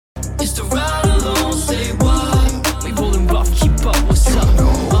It's the ride along, say what? We rollin' rough, keep up, what's up?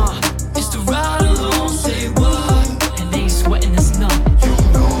 It's the ride along, say what? And they ain't sweating us none.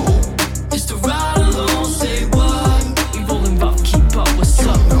 It's the ride along, say what? We rollin' rough, keep up, what's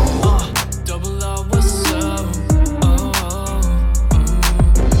up? Double R, what's up?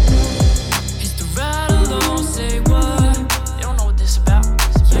 It's the ride along, say what? They don't know what this about.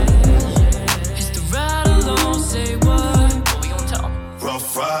 It's the ride along, say what? What we gon' tell them?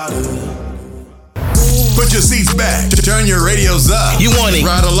 Rough Rider. Put your seats back. Turn your radios up. You want it?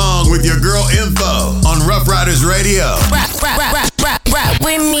 Ride along with your girl Info on Rough Riders Radio. Rap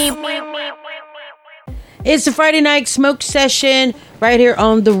with me. It's a Friday night smoke session right here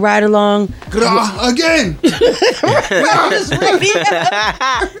on the Ride Along. Again. This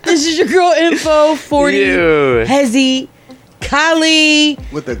is your girl Info 40 Hezzy Kali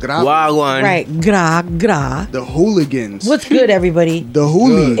With the gra. Wagwan. right gra. The hooligans. What's good, everybody? The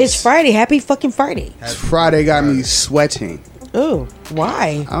hoolies. It's Friday. Happy fucking Friday. Friday got me sweating. Oh,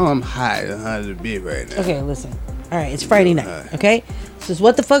 why? I'm hot. I'm hot to be right now. Okay, listen. All right, it's Friday night. Okay, so it's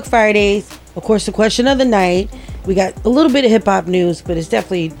What the Fuck Fridays. Of course, the question of the night. We got a little bit of hip hop news, but it's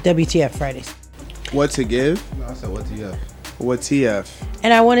definitely WTF Fridays. What to give? No, I said what TF. What TF?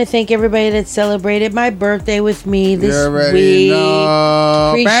 And I want to thank everybody that celebrated my birthday with me this You already week. know.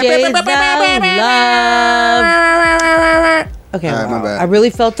 Appreciate the love. Okay, All right, my wow. bad. I really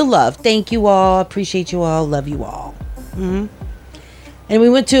felt the love. Thank you all. Appreciate you all. Love you all. And we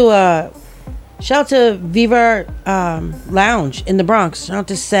went to shout out to Viva Lounge in the Bronx. Shout out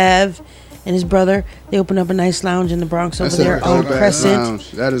to Sev and his brother. They opened up a nice lounge in the Bronx over there on dope-ass Crescent.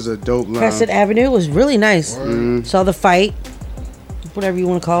 lounge. That is a dope lounge. Crescent Avenue. It was really nice. Saw the fight. Whatever you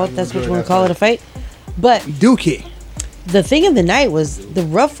want to call it. That's what you want to call it, a fight. But Dookie. the thing of the night was the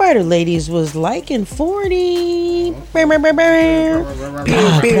Rough Rider ladies was liking 40.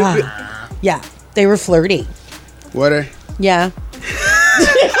 Yeah, they were flirty. What are? Yeah.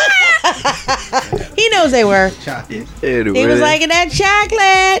 He knows they were. Chocolate. He was liking that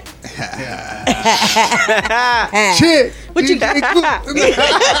chocolate. Shit. What you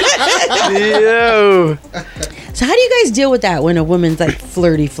Yo. So how do you guys deal with that when a woman's like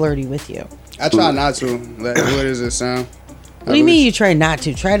flirty with you? I try not to. Like, what does it sound? What do you mean you try not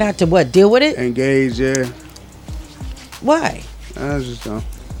to? Try not to what? Deal with it? Engage, yeah. Why? I just don't.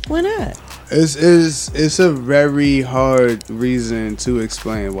 Why not? It's a very hard reason to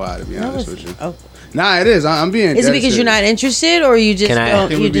explain why, to be honest with you. Oh. Nah, it is. I'm being. Is it dead because you're serious. not interested, or you just Can I-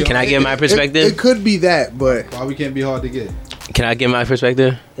 don't? You just, Can I give my perspective? It could be that, but Why we can't be hard to get? Can I give my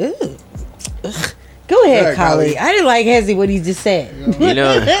perspective? Ew. Ugh. Go ahead, Go ahead, Kali. Kali. I didn't like Hezzy what he just said. You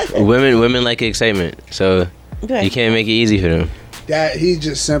know, women like excitement, so Go ahead. you can't make it easy for them. that he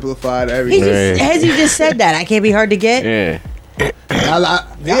just simplified He everything. just, Hezzy just said that. I can't be hard to get. Yeah.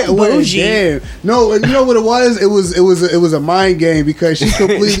 Yeah, well, bougie. damn. No, you know what it was? It was a mind game because she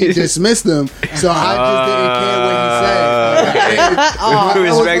completely dismissed him. So I just didn't care what he said. That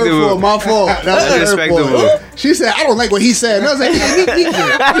was Respectable. hurtful. My fault. That was That's hurtful. respectable. She said, "I don't like what he said." And I was like, "Yeah, me neither."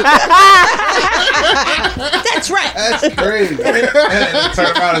 That's right. That's crazy. And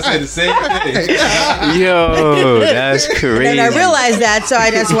turn around and say the same thing. Yo, that's crazy. And I realized that, so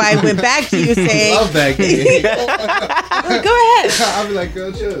that's why I went back to you saying, Love that game. "Go ahead." I'll be like,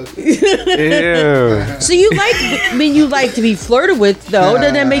 girl, chill. Ew. So you like to be flirted with, though?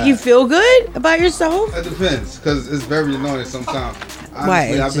 Doesn't that make you feel good about yourself? That depends, because it's very annoying sometimes.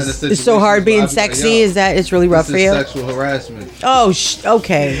 Why? Honestly, I've been in It's so situations hard where being I'd be like, sexy. yo, Is that it's really rough this for is you? sexual harassment. Oh,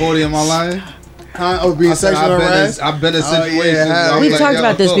 okay. 40 in my line. Being I said, sexual harassed. I've been in Oh, yeah, situations. where I'm We've like, talked yo,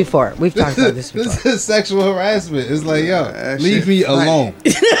 about this look, before. We've talked about this before. This is sexual harassment. It's like, yo, That leave shit me funny. alone.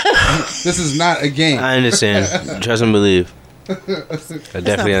 This is not a game. I understand. Trust and believe. I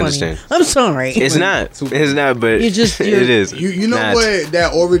definitely Funny. understand. I'm sorry. It's not. It's not, but You just- it you're- is. You know Not. where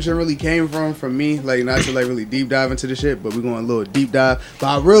that origin really came from me? Like, not to like really deep dive into the shit, but we're going a little deep dive. But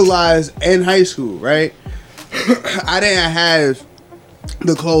I realized in high school, right? I didn't have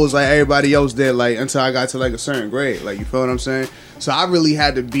the clothes like everybody else did, like until I got to like a certain grade. Like, you feel what I'm saying? So I really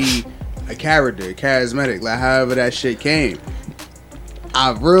had to be a character, charismatic, like however that shit came.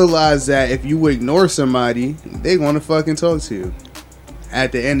 I realized that if you ignore somebody, they gonna fucking talk to you.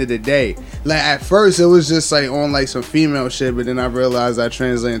 At the end of the day, like at first it was just like on like some female shit, but then I realized I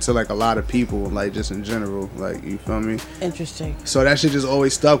translate into like a lot of people, like just in general, like, you feel me? Interesting. So that shit just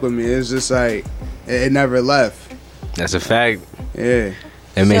always stuck with me. It's just like it never left. That's a fact. Yeah,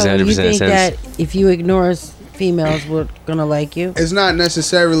 It makes So 100% you think sense. that if you ignore females, we're gonna like you? it's not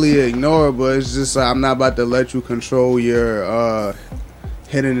necessarily ignore, but it's just like I'm not about to let you control your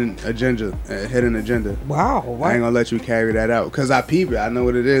hidden agenda. Wow. I ain't gonna let you carry that out because I peep it. I know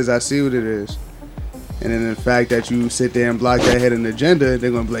what it is. I see what it is. And then the fact that you sit there and block that hidden agenda,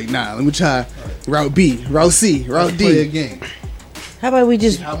 they're gonna be like, nah, let me try route B, route C, route D. Play a game. How about we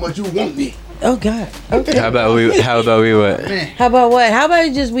just? How much you want me? Oh God. Okay. How about we what? How about what? How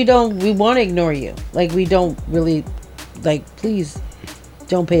about just we want to ignore you? Like we don't really, like please,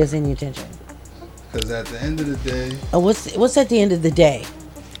 don't pay us any attention. Because at the end of the day, Oh, what's at the end of the day?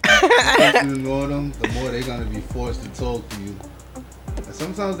 if you ignore them, the more they're gonna be forced to talk to you. And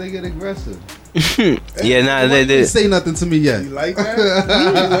sometimes they get aggressive. Yeah, nah, Why they you did. didn't say nothing to me yet. You like that?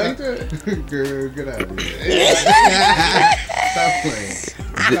 You like that? Girl, get out of here. Stop playing.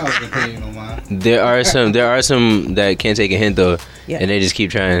 I wasn't paying no mind. There are some that can't take a hint though, Yeah. and they just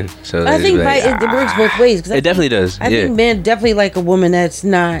keep trying. So I they think just be like, it works both ways. 'Cause it definitely does. I Yeah. think men definitely like a woman that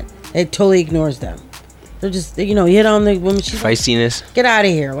totally ignores them. They're just, you know, hit on the woman. She's like, Feistiness. get out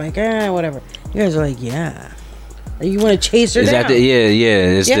of here. Like, whatever. You guys are like, yeah. You want to chase her Is down. that the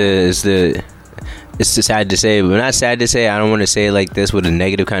It's Yeah. it's sad to say, but not sad to say. I don't want to say it like this with a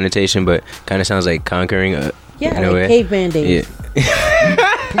negative connotation, but kind of sounds like conquering. yeah, in a like way. caveman days. Yeah.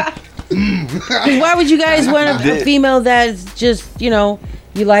 'Cause why would you guys want a female that's just, you know,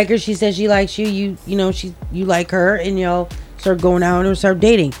 you like her, she says she likes you, you like her, and y'all start going out or start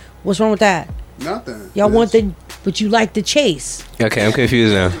dating. What's wrong with that? Nothing. Y'all but you like the chase. Okay, I'm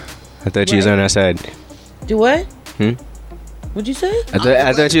confused now. I thought you was on our side. Do what? Hmm? What'd you say?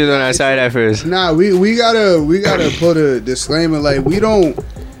 I thought you was on our side at first. Nah, we gotta put a disclaimer. Like we don't.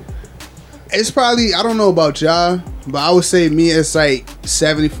 It's probably, I don't know about y'all, but I would say me it's like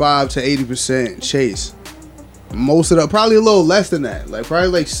 75 to 80% chase. Most of the, probably a little less than that. Like probably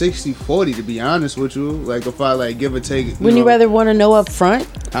like 60-40 to be honest with you. Like if I like give or take. Wouldn't you rather want to know up front?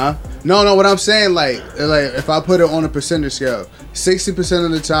 Huh? No. What I'm saying, like if I put it on a percentage scale, 60%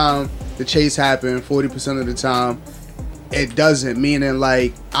 of the time the chase happen, 40% of the time it doesn't. Meaning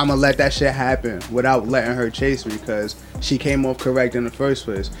like I'm gonna let that shit happen without letting her chase me because she came off correct in the first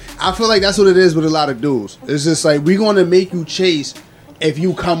place. I feel like that's what it is with a lot of dudes. It's just like we gonna make you chase if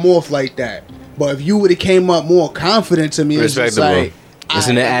you come off like that. But if you would have came up more confident to me, it's just Respectable. like It's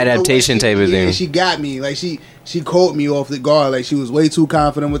an adaptation type of thing. She got me. Like she caught me off the guard. Like she was way too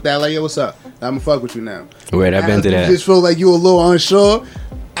confident with that. Like, yo, what's up? I'ma fuck with you now. Wait, I've been to You that. just feel like you a little unsure.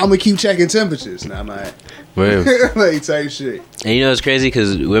 I'ma keep checking temperatures. Nah, I'm alright. Word. Like type shit. And you know it's crazy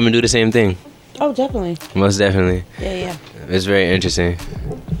because women do the same thing. Oh, definitely. Most definitely. Yeah. It's very interesting.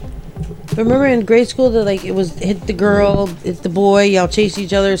 Remember in grade school that like it was hit the girl, hit the boy, y'all chased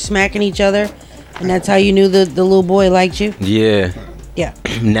each other, smacking each other, and that's how you knew the little boy liked you? Yeah. Yeah.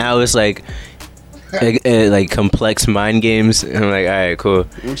 Now it's like complex mind games. And I'm like, all right, cool.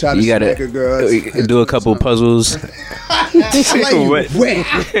 I'm trying to You gotta smack a girl. do a couple puzzles. I like you What? wet.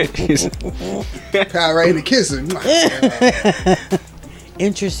 Power right in the kissing.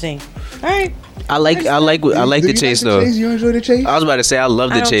 Interesting. All right. I like the chase though. You enjoy the chase? I was about to say I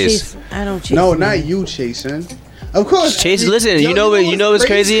love the chase. I don't chase. No, men. not you chasing. Of course. Chase. Listen, you know what's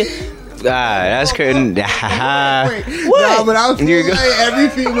crazy? That's crazy. What? Nah, but I Here you feel go. like every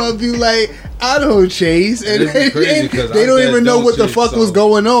female be like, I don't chase, and It'd be crazy 'cause they I don't bet even know don't what the chase, fuck was so-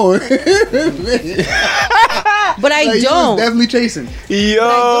 going on. But I Like, you was don't. definitely chasing.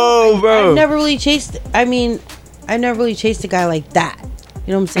 Yo, bro. I've never really chased. I never really chased a guy like that.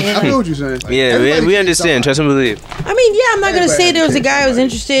 You know what I'm saying? I Like, know what you're saying. Yeah, Everybody we chases understand. Trust and believe. I mean, yeah, I'm not gonna say there was a guy I was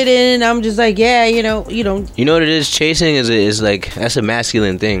interested in. I'm just like, yeah, you don't. You know what it is? Chasing is like that's a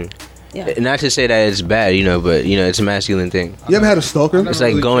masculine thing. Yeah. Not to say that it's bad, but it's a masculine thing. You ever had a stalker? It's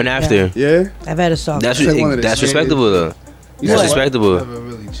like going after. Yeah. I've had a stalker. That's It's like one of the that's standards. respectable though. That's What? respectable. Never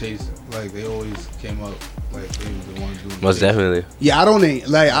really chased. Like they always came up. Like they was the ones doing. Most definitely. Yeah, I don't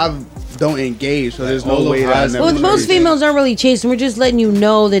don't engage, so there's Like, all no of way that I high never. school- Well, most chased. females aren't really chasing. We're just letting you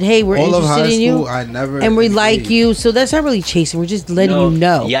know that hey, we're All of high interested in school, you, I never. and we like engaged. you. So that's not really chasing. We're just letting you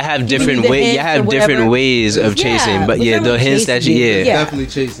know. Y'all have Giving different you the ways. hints Y'all have or different whatever. ways of Yeah, chasing, but but yeah, you're the not hints that you chasing. yeah, Definitely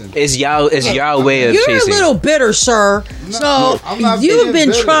chasing. it's y'all way of You're chasing. a little bitter, sir. So I'm not you've being been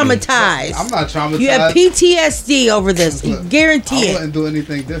bitter. traumatized. I'm not traumatized. You have PTSD over this. Look, Guarantee I it. wouldn't do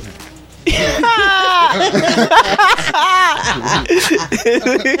anything different.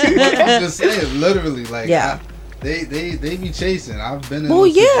 I'm just saying, literally, like, Yeah. they be chasing. I've been in Well,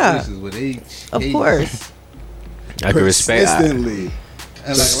 those yeah. situations where they Of chase. course. I can respect. Consistently.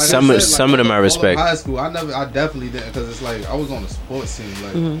 And Some of them I all of respect. High school, I definitely didn't, because it's like I was on a sports team,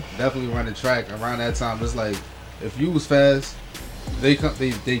 like Mm-hmm. definitely running track. Around that time, it's like if you was fast, they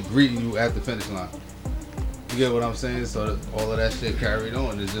greet you at the finish line. You get what I'm saying? So all of that shit carried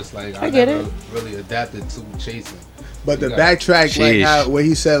on. It's just like I get never it. really adapted to chasing. But the Yeah. backtrack, like Sheesh. how what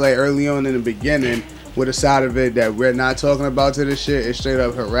he said, like early on in the beginning, with a side of it that we're not talking about to this shit is straight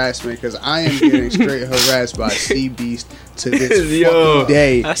up harassment. Because I am getting straight harassed by Sea Beast to this Yo, fucking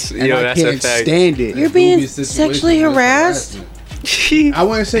day, that's- and yo, I that's a can't fact. stand it. You're being Doobie situation sexually with harassed? harassment. I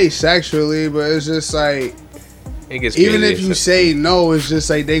wouldn't say sexually, but it's just like. It gets Even crazy. if you say no, it's just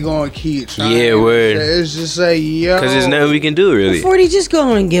like they gonna keep trying. Yeah, word. It's just like, yo. because there's nothing we can do really. 40, just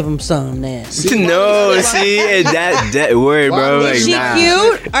go and give him some then. No, see, and that word, Why bro. would Like, Is she nah.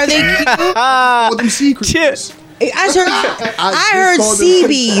 cute? Are they cute? All them secrets. Chips. I heard, I just heard called sea them-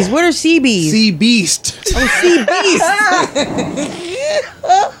 bees. What are sea bees? Sea Beast Oh, sea bees.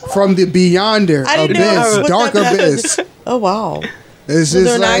 from the Beyonder I didn't know Abyss, what Dark that Abyss. Oh, wow. It's So just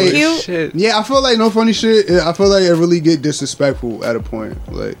they're not like, cute? Shit. yeah, I feel like no funny shit. I feel like it really get disrespectful at a point,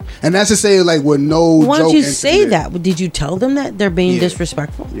 like, and that's to say like with no. Why don't joke you say incident. that? Did you tell them that they're being Yeah.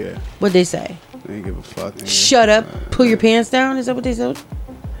 disrespectful? Yeah, What'd they say? they ain't give a fuck. nigga. Shut up. Pull your pants down. Is that what they said?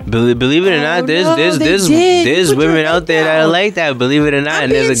 Believe it or not, Oh, no, they there's did. Put your women head out there that are down. like that. Believe it or not, I'm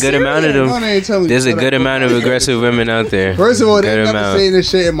and there's a being good amount of serious. No, them. they ain't telling you There's a shut good up. amount of aggressive women out there. First of all, they Good never amount. saying this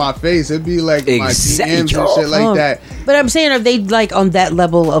shit in my face. It'd be like my Exactly. DMs and shit like Oh. that. But I'm saying, are they like on that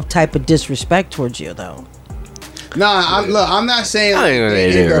level of type of disrespect towards you though? Nah, I'm not saying I ain't gonna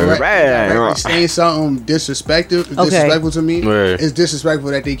they say that. indirectly saying something disrespectful to me. Word. It's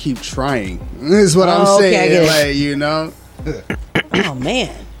disrespectful that they keep trying. Is what I'm Oh, okay, I saying. get it. Like, you know, Oh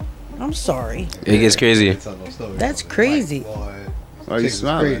man, I'm sorry. It gets crazy. Tell no story. That's crazy. Boy, are you chicks is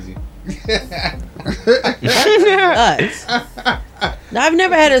smiling? crazy. Nuts. Now, I've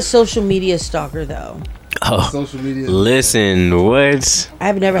never had a social media stalker though. Oh, Social media. listen, what?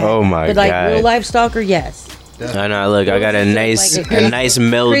 I've never had. Oh, my but like God. real life stalker, yes. I know. Look, I got a nice, Like a a nice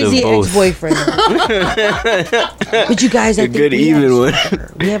meld of Crazy both. ex-boyfriend. But you guys, I A think good we have even a one.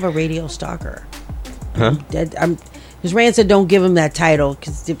 stalker. We have a radio stalker. Huh? Because Rand said don't give him that title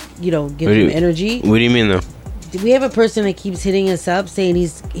because give What do him you- energy. What do you mean though? We have a person that keeps hitting us up saying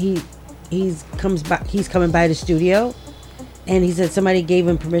he's coming by the studio, and he said somebody gave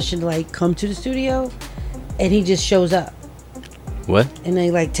him permission to like come to the studio, and he just shows up. What? And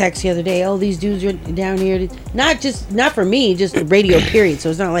they like text the other day, oh, these dudes are down here. Not for me, just radio period. So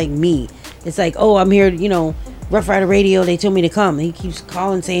it's not like me. It's like, oh, I'm here, Rough Rider Radio. They told me to come. And he keeps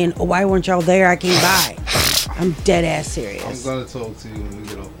calling saying, oh, why weren't y'all there? I came by. I'm dead ass I'm serious. gonna talk to you when we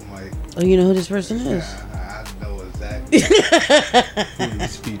get off the mic. Oh, you know who this person is? I know exactly who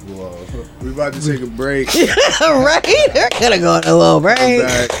these people are. We about to take a break. Right? They're gonna go on a little break.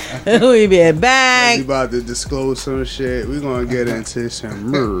 Back. We be We back. about to disclose some shit. We gonna get into some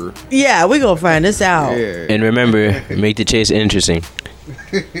murder. Yeah, we gonna find this out. Yeah. And remember, make the chase interesting.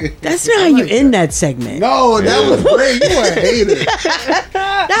 That's not how you end that segment. No, that was great. You a hater.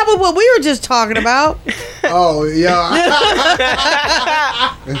 That was what we were just talking about. Oh, yeah.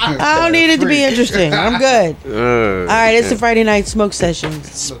 I don't need it to be interesting. I'm good. All right, it's the Friday night smoke session.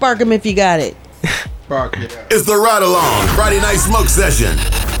 Spark them if you got it. Spark it up. It's the Ride Along Friday Night Smoke Session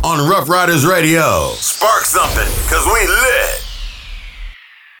on Rough Riders Radio. Spark something, cause we lit.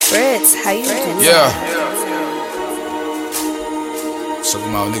 Fritz, how you doing? Yeah. Check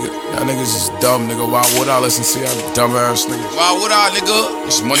them out, nigga. Y'all niggas is dumb, nigga. Why would I listen to y'all dumb ass niggas? Why would I, nigga?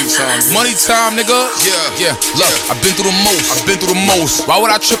 It's money time. Money time, nigga. Yeah. Look, I've been through the most. Why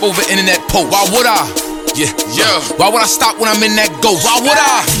would I trip over internet posts? Why would I? Yeah. Why would I stop when I'm in that ghost? Why would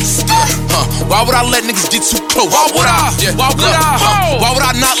I? Why would I let niggas get too close? Why would I? Why would I? Why would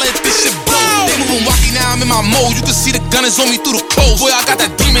I not let this shit blow? They moving wacky now, I'm in my mode. You can see the gun is on me through the clothes. Boy, I got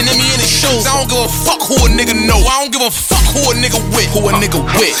that demon in me and it shows. I don't give a fuck who a nigga know. I don't give a fuck who a nigga with.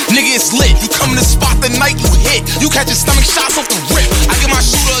 Nigga, it's lit. You come in the spot the night you hit. You catch your stomach shots off the rip. I give my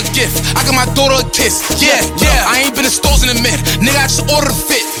shooter a gift. I give my daughter a kiss. Yeah. I ain't been in stores in a minute. Nigga, I just ordered a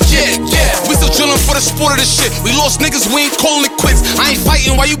fit. Yeah. We still chillin' for the sport of the shit. We lost niggas, we ain't calling it quits. I ain't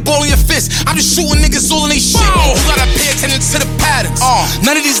fighting while you balling your fist. I'm just shooting niggas all in they shit. You gotta pay attention to the patterns.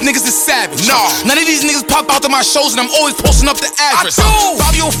 None of these niggas is savage. None of these niggas pop out to my shows and I'm always posting up the address.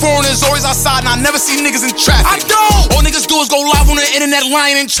 5-year-old foreigners always outside and I never see niggas in traffic. I don't. All niggas do is go live on the internet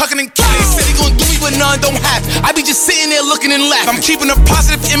lying and chucking and killing. They said they gon' do me but none don't happen. I be just sitting there looking and laughing. I'm keeping a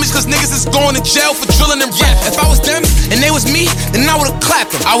positive image cause niggas is going to jail for drilling and rap. If I was them and they was me, then I would've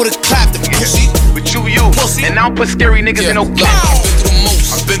clapped them. Pussy. But you, pussy. And I don't put scary niggas in no Look, cap.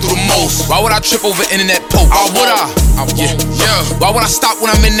 I've been through the most. Why would I trip over internet posts? Why would I? Why would I stop when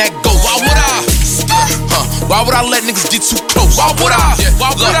I'm in that ghost? Why would I? Why would I let niggas get too close? Why would I?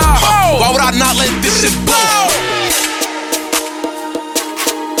 Why would I not let this shit blow?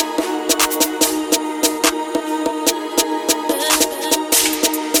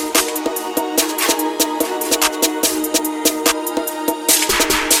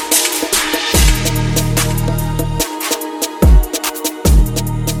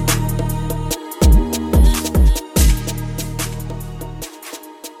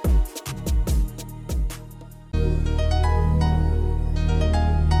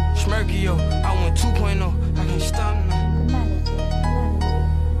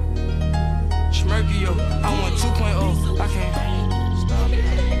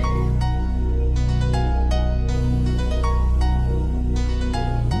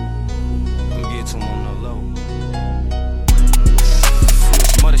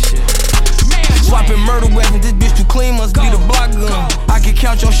 clean, must be the block gun. I can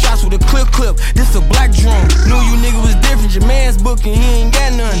count your shots with a clip. This a black drum. Knew you nigga was different. Your man's booking, he ain't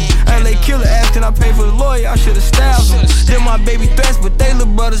got none. LA killer asked, can I pay for the lawyer? I should've stabbed him. Them my baby threats, but they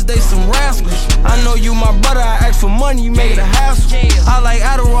little brothers, they some rascals. I know you my brother, I ask for money, you make it a hassle. I like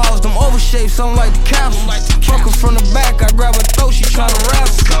Adderalls, them overshaped, something like the capsule. Fuck her from the back, I grab her throat, she tryna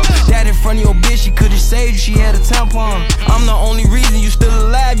wrestle. That in front of your bitch, she could've saved you, she had a tampon. I'm the only reason you still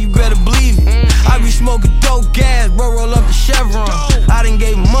alive, you better believe it. I be smoking dope gas, bro, roll up the Chevron. I done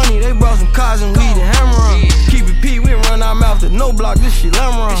gave money, they brought some cars and weed and hammer on. Keep it P, we run our mouth to no block, this shit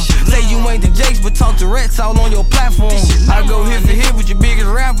lemon. Say you ain't the Jakes, but talk to Rats out on your platform. I go hit for hit with your biggest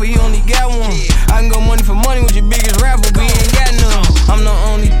rapper, he only got one. I can go money for money with your biggest rapper, but he ain't got none. I'm the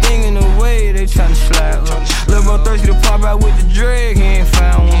only thing in the way, they tryna slap. Lil' bro thirsty to pop out with the drag, he ain't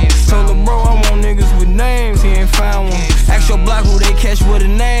found one. Told lil' bro I want niggas with names, he ain't found one. Ask your block who they catch with a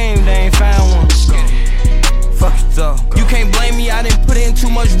name, they ain't found one. Fuck it though. You can't blame me, I didn't put in too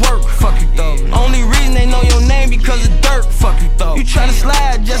much work. Fuck it though. Only reason they know your name because of dirt. Fuck it though. You tryna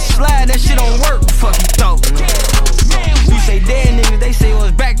slide, just slide, that shit don't work. Fuck it though. You say dead niggas, they say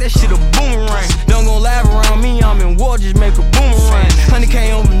what's back, that shit a boomerang. Don't gon' laugh around me, I'm in war, just make a boomerang.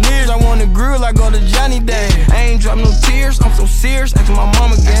 100K on veneers, I want a grill, I go to Johnny Day. I ain't drop no tears, I'm so serious, asking my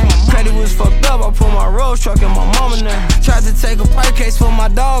mama again. Credit was fucked up, I put my road truck in my mama name. Tried to take a price case for my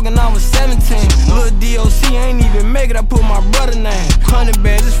dog and I was 17. Lil' DOC ain't even make it, I put my brother name. 100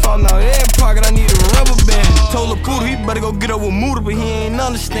 bands, it's falling out every pocket, I need a rubber band. Told Lil' Poodle he better go get up with Muda, but he ain't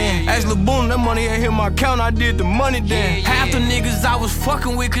understand. Asked Lil' Boone, that money ain't hit my account, I did the money then. Half the niggas I was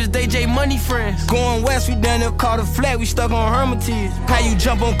fucking with cause they J Money friends. Going west, we down there caught a flat, we stuck on Hermitage. How you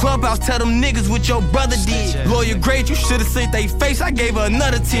jump on Clubhouse, tell them niggas what your brother did. Lawyer great, you should've seen they face, I gave her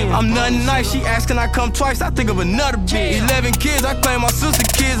another 10. I'm nothing nice, she asked can I come twice, I think of another bitch. 11 kids, I claim my sister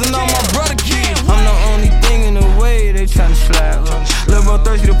kids and all my brother kids. I'm the only thing in the way, they tryna slap. Lil' bro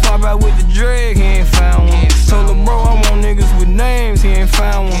thirsty to pop out with the drag, he ain't found one. Told lil' bro I want niggas with names, he ain't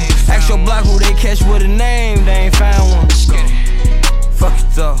found one. Ask your block who they catch with a name, they ain't found one. Fuck it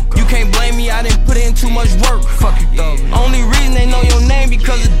though. You can't blame me, I didn't put in too much work. Fuck it though. Only reason they know your name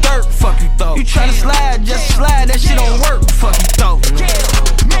because of dirt. Fuck it though. You tryna slide, just slide, that shit don't work. Fuck it though.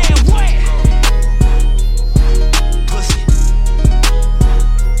 Man, what?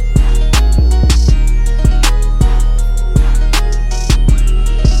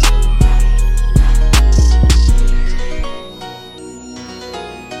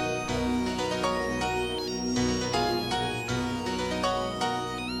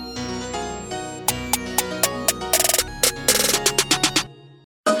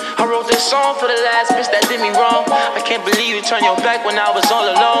 Song for the last bitch that did me wrong. I can't believe you turned your back when I was all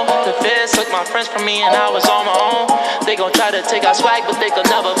alone. The feds took my friends from me and I was on my own. They gon' try to take our swag, but they could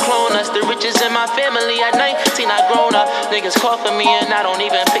never clone us. The richest in my family at 19, I grown up. Niggas call for me and I don't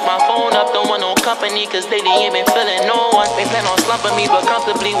even pick my phone up. Don't want no company cause they ain't been feeling no one. They plan on slumping me, but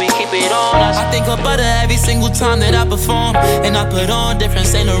comfortably we keep it on us. I think about it every single time that I perform. And I put on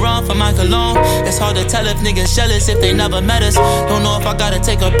different Saint Laurent for my cologne. It's hard to tell if niggas jealous if they never met us. Don't know if I gotta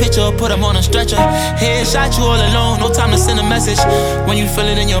take a picture or put them on a stretcher. Headshot you all alone, no time to send a message. When you feel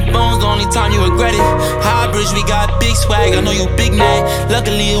it in your bones, the only time you regret it. High bridge, we got big swag, I know you big mad.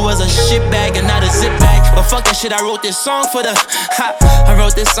 Luckily it was a shit bag and not a zip bag. But fuck that shit, I wrote this song for the I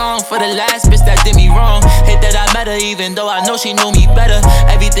wrote this song for the last bitch that did me wrong. Hate that I met her even though I know she knew me better.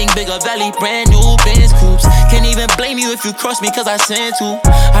 Everything bigger valley, brand new Benz coupes. Can't even blame you if you cross me cause I sin too.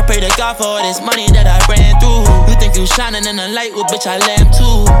 I pray to God for all this money that I ran through. You think you shining in the light, well bitch I lamb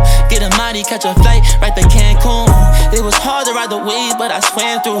too. Get a mighty, catch a flight, right to Cancun. It was hard to ride the wave, but I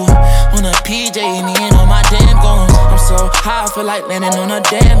swam through. On a PJ, me and all my damn goons. I'm so high, I feel like landing on a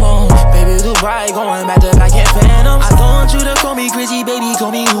damn moon. Baby Dubai, going back to back in Phantoms. I don't want you to call me crazy, baby,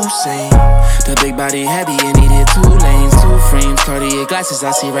 call me Hussein. The big body heavy, it needed 2 lanes, 2 frames, Cartier glasses,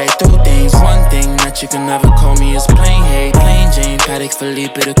 I see right through things. One thing that you can never call me is plain hate. Plain Jane, Patek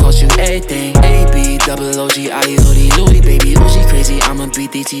Philippe, it'll cost you everything. AB, double OG, I hoodie, Louis, baby, Louis crazy. I'ma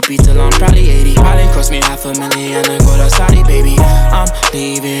beat DTP till I'm probably 80. Probably cost me $500,000 to go to Saudi, baby. I'm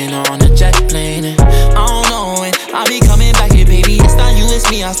leaving on a jet plane and I don't know when I'll be coming back here, baby. It's not you, it's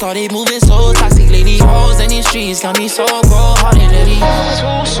me. I started moving so toxic lately. Hoes in these streets got me so cold-hearted lately.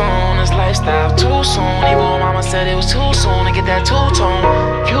 Too soon, this lifestyle too soon. Even mama said it was too soon to get that two-tone.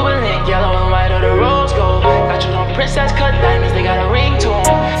 Cuban link, yellow and white, or the rose gold. Got you on princess cut diamonds, they got a ring to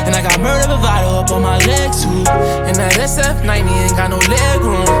them. And I got murder bravado up on my leg too. And that SF90 ain't got no leg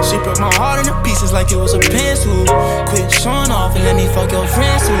room. She broke my heart into pieces like it was a pencil. Quit showing off and let me fuck your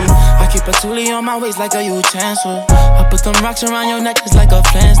friends too. I keep a toolie on my waist like a utensil. I put them rocks around your neck just like a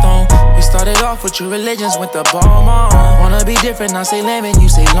flintstone. We started off with your religions, went the bomb on. Wanna be different, I say lemon, you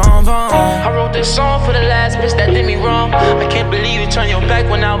say long vaughn. I wrote this song for the last bitch that did me wrong. I can't believe you turned your back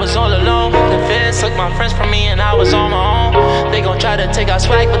when I was all alone. The feds took my friends from me and I was on my own. They gon' try to take our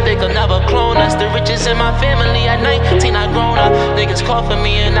swag, but they could never clone us. The richest in my family at 19, I grown up. Niggas call for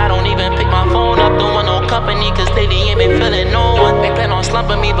me and I don't even pick my phone up. Don't want no company, cause lately ain't been feeling no one. They plan on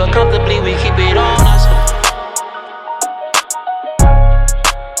slumping me, but comfortably we keep it on us.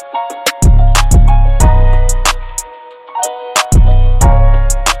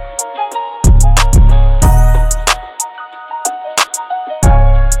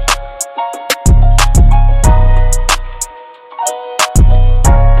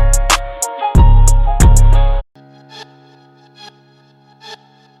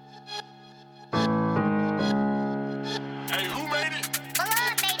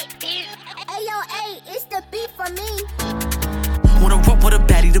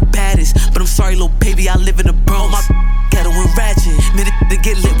 I live in the Bronx. My ghetto and ratchet. Minute to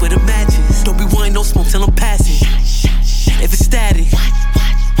get lit with the matches. Don't be wanting no smoke till I'm passing. If it's static,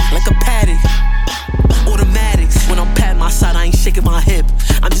 like a paddock. Automatics. When I'm patting my side, I ain't shaking my hip.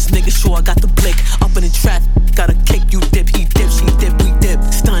 I'm just making sure I got the blick. Up in the traffic, got a cake, you dip, he dip, she dip, we dip.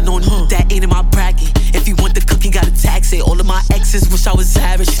 Stun on that ain't in my bracket. If you want the cookie, gotta tax it. All of my exes wish I was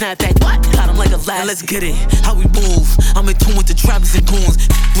average. Snap that, got him like a last. Let's get it, how we move. I'm in tune with the trappers and goons.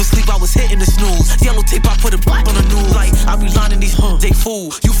 When sleep, I was hitting the snooze. Yellow tape, I put it back on the news. Like, I be lining these, they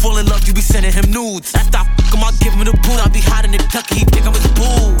fool. You fall in love, you be sending him nudes. After I fuck him, I give him the boot. I be hiding the ducky, he think I'm his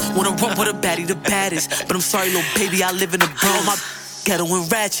boo. Wanna run with a baddie, the baddest. But I'm sorry, little baby, I live in the Bronx. My ghetto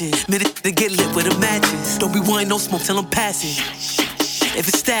and ratchet. Minute to get lit with the matches. Don't be wanting no smoke till I'm passing. If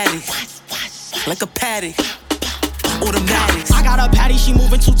it's static, like a paddock. Automatics. I got a patty, she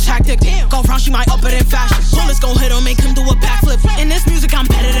moving too tactic. Go round, she might up it in fashion. Bullets gon' hit her, make him do a backflip. In this music, I'm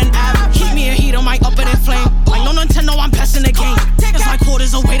better than average. Keep me a heat, I might up it in flame. Like no Nintendo, I'm passing the game. It's like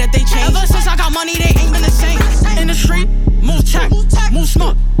quarters the way that they change. Ever since I got money, they ain't been the same. In the street, move check, move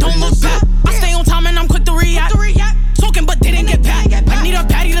smart, don't look back. I stay on time and I'm quick to react. Talking, but they didn't get back. I need a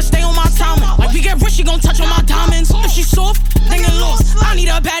patty to stay on my timing. Like we get rich, she gon' touch on my diamonds. If she soft, then get lost. I need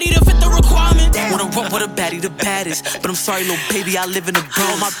a baddie to fit the requirement. Wanna run with a baddie, the baddest. But I'm sorry, little baby, I live in the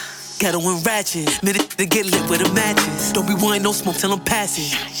Bronx. My ghetto and ratchet. Minute to get lit with the matches. Don't be wanting no smoke till I'm passing.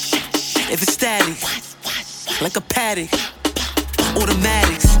 If it's static, like a paddock.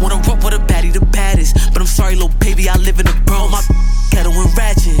 Automatics. Wanna run with a baddie, the baddest. But I'm sorry, little baby, I live in the Bronx. My ghetto and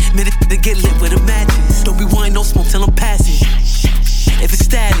ratchet. Minute to get lit with the matches. Don't be wanting no smoke till I'm passing. If it's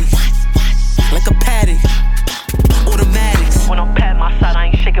static, like a paddock. Automatics. When I'm patting my side, I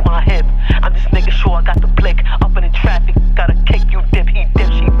ain't shaking my hip. I'm just making sure I got the blick. Up in the traffic, got a cake, you dip, he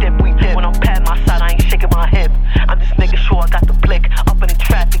dip, she dip, we dip. When I'm patting my side, I ain't shaking my hip. I'm just making sure I got the blick. Up in the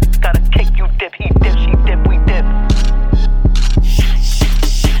traffic, got a cake, you dip, he dip, she dip, we dip.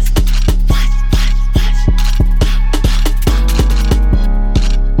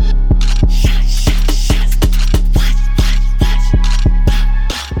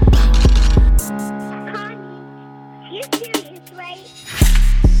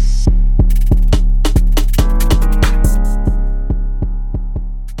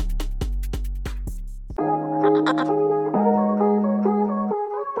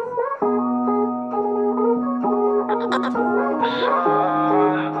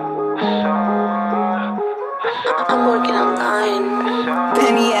 I'm working online.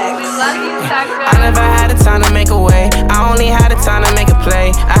 Penny X. I never had the time to make a way. I only had the time to make a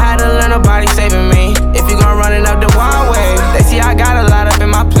play. I had to learn nobody saving me. If you gon' run it up the wild way, they see I got a lot up in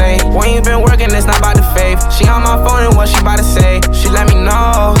my plate. When you been working, it's not about the faith. She on my phone and what she about to say. She let me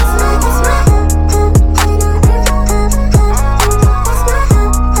know.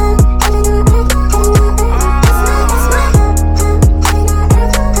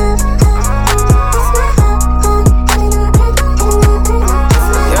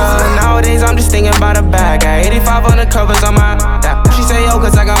 I'm just thinking about a bag. Got 85 on the covers on my that. She say yo,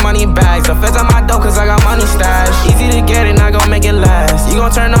 cause I got money bags. The feds on my dough, cause I got money stash. Easy to get it, not gon' make it last. You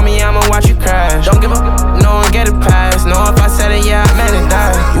gon' turn on me, I'ma watch you crash. Don't give up, no one get it past. Know if I said it, yeah, I meant it,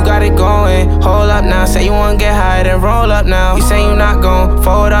 die. You got it going, hold up now. Say you wanna get high, then roll up now. You say you not gon'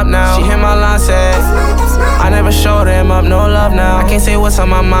 fold up now. She hit my line, said I never showed him up, no love now. I can't say what's on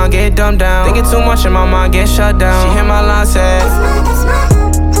my mind, get dumbed down. Thinking too much in my mind, get shut down. She hit my line, said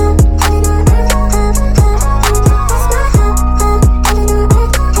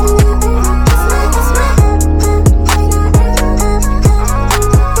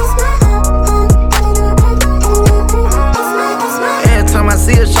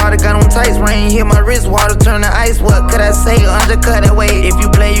If you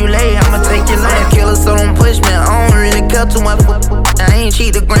play, you lay, I'ma take your lane. Killer, so don't push me. I don't really care too much. I ain't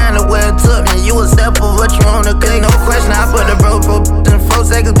cheat the grind of where it took me. You a step of what you want to click. No question, I put the bro in 4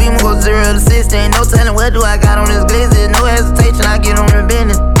 seconds. Beam go 0 to 60. Ain't no telling what do I got on this glizzy. No hesitation, I get on the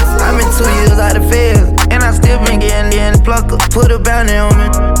business. I've been 2 years out of field, and I still been getting the plucker. Put a bounty on me,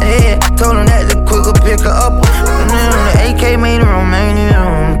 yeah. Told him that the quicker pick her up. The AK made her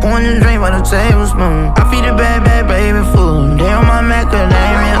Romanian. Pouring the drink by the tablespoon. I feed a bad baby food. They on my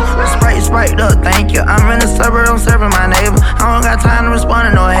macadamia. Sprite up, thank you. I'm in the suburb, I'm serving my neighbor. I don't got time to respond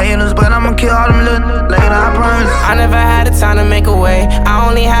to no haters, but I'ma kill all them little later, I promise. I never had the time to make a way. I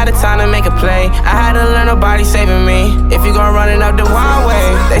only had the time to make a play. I had to learn nobody saving me. If you gon' run it up the wild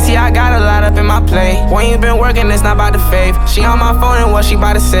way, they see I got a lot up in my plate. When you been working, it's not about the faith. She on my phone and what she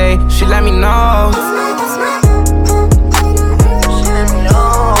about to say. She let me know.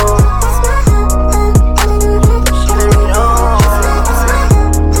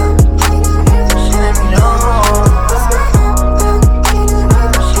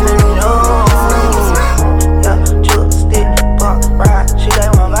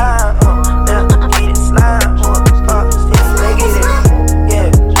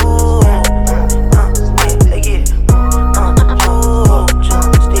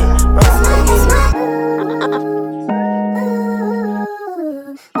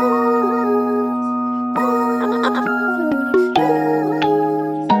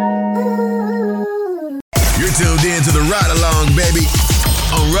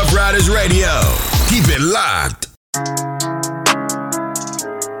 Radio. Keep it locked.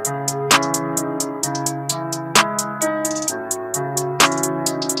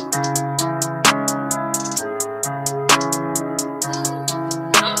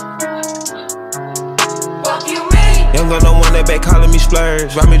 Young gun on one that back calling me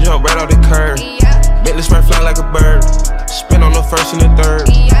splurge. Ride me jump right off the curb. Bentley Smurf fly like a bird. Spin on the first and the third.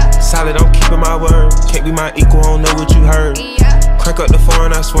 Solid, I'm keeping my word. Can't be my equal, I don't know what you heard. Crank up the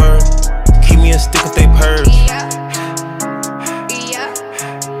foreign, I swear. Keep me a stick if they purge.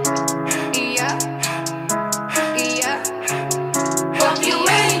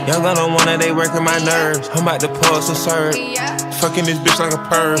 Young gun on one that they working my nerves. I'm about to pull some serve. Fucking this bitch like a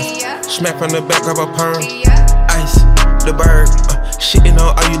perm. Smack from the back of a perm. Ice, the bird. Shitting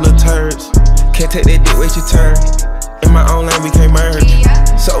on all you little turds. Can't take that dick, wait your turn. In my own lane we can't merge.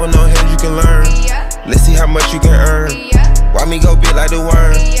 So with no heads you can learn. Let's see how much you can earn. Why me go big like the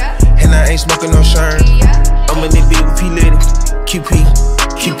worm? And I ain't smoking no shern. I'm in the beat with P Litty.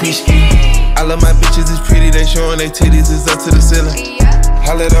 QP ski. I love my bitches, it's pretty. They showing they titties, it's up to the ceiling.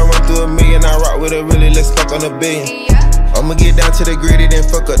 I let her run through a million. I rock with her really, let's fuck on a billion. I'ma get down to the gritty, then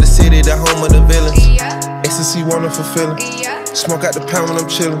fuck up the city, the home of the villains. Ecstasy, wonderful feeling. Smoke out the pound when I'm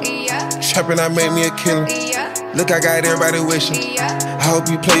chillin'. Trappin', I made me a killer. Look, I got everybody wishing. I hope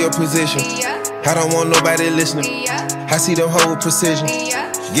you play your position. I don't want nobody listening. I see them hold with precision.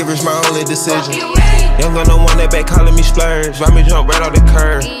 Givers my only decision. Young gun on one that back calling me splurge. Ride me jump right off the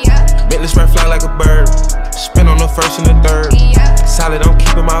curb. Bentley Smurf fly like a bird. Spin on the first and the third. Solid, I'm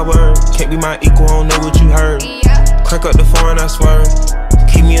keeping my word. Can't be my equal, I don't know what you heard. Crank up the foreign, I swear.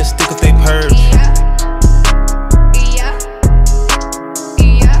 Keep me a stick if they purge.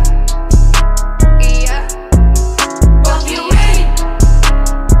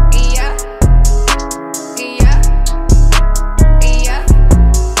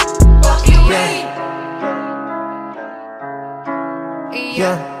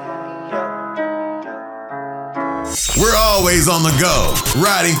 We're always on the go,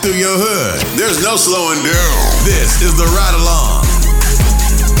 riding through your hood. There's no slowing down. This is the Ride Along.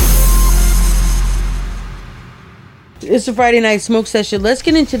 It's a Friday night smoke session. Let's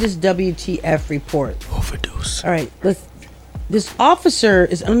get into this WTF report. Overdose. All right, this officer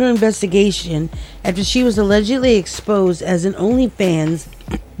is under investigation after she was allegedly exposed as an OnlyFans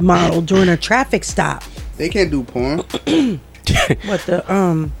model during a traffic stop. They can't do porn. What the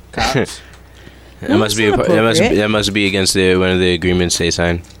cops? That must be that must be against one of the agreements they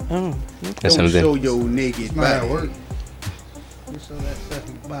signed. Oh, that's something. Show your naked body. Work.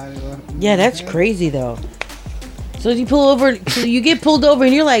 Yeah, that's crazy though. So you pull over, so you get pulled over,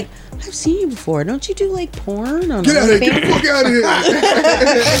 and you're like, "I've seen you before. Don't you do like porn on Get out of here! Get the fuck out of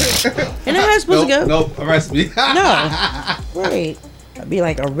here!" And how am I supposed to go? Nope, arrest me. No, right? I'd be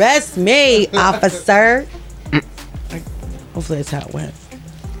like, "Arrest me, officer." Hopefully, that's how it went.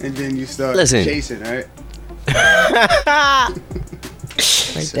 And then you start chasing, right?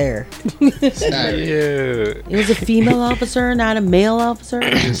 Right there. Yeah. It was a female officer, not a male officer.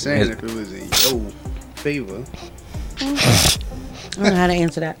 I'm just saying, if it was in your favor. I don't know how to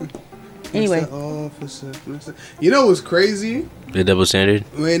answer that. Anyway. Mr. Officer, Mr. You know what's crazy? The double standard.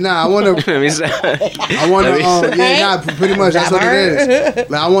 Wait, nah, I want to. I want to. Yeah, nah, pretty much that's what it is.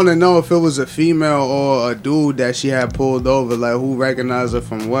 Like, I want to know if it was a female or a dude that she had pulled over. Like, who recognized her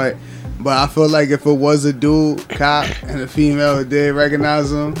from what? But I feel like if it was a dude cop and a female did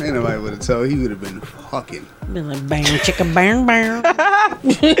recognize him, ain't nobody would have told. He would have been fucking. Been like bang, chicka, bang, bang.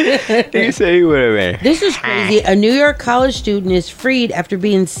 You say he would have been. This is crazy. A New York college student is freed after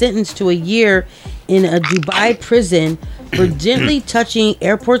being sentenced to a year in a Dubai prison for gently touching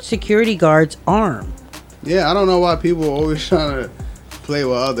airport security guard's arm. Yeah, I don't know why people are always trying to play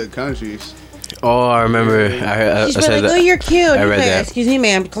with other countries. Oh, I remember. She's been like, "Oh, you're cute." I read that. Excuse me,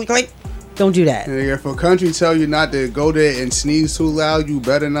 ma'am. Click, click. Don't do that. Nigga, if a country tell you not to go there and sneeze too loud, you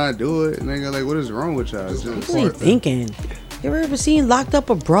better not do it. Nigga, like, what is wrong with y'all? What are you thinking? You ever seen Locked Up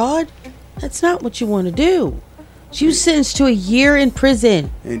Abroad? That's not what you want to do. She was sentenced to a year in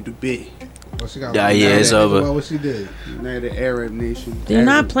prison. In Dubai. Well, she got it's over. Well, what she did? United Arab Nation. They're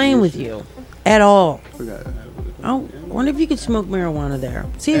not playing with you at all. Forgot. I wonder if you could smoke marijuana there.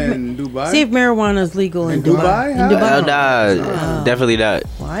 See in Dubai? See if marijuana is legal in Dubai? In Dubai. Nah, definitely not.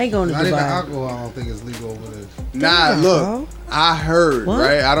 Well, I ain't going to Not even Dubai. alcohol. I don't think it's legal over there. Nah, look, I heard, What?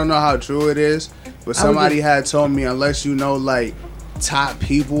 right? I don't know how true it is, but somebody had told me unless you know, like, top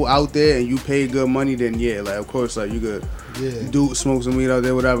people out there and you pay good money, then yeah, like, of course, like, you could do smoke some weed out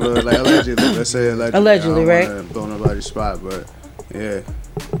there, whatever. Like, allegedly, let's say allegedly. Allegedly, I right? don't wanna blow nobody's spot, but yeah.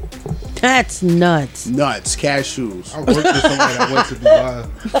 That's nuts. Nuts, cashews. I worked with somebody that went to Dubai.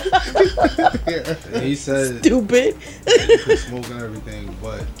 And he said Stupid. he could smoke and everything,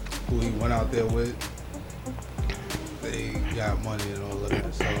 but who he went out there with, they got money and all of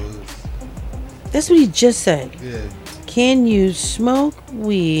that. So That's what he just said. yeah. Can you smoke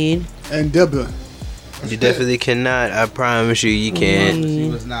weed? And Dublin. You definitely cannot. I promise you, can. She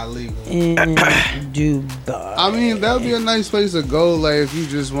was not legal. In Dubai. I mean, that would be a nice place to go, like, if you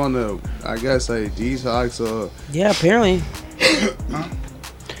just want to, I guess, like, detox or... Yeah, apparently.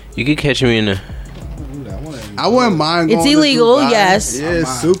 You could catch me in the. I wouldn't mind going It's illegal, to Dubai. yes. Yeah,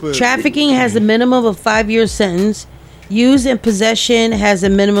 it's super. Trafficking has a minimum of 5-year sentence. Use and possession has a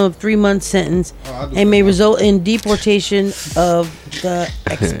minimum of 3-month sentence and may result in deportation of the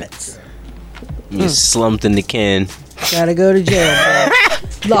expats. You slumped in the can. Gotta go to jail,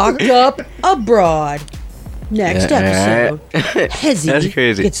 bro. Locked up abroad. Next episode. Hezi That's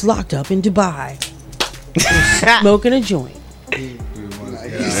crazy. gets locked up in Dubai. Smoking a joint.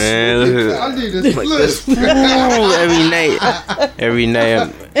 Man, look at- I need this list. every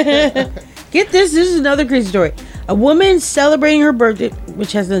night. Get this. This is another crazy story. A woman celebrating her birthday,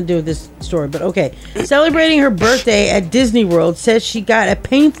 which has nothing to do with this story, but okay. Celebrating her birthday at Disney World says she got a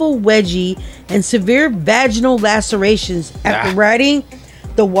painful wedgie and severe vaginal lacerations after riding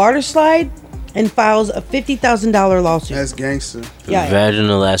the water slide and files a $50,000 lawsuit. That's gangster. Yeah.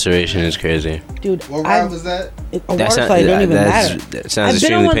 Vaginal laceration is crazy. Dude, What ride was that? A water slide don't even matter. That sounds I've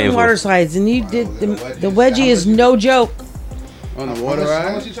been on extremely one of the painful. water slides, and you did the wedgie is no joke. On the water How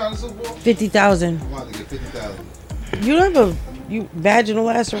ride? much you trying to sue for? 50,000. I'm about to get 50,000. You don't have vaginal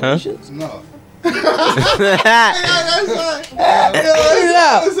lacerations? No. I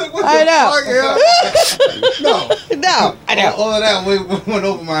know. No, I know. All of that went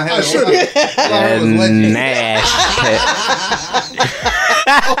over my head.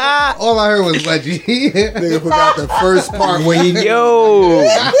 All I heard was wedgie. Nigga forgot the first part when he Yo,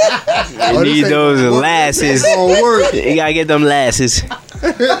 I need those lasses. You gotta get them lasses.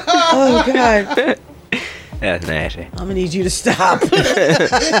 Oh God. That's nasty. I'm gonna need you to stop.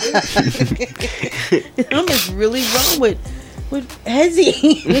 Something's really wrong with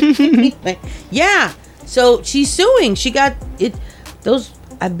Hezi. Yeah. So she's suing. She got it. Those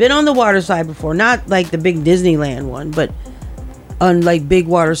I've been on the water slide before, not like the big Disneyland one, but on like big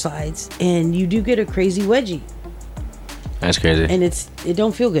water slides, and you do get a crazy wedgie, That's crazy. and it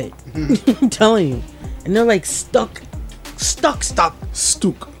don't feel good. I'm telling you, and they're like stuck. Stook.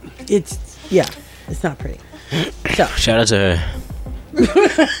 It's it's not pretty. So Shout out to her.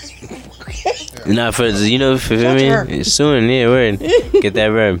 Not for for Shout out to her. me. Soon, yeah, word. Get that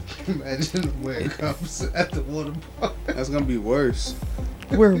verb. Imagine wearing cups at the water park. That's gonna be worse.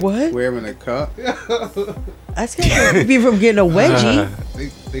 we're what? Wearing a cup. That's gonna keep you from getting a wedgie.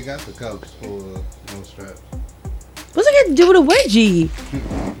 They got the cups for no strap. What's it got to do with a wedgie?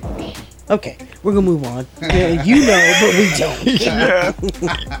 Okay, we're gonna move on. Yeah, you know, but we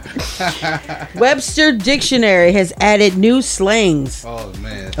don't. Webster Dictionary has added new slangs. Oh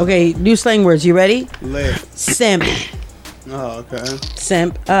man. Okay, new slang words. You ready? Lit. Simp, Oh, okay.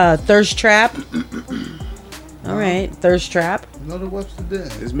 simp, thirst trap, All right. Thirst trap. You know the Webster did.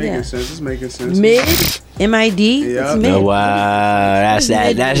 It's making sense. It's making sense. Mid. M-I-D. Yeah. It's mid. Oh, wow. That's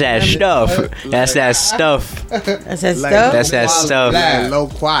that stuff. That's that stuff. That's that Like, stuff. That's that stuff. Low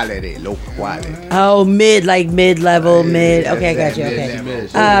quality. Low quality. Oh, mid, like mid-level, mid. Okay, I got you. Okay.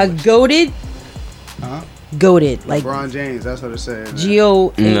 Goated. Huh? Goated, like LeBron James. That's what it says.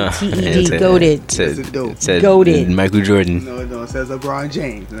 G-O-A-T-E-D. Goated. It said Goated. Michael Jordan. No, it says LeBron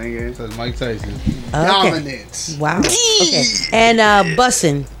James. Nigga. It says Mike Tyson. Dominance. Wow. Okay. And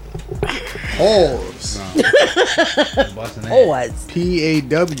bussin'. Pause. Pause.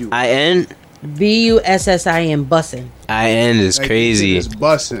 P-A-W. I-N? B-U-S-S-I-N. Bussin'. I-N is crazy. It's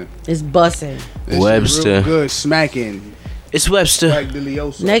bussin'. It's bussin'. Webster. Real good. Smacking. It's Webster. Like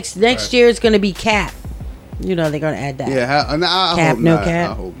Delioso. Next year it's gonna be cap. You know they're gonna add that. Yeah, I cap, hope no not. cap.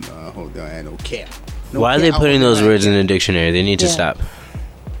 I hope not. I hope they don't add no cap. No Why are cap. they putting those I words in cap. the dictionary? They need to stop.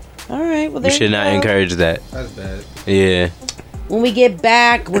 All right. Well, We there should you not go. encourage that. That's bad. Yeah. When we get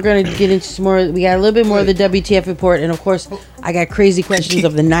back, we're gonna get into some more. We got a little bit more of the WTF report, and of course, I got crazy questions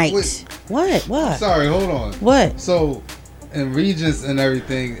of the night. Wait. What? Sorry, hold on. What? So, in regions and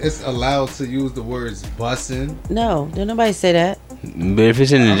everything, it's allowed to use the words bussin'. No, did nobody say that? But if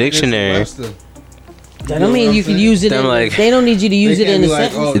it's in the dictionary, Webster. That don't mean you can use it. I'm In, like- they don't need you to use They it in can't a be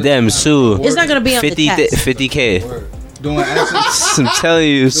like, sentence. oh, them sue. It's not gonna be on the test. 50K. Doing essays. I'm telling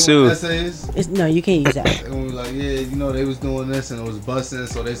you, Doing sue. essays. No, you can't use that. And we were like, yeah, you know, they was doing this and it was busting,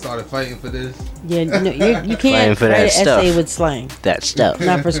 so they started fighting for this. Yeah, no, you Fighting can't for write that an essay stuff. with slang. That stuff.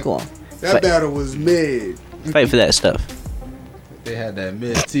 Not for school. That Fight. battle was mid. Fight for that stuff. They had that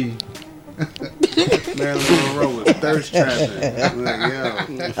mid T. Marilyn Monroe was thirst trapping. I'm like,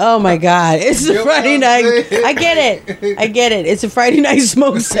 yo. Oh my God! It's a You know Friday what I'm night. saying? I get it. It's a Friday night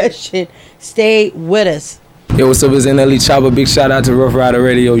smoke session. Stay with us. Yo, what's up? It's NLE Chopper. Big shout out to Rough Rider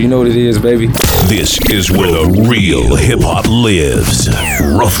Radio. You know what it is, baby. This is where the real hip hop lives.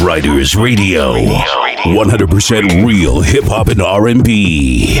 Rough Riders Radio. 100% real hip hop and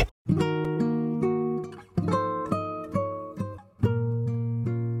R&B.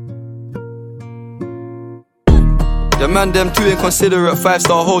 The man them too inconsiderate.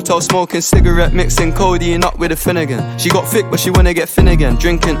 5-star hotel smoking cigarette, mixing codeine up with a Finnegan. She got thick but she wanna get thin again.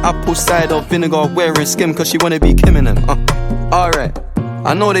 Drinking apple cider vinegar, wearing skim cause she wanna be Kim and them. Alright,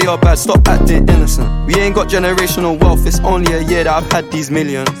 I know they are bad, stop acting innocent. We ain't got generational wealth, it's only a year that I've had these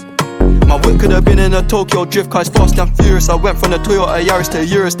millions. My whip could have been in a Tokyo drift car, it's fast and furious. I went from the Toyota Yaris to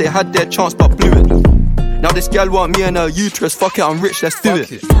Urus, they had their chance but blew it. Now this gal want me and her uterus, fuck it, I'm rich, let's do it.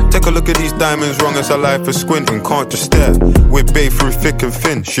 Take a look at these diamonds, wrong as her life for squinting, can't just stare. With Bday through thick and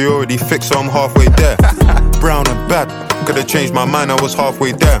thin, she already fixed, so I'm halfway there. Brown and bad, could've changed my mind, I was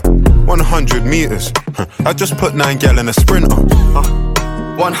halfway there. 100 meters, I just put 9 gal in a sprinter.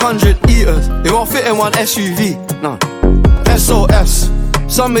 100 eaters, they won't fit in one SUV, no. SOS,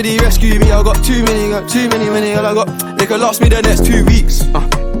 somebody rescue me, I got too many, I got, they could last me the next 2 weeks.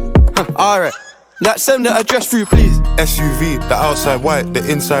 Alright. Like send the address through, please. SUV, the outside white, the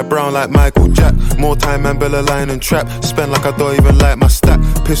inside brown like Michael Jack. More time and Bella line and trap. Spend like I don't even like my stack.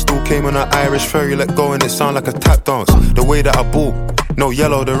 Pistol came on an Irish ferry, let go and it sound like a tap dance. The way that I bought, no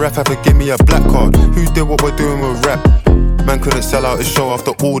yellow, the ref had to give me a black card. Who did what we're doing with rap? Man couldn't sell out his show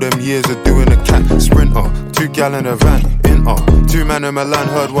after all them years of doing a cat. Sprinter, 2 gal in a van, in 2 man in Milan,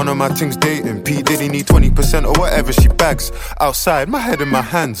 heard one of my things dating. P Diddy need 20% or whatever she bags. Outside, my head in my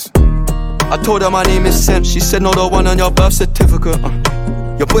hands. I told her my name is Sam. She said no, the one on your birth certificate.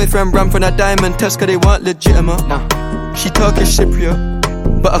 Your boyfriend ran from that diamond test cause they weren't legitimate. She Turkish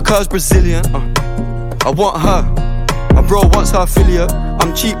Cypriot, but her cur's Brazilian. I want her, my bro wants her affiliate.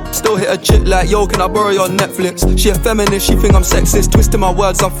 I'm cheap, still hit a chick like yo, can I borrow your Netflix? She a feminist, she think I'm sexist. Twisting my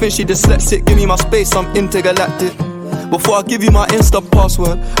words, I think she dyslexic. Give me my space, I'm intergalactic. Before I give you my Insta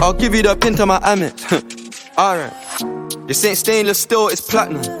password, I'll give you the pin to my Amex. Alright, this ain't stainless steel, it's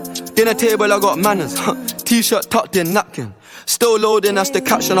platinum. Dinner table, I got manners. T-shirt tucked in, napkin. Still loading, that's the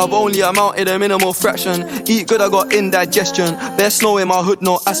caption. I've only amounted a minimal fraction. Eat good, I got indigestion. There's snow in my hood,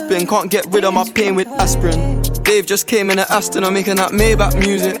 no aspirin. Can't get rid of my pain with aspirin. Dave just came in an Aston, I'm making that Maybach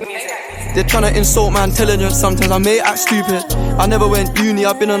music. They're tryna insult my intelligence, sometimes I may act stupid. I never went uni,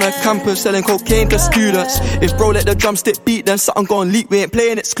 I've been on a campus selling cocaine to students. If bro let the drumstick beat, then something gon' leak, we ain't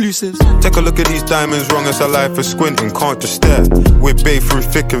playing exclusives. Take a look at these diamonds, wrong as her life for squinting, can't just stare. With Bday through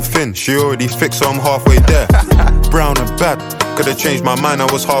thick and thin, she already fixed, so I'm halfway there. Brown and bad, could've changed my mind, I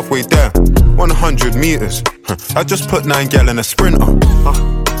was halfway there. 100 meters, I just put 9 gal in a sprinter.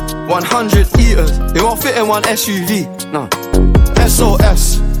 100 eaters, they won't fit in one SUV, no.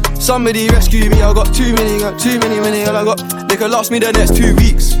 SOS, somebody rescue me, I got too many, I got, they could last me the next 2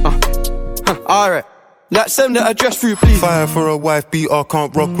 weeks. Alright, That send the address through, please. Fire for a wife beater,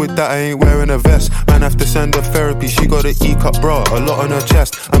 can't rock with that, I ain't wearing a vest. Man have to send her therapy, she got an E-cup bra, a lot on her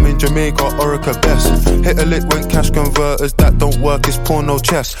chest. I'm in Jamaica, Orica best. Hit a lick when cash converters, that don't work, it's porno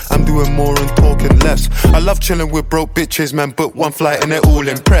chess. I'm doing more and talking less. I love chilling with broke bitches, man, book one flight and they're all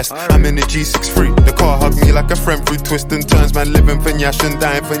impressed. I'm in the G63, the car hugged me like a friend through twists and turns. Man living for Nyash and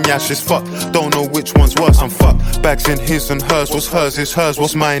dying for Nyash is fucked. Don't know which one's worse, I'm fucked. Bags in his and hers, what's hers is hers,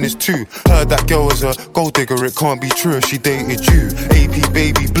 what's mine is too. Heard that girl was a gold digger, it can't be true if she dated you. AP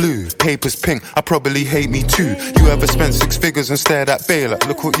baby blue, papers pink, I probably hate me too. You ever spent 6 figures and stared at Bay like,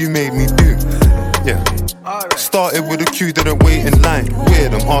 look what you made me do. Yeah. Started with a queue, didn't wait in line.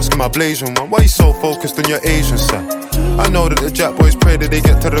 Weird, I'm asking my Blasian one, why you so focused on your Asian side? I know that the Jack boys pray that they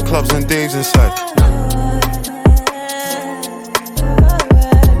get to the clubs and Dave's inside.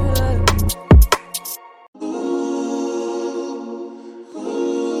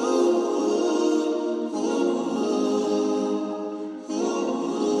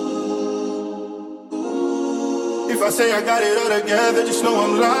 If I say I got it all together, just know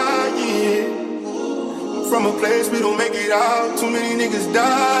I'm lying. From a place we don't make it out, too many niggas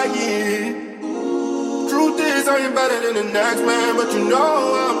dying. Truth is, I ain't better than the next man, but you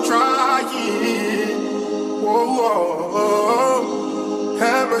know I'm trying. Whoa, whoa, whoa.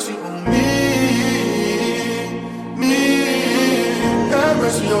 Have mercy on me, have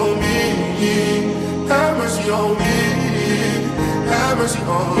mercy on me, have mercy on me, have mercy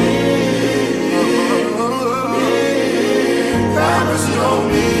on me. Have mercy on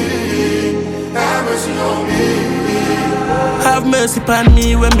me, have mercy on me. Have mercy upon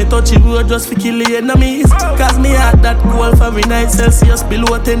me when me touch the road just for kill the enemies. Cause me had that goal for me 9 Celsius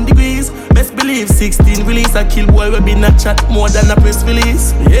below 10 degrees. Best believe 16 release a kill boy we been a chat more than a press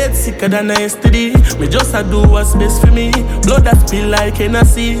release. Me head sicker than a yesterday. Me just a do what's best for me. Blood that spill like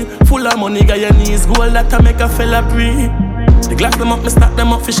Hennessy. Full of money got your knees gold that a make a fella pray. The glass them up, me stack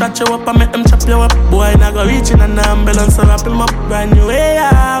them up, fi shot you up, I make them chop you up. Boy, now go reach in an ambulance and wrap him up. Brand new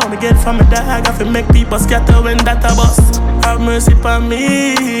AI, when me get from me dog, I fi make people scatter when that a bust. Have mercy upon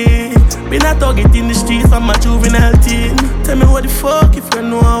me. Been a target in the streets, I'm a juvenile teen. Tell me what the fuck if you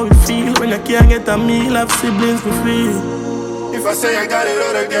know how it feel when you can't get a meal, have siblings for free. If I say I got it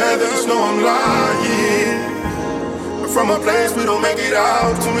all together, just know I'm lying. But from a place we don't make it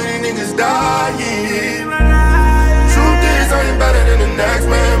out, too many niggas dying. I ain't better than the next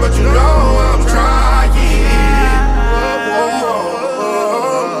man, but you know I'm trying. Whoa, whoa,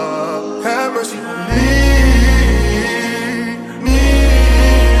 whoa. Have mercy on me,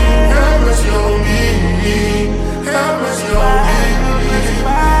 have mercy on me, have mercy on me,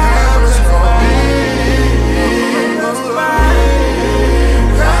 have mercy on me,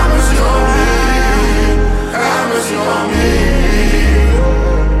 have mercy on me, have mercy on me.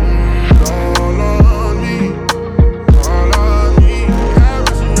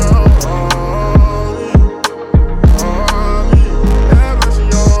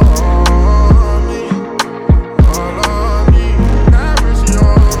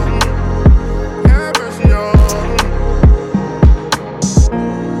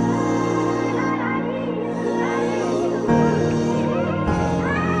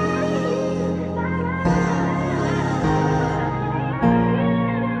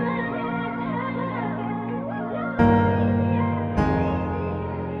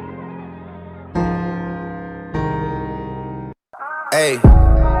 Hey.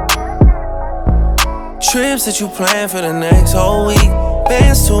 Trips that you plan for the next whole week.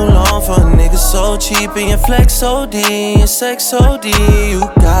 Bands too long for a nigga so cheap. And your flex OD, your sex OD. You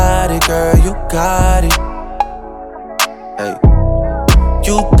got it, girl, you got it. Hey.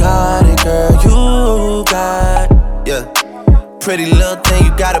 You got it, girl, you got it. Yeah. Pretty little thing,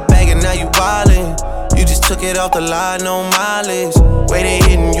 you got a bag and now you wildin'. You just took it off the line, no mileage. Way they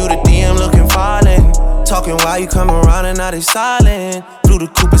hitting you, the DM looking violent. Talking while you come around and now they silent. Through the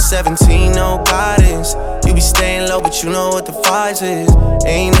Cooper 17, no guidance. You be staying low, but you know what the price is.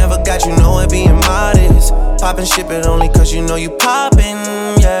 Ain't never got you know it being modest. Poppin' shit, but only cause you know you poppin',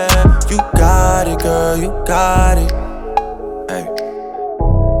 yeah. You got it, girl, you got it. Hey.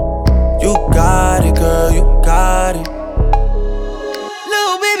 You got it, girl, you got it.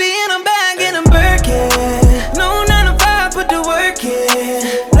 Little baby in a bag and a Birkin. No 9 to 5, put the work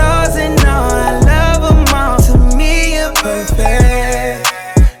in. Laws and all, I love them all. To me, you're perfect.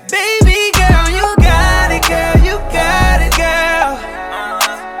 Baby girl, you got it, girl. You got it, girl.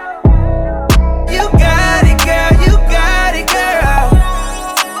 You got it, girl. You got it, girl.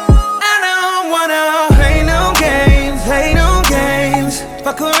 I don't wanna play no game.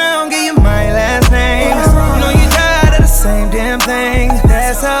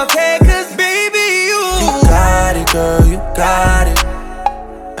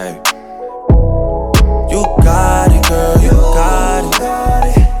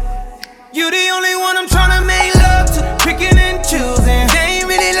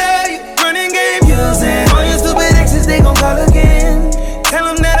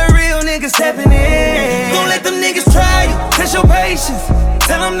 patience.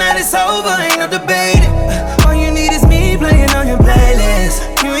 Tell them that it's over, ain't no debating. All you need is me playing on your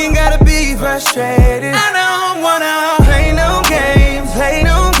playlist. You ain't gotta be frustrated. I don't wanna play no games, play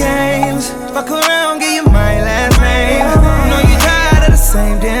no games. Fuck around, get you my last name. I know you tired of the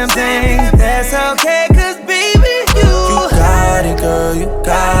same damn thing. That's okay, cause baby, you got it, girl, you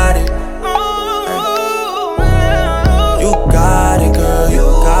got it. You got it, girl, you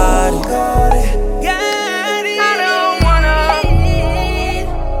got it.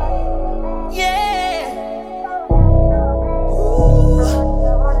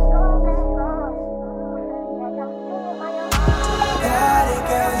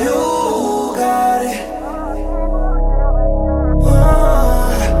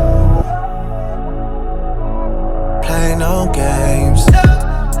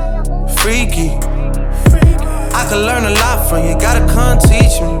 Freaky. I could learn a lot from you, gotta come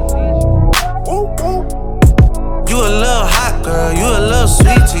teach me. You a little hot girl, you a little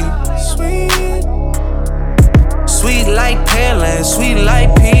sweetie. Sweet like Pearland, sweet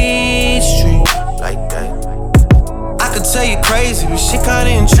like Peachtree. Like that. I could tell you crazy, but shit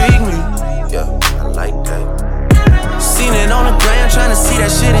kinda intrigue me. Yeah, I like that. Seen it on the gram, tryna see that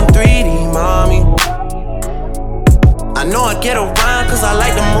shit in 3D, mommy. I know I get around cause I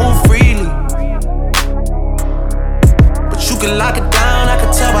like to move freely. But you can lock it down, I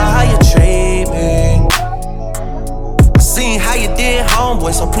can tell by how you treat me. I seen how you did,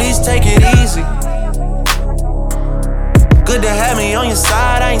 homeboy, so please take it easy. Good to have me on your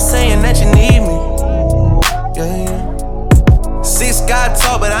side, I ain't saying that you need me. Yeah, yeah. 6 God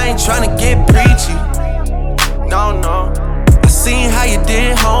talk, but I ain't tryna get preachy. No, no. I seen how you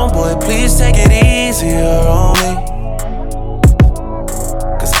did, homeboy, please take it easier on me.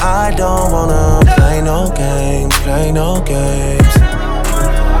 I don't wanna play no games, play no games.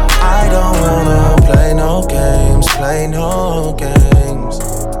 I don't wanna play no games, play no games.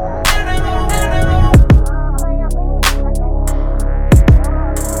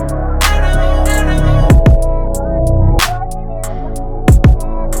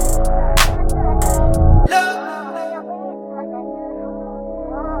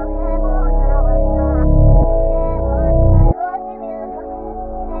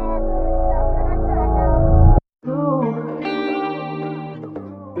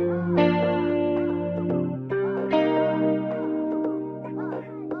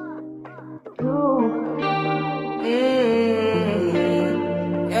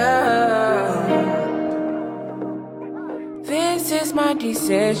 This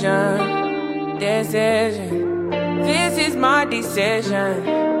is my decision.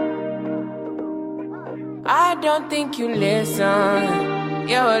 I don't think you listen.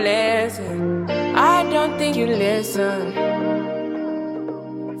 You listen. I don't think you listen.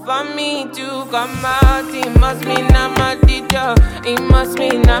 For me to come out, it must mean I'm not the dog. It must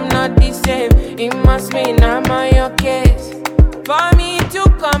mean I'm not the same. It must mean I'm on your case. For me to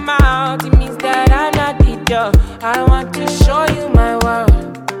come out, it means that I'm not the dog. I want to show you my world.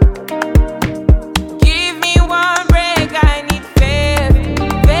 One break, I need faith.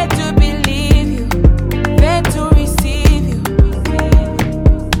 Faith to believe you, faith to receive you.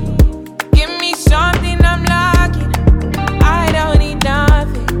 Give me something I'm lacking. I don't need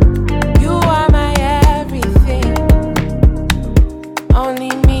nothing. You are my everything.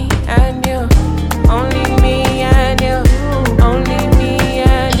 Only me and you. Only me and you. Only me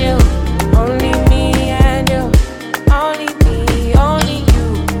and you. Only me and you. Only me, only you.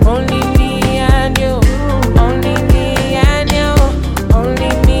 Only me and you.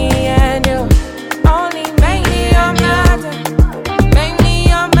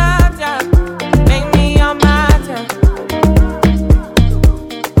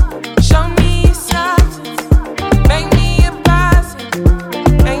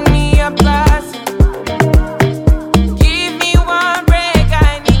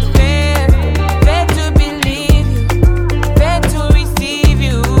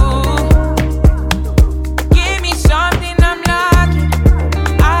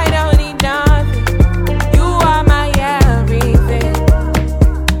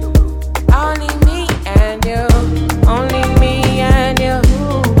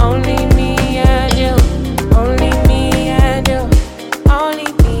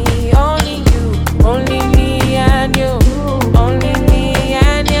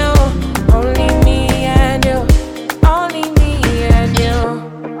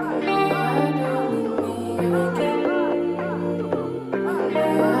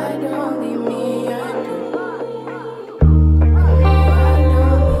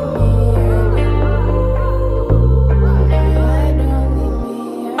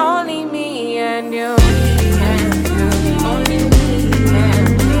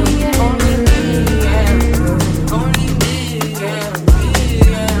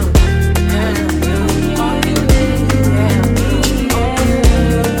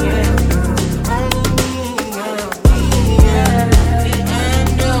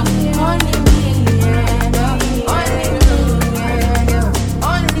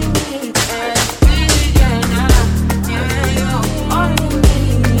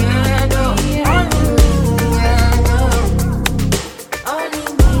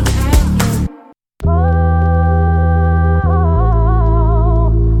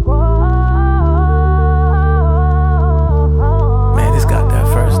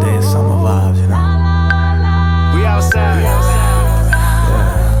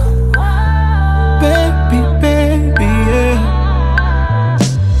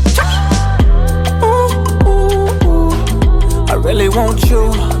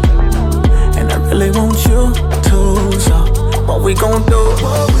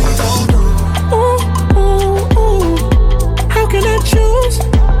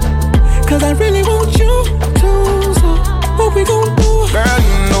 Cause I really want you to. So what we gon' do? Girl,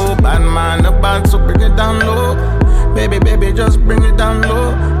 you know bad man about, so bring it down low. Baby, baby, just bring it down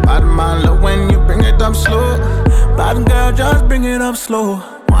low. Bad man love when you bring it up slow. Bad girl, just bring it up slow.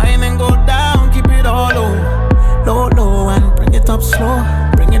 Wine and go down, keep it all low. Low, low, and bring it up slow.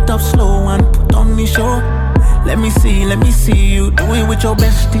 Bring it up slow and put on the show. Let me see you do it with your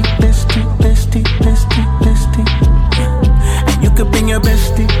bestie, bestie, bestie, bestie, bestie. And you could bring your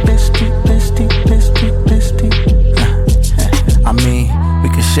bestie, bestie, bestie, bestie, bestie. I mean, we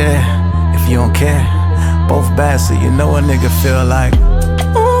could share if you don't care. Both bad, so you know a nigga feel like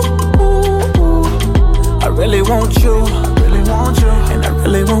ooh, ooh, ooh. I really want you, really want you, and I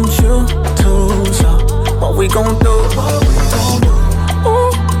really want you too. So what we gon' do? What we gon' do?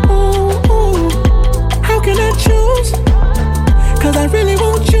 Ooh, ooh, ooh. How can I choose? Cause I really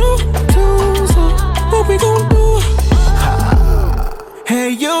want you too. So what we gon' do? Hey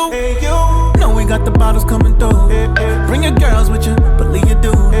you, know we got the bottles coming through. Bring your girls with you, believe you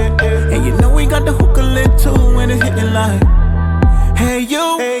do. And you know we got the hookah lit too when it's hitting like. Hey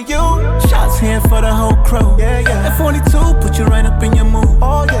you, shots here for the whole crew. That 42 put you right up in your mood.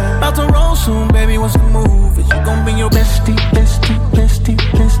 About to roll soon, baby, what's the move? Is you gon' bring your bestie, bestie, bestie,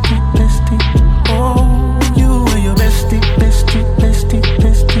 bestie, bestie? Oh, you and your bestie, bestie, bestie,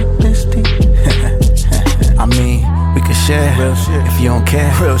 bestie, bestie. I mean, we can share real shit if you don't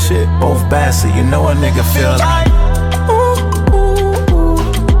care. Real shit, both bad, so you know a nigga feel like ooh, ooh, ooh.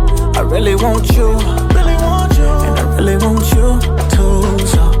 I really want you, really want you, and I really want you too.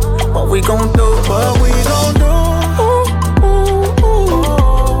 So what we gon' do? What we gon' do? Ooh, ooh,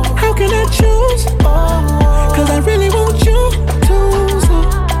 ooh. How can I choose? Cause I really want you too. So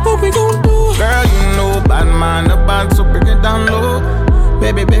what we gon' do? Girl, you know bad man about, so bring it down low.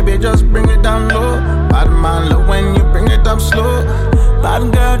 Baby, baby, just bring it down low. Bad man love when you bring it up slow.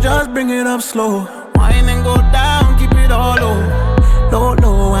 Bad girl, just bring it up slow. Wine and go down, keep it all low. Low,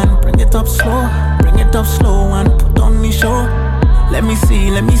 low, and bring it up slow. Bring it up slow and put on the show. Let me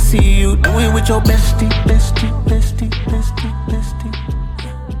see you do it with your bestie, bestie, bestie, bestie, bestie.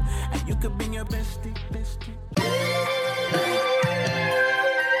 And you could bring your bestie, bestie.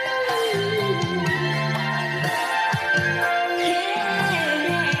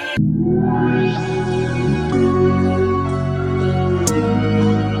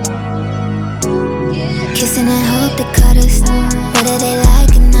 Kissing and hope they cut us, whether they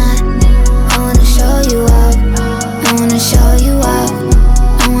like or not. I wanna show you up, I wanna show you up.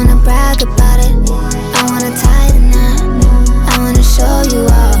 I wanna brag about it, I wanna tie the knot. I wanna show you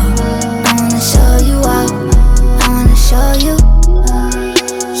up, I wanna show you up. I wanna show you,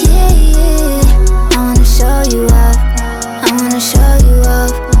 yeah, yeah. I wanna show you up, I wanna show you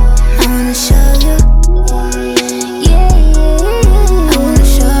up. I wanna show you, yeah, yeah. I wanna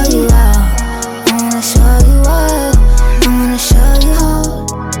show you up, I wanna show you up. I wanna show you,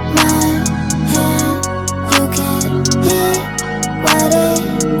 hold my hand. You can hear what it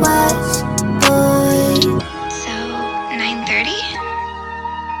was, boy. So, 9:30?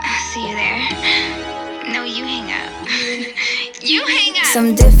 I'll see you there. No, you hang up. You hang up!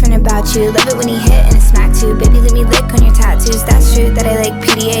 Something different about you. Love it when you hit and it's smack too. Baby, let me lick on your tattoos. That's true that I like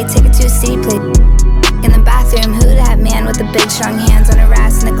PDA. Take it to a city plate. In the bathroom, who that man with the big strong hands on her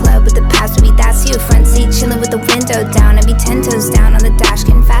ass in the club with the past? Maybe that's you. Front seat, chilling with the window down. I be 10 toes down on the dash,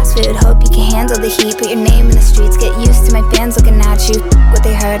 getting fast food. Hope you can handle the heat. Put your name in the streets. Get used to my fans looking at you. What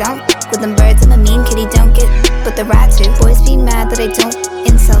they heard, I don't with them birds. I'm a mean kitty, don't get with the rat too. Boys be mad that I don't.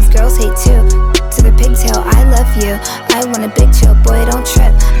 Incels, girls hate too. To the pigtail, I love you. I want a big chill, boy, don't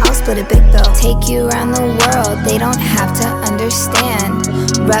trip. I'll split a big bill. Take you around the world, they don't have to understand.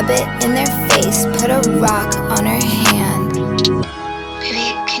 Rub it in their face, put a rock on her hand.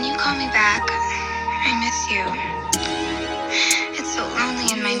 Baby, can you call me back? I miss you. It's so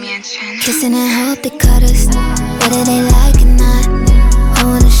lonely in my mansion. Kissing and hope they cut us, whether they like or not. I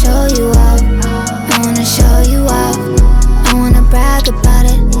wanna show you up, I wanna show you up. I wanna brag about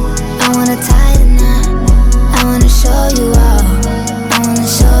it, I wanna tie the knot. I wanna show you up, I wanna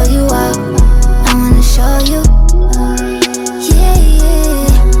show you up. I wanna show you, yeah, yeah.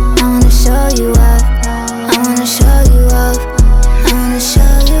 I wanna show you up, I wanna show you up. I wanna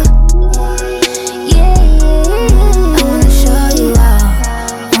show you, yeah, yeah. I wanna show you up,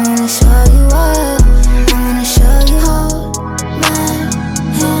 I wanna show you up. I wanna show you, hold my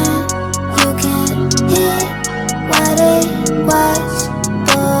hand. You can hear what it was,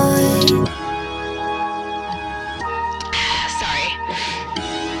 boy. Sorry.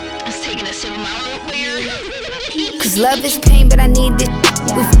 I was taking a sip of my root beer. Cause love is pain, but I need it.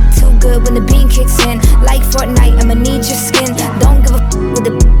 We too good when the bean kicks in. Like Fortnite, I'ma need your skin. Don't give a with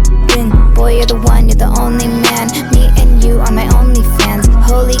the bin.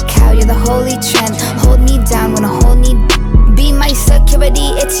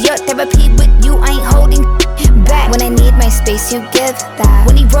 Your therapy with you, I ain't holding back. When I need my space, you give that.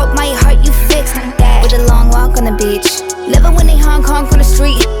 When he broke my heart, you fixed that. With a long walk on the beach. Living when they honk on the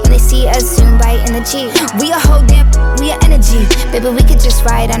street. When they see us soon bite in the Jeep. We a whole damn, we a energy. Baby, we could just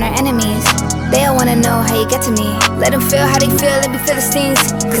ride on our enemies. They all wanna know how you get to me. Let them feel how they feel, let me feel the stings.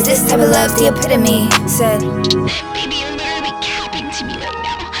 Cause this type of love's the epitome. Said, Baby, you're literally capping to me right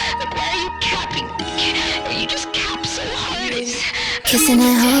now. Like, why are you capping? You just cap so hard. kissing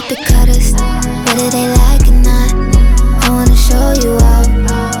and hope they cut us. Whether they like it or not. I wanna show you up.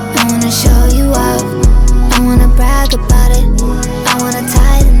 I wanna show you up. I wanna brag about it. I wanna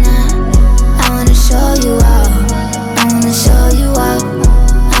tie the knot. I wanna show you up. I wanna show you up.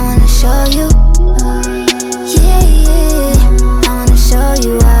 I wanna show you. Yeah, yeah. I wanna show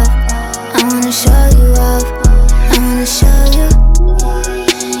you up. I wanna show you up. I wanna show you.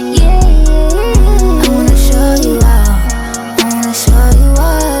 Yeah, yeah. I wanna show you up. I wanna show you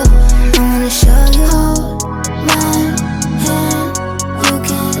up. I wanna show you. Hold my hand. You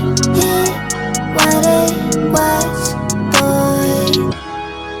can hear what it was, boy.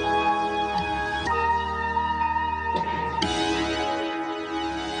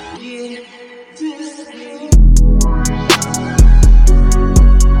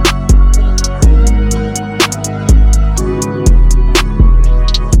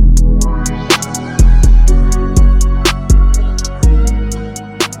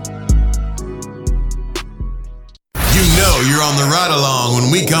 You know you're on the ride along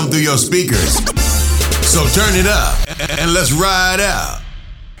when we come through your speakers. So turn it up and let's ride out.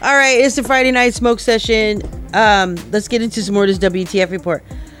 All right, it's the Friday night smoke session. Let's get into some more of this WTF report.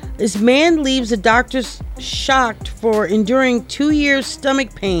 This man leaves the doctors shocked for enduring 2 years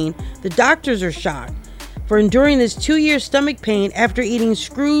stomach pain. The doctors are shocked for enduring this 2 year stomach pain after eating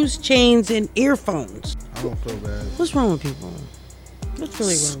screws, chains, and earphones. I don't feel bad. What's wrong with people? What's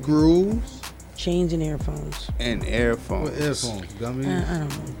really wrong? Screws Chains and earphones. and earphones. What earphones, dummy? I don't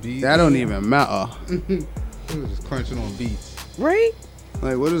know. Beats. That don't even matter. It was just crunching on beats. Right?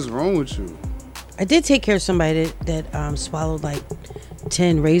 Like, what is wrong with you? I did take care of somebody that swallowed like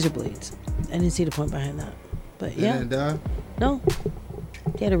 10 razor blades. I didn't see the point behind that. But They yeah. didn't die? No.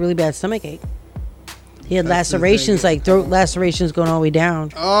 He had a really bad stomach ache. He had That's the lacerations, thing. like throat lacerations going all the way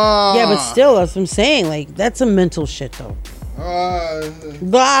down. Oh. Yeah, but still, that's what I'm saying. Like, that's some mental shit, though.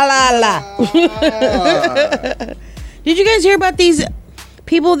 Blah, la, la. Did you guys hear about these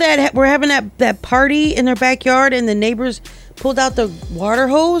people that were having that party in their backyard and the neighbors pulled out the water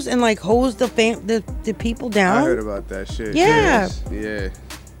hose and like hosed the people down? I heard about that shit. Yeah. Yeah.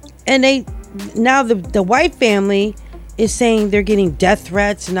 And now the white family is saying they're getting death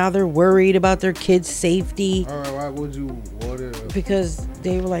threats and now they're worried about their kids' safety. All right, why would you water? Because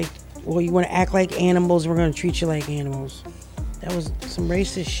they were like, well, you want to act like animals, we're going to treat you like animals. That was some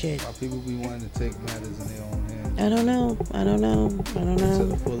racist shit. Why people be wanting to take matters in their own hands? I don't know. To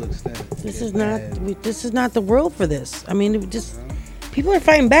the full extent. This is not the world for this. I mean, people are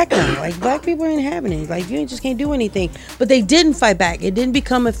fighting back now. Like, black people ain't having it. Like, you just can't do anything. But they didn't fight back. It didn't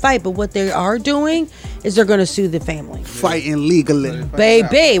become a fight. But what they are doing is they're going to sue the family. Fighting legally.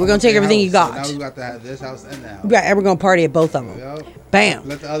 Baby, we're going to take everything you got. So now we got to have this house and that house. Right, and we're going to party at both of them. Yep. Bam.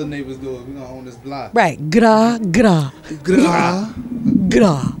 Let the other neighbors do it. We're going to own this block. Right. Gra. How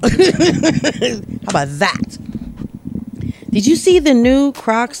about that? Did you see the new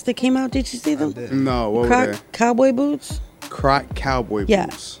Crocs that came out? Did you see them? No, what Croc were they? cowboy boots? Croc cowboy Yeah,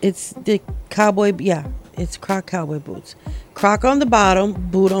 boots. it's the cowboy. Yeah, it's Croc cowboy boots. Croc on the bottom,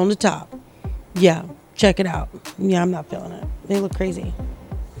 boot on the top. Yeah, check it out. Yeah, I'm not feeling it. They look crazy.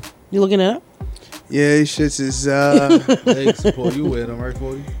 You looking it up? Yeah, these shits is They support you wear them, right,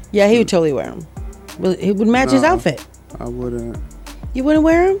 40? Yeah, he would totally wear them. Well, it would match his No. outfit. I wouldn't. You wouldn't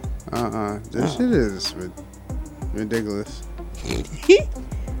wear them? This shit is ridiculous.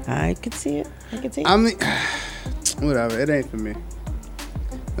 I could see it. I mean, whatever. It ain't for me.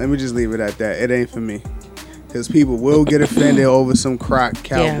 Let me just leave it at that. It ain't for me. Because people will get offended over some Croc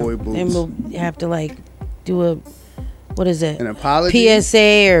cowboy boots. And we'll have to like do a, what is it? An apology?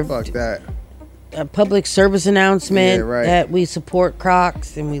 PSA or fuck that. A public service announcement Yeah, right. that we support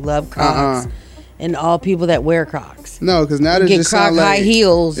Crocs and we love Crocs and all people that wear Crocs. No, because now We it get just Croc sound like high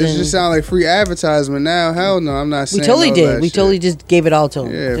heels. It and just sound like free advertisement now. Hell no, I'm not saying we totally all did. that We shit. totally just gave it all to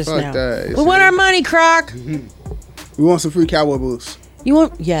them. Yeah, just fuck now. that. We want our money, Croc. We want some free cowboy boots. You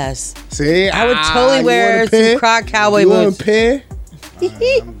want? Yes. See, I would totally you wear want a pair? some Croc cowboy you boots. Want a pair?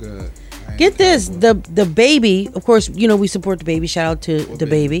 I'm good. Get this, the baby. Of course, you know we support the baby. Shout out to the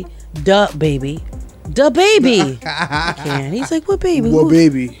baby, the baby. I can't. He's like, what baby? What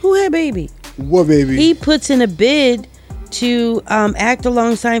baby? Who had baby? What baby? He puts in a bid to act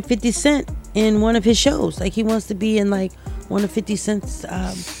alongside 50 Cent in one of his shows. Like he wants to be in like one of 50 Cent's.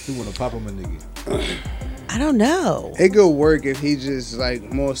 He want to pop him a nigga. I don't know. It could work if he just like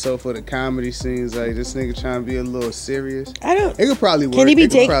more so for the comedy scenes. Like this nigga trying to be a little serious. I don't. It could probably work. Can he be It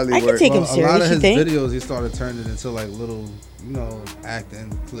could taken? probably I can work. take him A serious. lot of You his think? videos, he started turning into like little,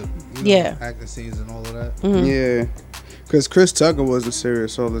 acting clip. Yeah. Acting scenes and all of that. Mhm. Yeah. Because Chris Tucker wasn't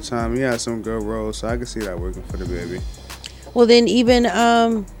serious all the time. He had some good roles, so I can see that working for the baby. Well, then even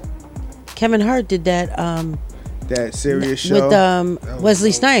Kevin Hart did that That serious show with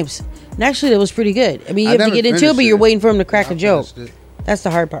Wesley Snipes. And actually, that was pretty good. I mean, you I have to never get into it, finished but you're it. waiting for him to crack a joke. That's the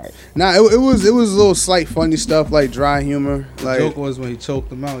hard part. Nah, it was a little slight funny stuff like dry humor. The Like joke was when he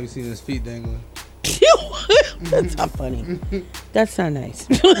choked him out. You seen his feet dangling. That's not funny. That's not nice.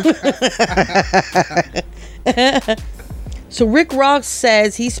 So Rick Ross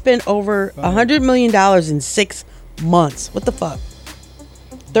says he spent over $100 million in 6 months. What the fuck?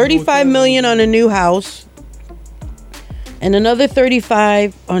 $35 million on a new house, and another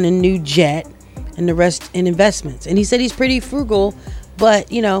 $35 on a new jet, and the rest in investments. And he said he's pretty frugal, but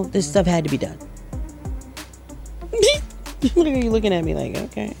this stuff had to be done. Look at you looking at me like,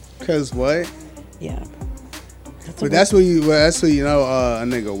 okay. Cause what? Yeah. But that's what you know a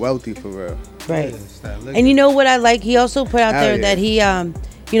nigga wealthy for real. Right. And you know what I like? He also put out there that he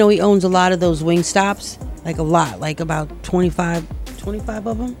he owns a lot of those wing stops, like a lot, like about 25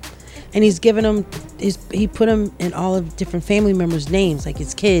 of them. And he's given them he put them in all of different family members' names, like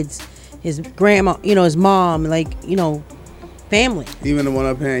his kids, his grandma, his mom, like, family. Even the one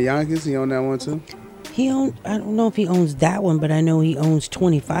up here in Yonkers, he own that one too? I don't know if he owns that one, but I know he owns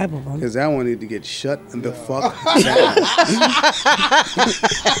 25 of them. Because that one need to get shut the fuck down.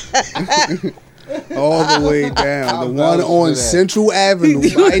 All the way down. The one on Central Avenue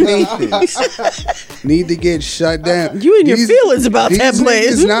by Nathan's need to get shut down. You and your feelings about that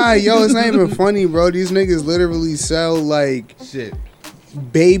place. It's not even funny, bro. These niggas literally sell like shit.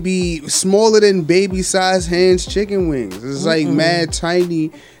 Smaller than baby size hands chicken wings. It's like mad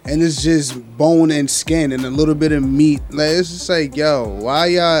tiny, and it's just bone and skin and a little bit of meat. Like it's just like, why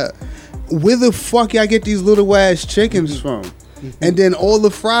y'all? Where the fuck y'all get these little ass chickens from? And then all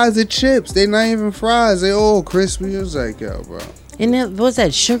the fries are chips. They not even fries. They all crispy. It's like, bro. And that, what's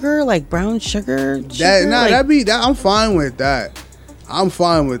that? Sugar, like brown sugar? I'm fine with that. I'm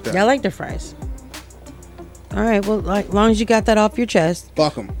fine with that. Yeah, I like the fries. All right, well, like, as long as you got that off your chest.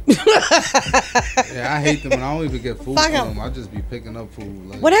 Fuck them. Yeah, I hate them, and I don't even get food from them. I just be picking up food.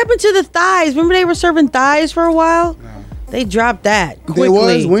 Like, What happened to the thighs? Remember they were serving thighs for a while? No. They dropped that quickly. There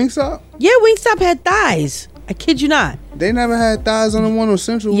was Wingstop? Yeah, Wingstop had thighs. I kid you not. They never had thighs on the one on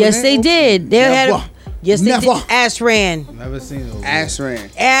Central. Yes, they did. They had. Yes, they did. Ass ran. Never seen it. Ass ran.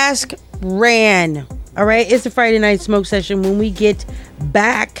 Ask ran. All right, it's the Friday night smoke session. When we get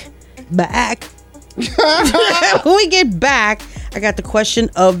back. When we get back, I got the question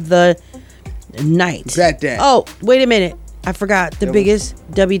of the night. Bet that. Oh, wait a minute. I forgot the biggest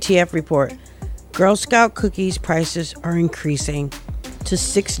WTF report. Girl Scout cookies prices are increasing to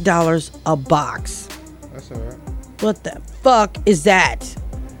 $6 a box. That's all right. What the fuck is that?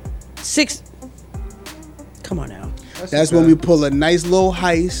 $6. Come on now. That's when we pull a nice little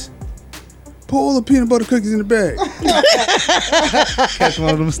heist. Put all the peanut butter cookies in the bag. Catch one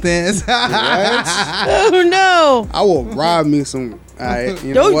of them stands. Oh no! I will rob me some. All right,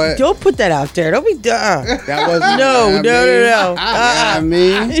 you know what? Don't put that out there. Don't be dumb. That wasn't. No. I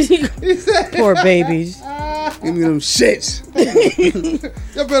mean, poor babies. Give me them shits.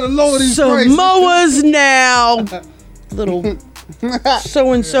 You better lower these Samoas now. Little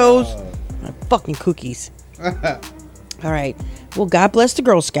so and so's. Fucking cookies. All right. Well, God bless the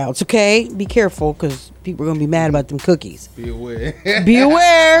Girl Scouts, okay? Be careful, because people are going to be mad about them cookies. Be aware. Be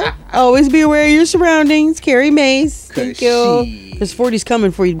aware. Always be aware of your surroundings. Carry mace. Thank you. Because 40's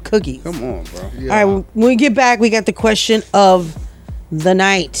coming for you cookies. Come on, bro. Yeah. All right, when we get back, we got the question of the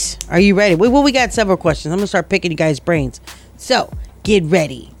night. Are you ready? Well, we got several questions. I'm going to start picking you guys' brains. So, get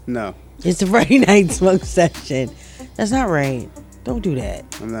ready. No. It's the Friday night smoke session. That's not right. Don't do that.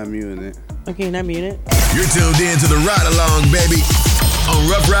 I'm not muting it. Okay, not muting it. You're tuned in to the Ride Along, baby, on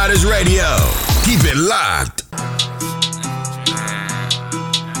Rough Riders Radio. Keep it locked.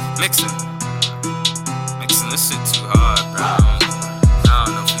 Mixing this shit too hard, bro. I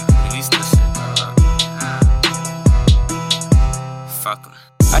don't know if we can release this shit, bro. Fuck 'em.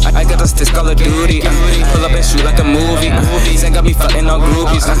 I got us this Call of Duty. Pull up and shoot like a movie. Zan got me fucking on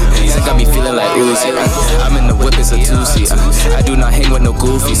groupies. Zan got me feeling like Uzi. I'm in the whip, it's a two-seat. I do not hang with no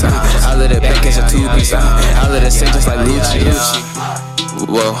goofies. I let it back as a two-piece. I let it sing just like Lucci.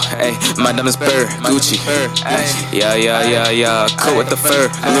 Whoa, ayy, my diamonds burr, Gucci. Yeah, cool with the fur,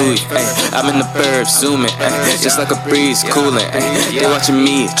 Louis. Ayy, I'm in the burbs, zooming, ayy, just like a breeze, cooling. Ayy, they watching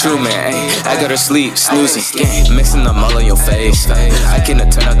me, true man. Ayy, I got her sleep, snoozing, mixing them all on your face. I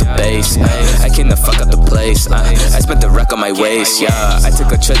cannot turn out the bass. I cannot fuck up the place. I spent the rack on my waist. Yeah, I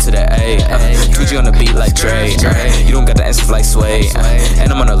took a trip to the A. 2G on the beat like Dre. You don't got the answers like Sway.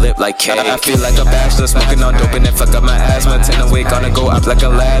 And I'm on a lip like K. I feel like a bachelor, smoking on dope and then fuck up my asthma. 10 a week, gonna go up like a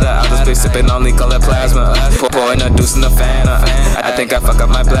ladder. I'll just be sipping on color plasma. Pouring a deuce in the fan. I think I fuck up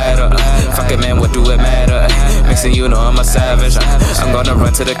my bladder. Fuck it, man, what do it matter? Mixing, you know I'm a savage. I'm gonna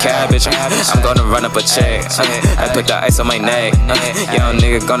run to the cabbage. I'm gonna run up a check. I put the ice on my neck. Young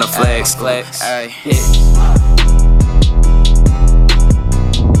nigga gonna flex. Ay.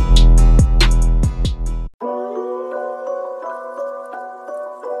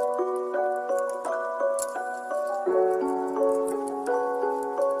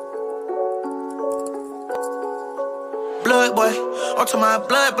 Blood boy, I'm to my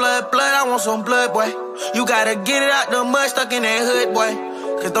blood, I want some blood boy. You gotta get it out the mud, stuck in that hood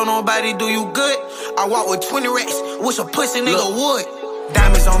boy. Cause don't nobody do you good. I walk with 20 racks, wish a pussy nigga would.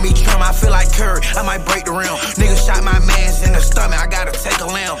 Diamonds on me, trim, I feel like Curry, I might break the rim. Nigga shot my mans in the stomach, I gotta take a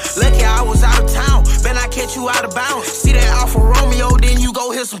limb. Lucky I was out of town, bet I catch you out of bounds. See that Alfa Romeo, then you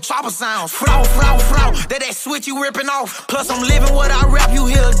go hear some chopper sounds. Flow, that switch you ripping off. Plus I'm living what I rap, you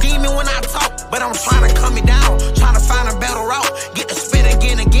hear a demon when I talk. But I'm trying to calm it down, trying to find a better route. Get the spin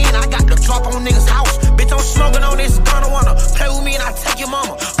again, I got the drop on niggas' house. Bitch, I'm smoking on this gun, I wanna play with me and I take your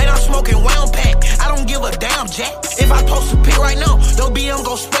mama. And I'm smoking Wham Pack, I don't give a damn, Jack. If I post a pic right now, yo BM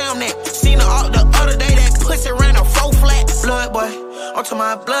gon' spam that. Seen her out the other day, that pussy ran a 4 flat. Blood boy, I'm to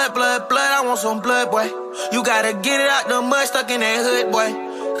my blood, I want some blood boy. You gotta get it out the mud, stuck in that hood boy.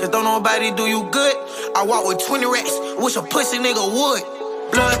 Cause don't nobody do you good. I walk with 20 racks, wish a pussy nigga would.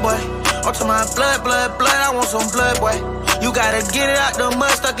 Blood boy, I'm to my blood, I want some blood boy. You gotta get it out the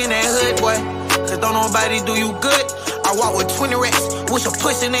mud, stuck in that hood boy. Cause don't nobody do you good. I walk with 20 racks, wish a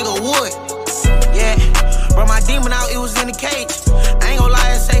pussy nigga would. Yeah, brought my demon out, it was in the cage. I ain't gon'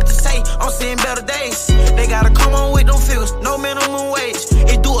 lie, it's safe to say, I'm seeing better days. They gotta come on with them figures, no minimum wage.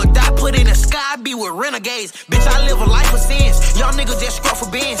 It do or die, put in the sky, be with renegades. Bitch, I live a life of sins. Y'all niggas just scruff for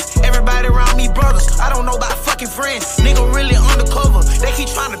bins. Everybody around me brothers, I don't know about fucking friends. Nigga really undercover, they keep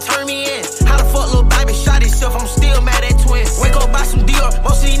trying to turn me in. How the fuck little baby shot himself, I'm still mad at twins. Wake up, buy some Dior,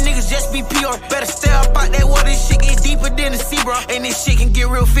 most of these niggas just be pure. Better stay up out that water, this shit get deeper than the sea, bro. And this shit can get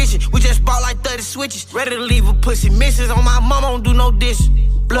real fishy, we just bought like 30 switches. Ready to leave a pussy misses on my mama, don't do no dish.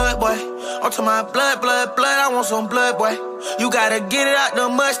 Blood boy, I'm to my blood, I want some blood boy. You gotta get it out the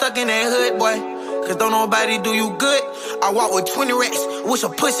mud, stuck in that hood boy. Cause don't nobody do you good. I walk with 20 racks, wish a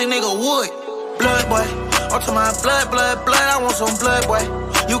pussy nigga would. Blood boy, I'm to my blood, I want some blood boy.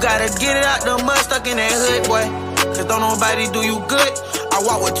 You gotta get it out the mud, stuck in that hood boy. Cause don't nobody do you good. I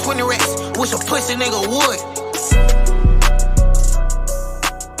walk with 20 racks, wish a pussy nigga would.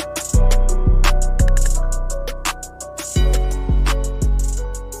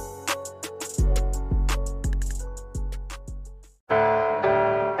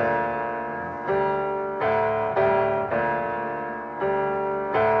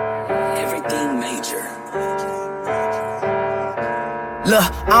 Look,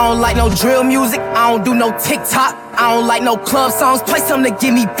 I don't like no drill music, I don't do no TikTok. I don't like no club songs, play something to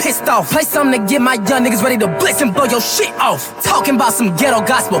get me pissed off. Play something to get my young niggas ready to blitz and blow your shit off. Talking about some ghetto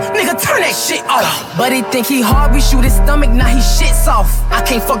gospel, nigga turn that shit off. But he think he hard, we shoot his stomach, now he shits off. I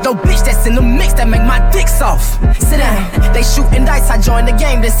can't fuck no bitch that's in the mix that make my dick soft. Sit down, they shooting dice, I joined the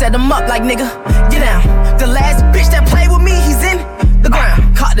game, then set them up like nigga, get down. The last bitch that played with me, he's in the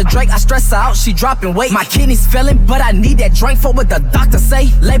ground. Caught the Drake, I stress her out, she dropping weight. My kidneys failing, but I need that drink for what the doctor say.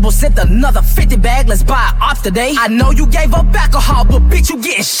 Label sent another 50 bag, let's buy it off today. I know you gave up alcohol, but bitch, you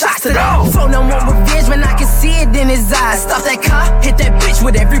getting shots today. Phone them want revenge, man, I can see it in his eyes. Stop that car, hit that bitch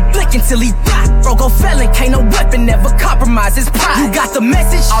with every blick until he die. Broke a felon, can't no weapon ever compromise his pride. You got the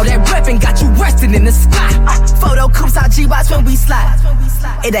message, all that reppin' got you resting in the sky. Photo coops out G-Box when we slide.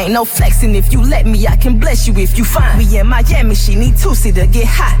 It ain't no flexing, if you let me, I can bless you if you find. We in Miami, she need 2C to get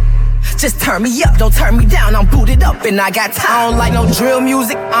hot. Just turn me up, don't turn me down, I'm booted up and I got time. I don't like no drill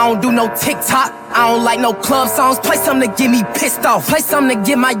music, I don't do no TikTok. I don't like no club songs, play something to get me pissed off. Play something to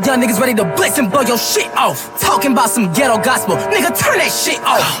get my young niggas ready to blitz and blow your shit off. Talking about some ghetto gospel, nigga turn that shit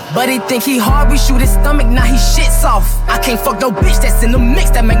off. But he think he hard, we shoot his stomach, now he shits off. I can't fuck no bitch that's in the mix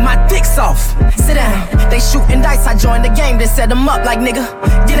that make my dick soft. Sit down, they shooting dice, I joined the game, then set them up like nigga,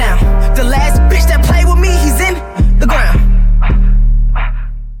 get down. The last bitch that played with me, he's in the ground.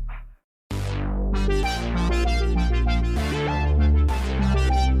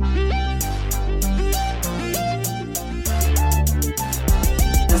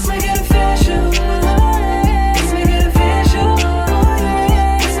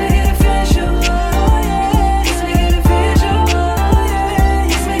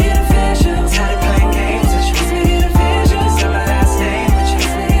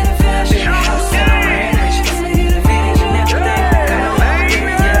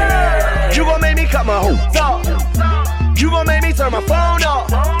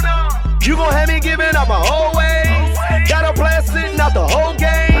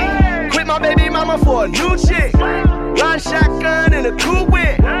 for a new chick. Ride shotgun in a coupe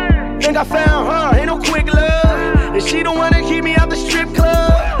whip. Think I found her, ain't no quick love. And she don't wanna keep me out the strip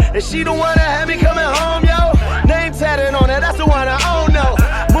club. And she don't wanna have me coming home, yo. Name tatted on her, that's the one I own, no.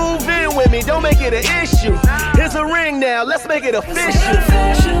 Move in with me, don't make it an issue. Here's a ring now, let's make it official.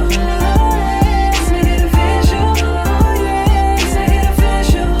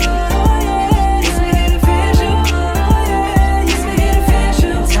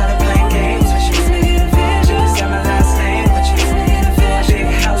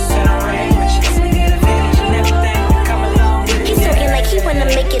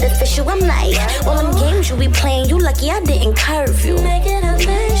 I'm like, all them games you be playing, you lucky I didn't curve you. Make it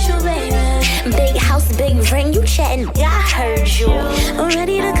official, baby. Big house, big ring, you chatting, I heard you. I'm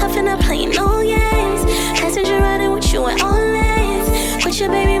ready to cuff and I play no games. Passenger riding with you in all lanes. With your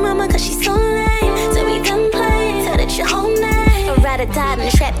baby mama, cause she's so lame. So we done playing, tell that you're home now. I'd rather die than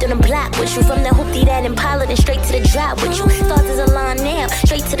trapped in a block with you. From the hoopty that Impala, then straight to the drop with you. Thoughts is a line now,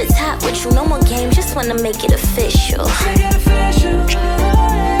 straight to the top with you. No more games, just wanna make it official. Make it official.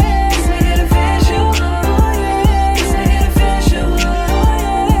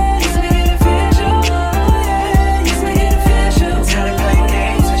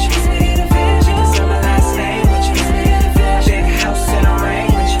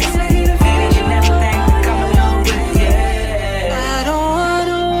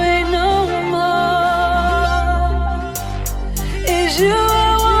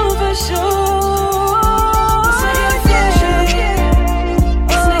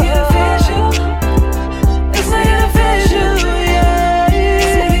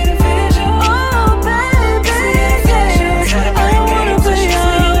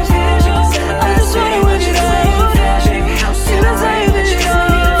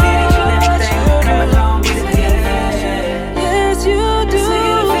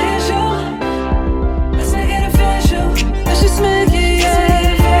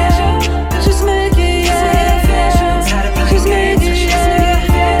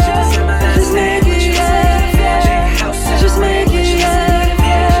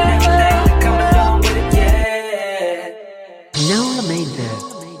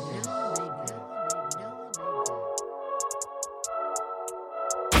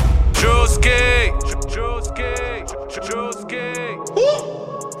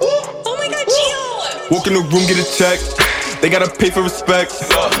 Walk in the room, get a check. They gotta pay for respect.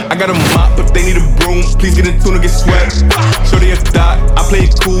 I got a mop, but they need a broom. Please get in tune and get swept. Shorty a thought, I play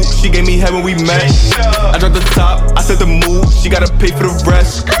it cool. She gave me head when we met. I dropped the top, I said the move. She gotta pay for the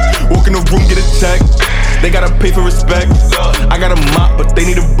rest. Walk in the room, get a check. They gotta pay for respect. I got a mop, but they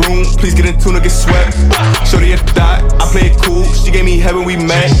need a broom. Please get in tune and get swept. Shorty a thought, I play it cool. She gave me head when we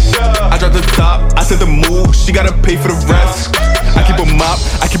met. I dropped the top, I said the move. She gotta pay for the rest. I keep a mop,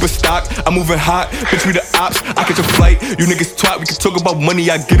 I keep a stock. I'm moving hot, bitch we the ops. I catch a flight, you niggas twat. We can talk about money,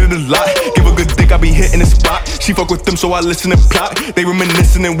 I get it a lot. Give a good dick, I be hitting the spot. She fuck with them, so I listen and plot. They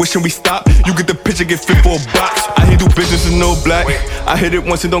reminiscing and wishing we stop. You get the picture, get fit for a box. I hate do business with no black. I hit it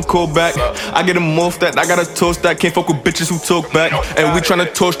once and don't call back. I get them off that, I got a toast that. Can't fuck with bitches who talk back. And we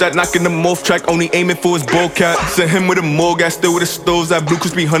tryna torch that, knocking them off track. Only aiming for his ball cap. Send him with a more gas, still with the stoves. That blue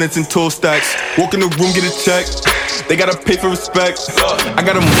crispy hundreds and tall stacks. Walk in the room, get a check. They gotta pay for respect. I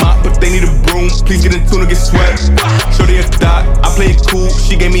got a mop, but they need a broom. Please get in tune and get swept. Shorty a thought, I play it cool.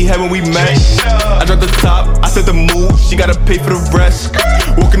 She gave me head when we met. I dropped the top, I said the move. She gotta pay for the rest.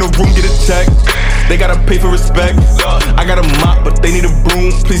 Walk in the room, get a check. They gotta pay for respect. I got a mop, but they need a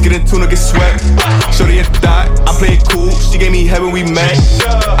broom. Please get in tune and get swept. Shorty a thought, I play it cool. She gave me head when we met.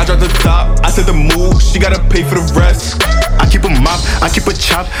 I dropped the top, I said the move. She gotta pay for the rest. I keep a mop, I keep a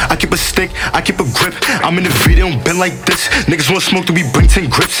chop, I keep a stick, I keep a grip. I'm in the V, they don't bend like this. Niggas want smoke, do we bring 10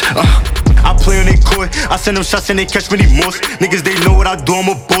 grips? I play on they court, I send them shots and they catch many more. Niggas, they know what I do, I'm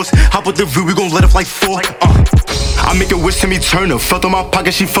a boss. Hop with the V, we gon' let it like 4. I make a wish to me Turner. Felt on my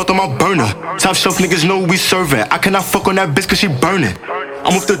pocket, she felt on my burner. Top shelf niggas know we serving. I cannot fuck on that bitch cause she burning.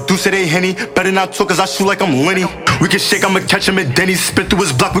 I'm with the deuce, it ain't Henny. Better not talk cause I shoot like I'm Lenny. We can shake, I'ma catch him at Denny's. Spit through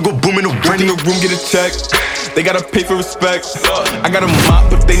his block, we go boom in the Walk in the room, get a check. They gotta pay for respect. I got a mop,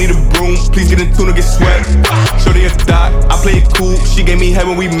 but they need a broom. Please get in tune and get swept. Shorty a thought, I play it cool. She gave me head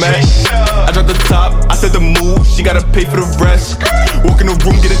when we met. I dropped the top, I said the move. She gotta pay for the rest. Walk in the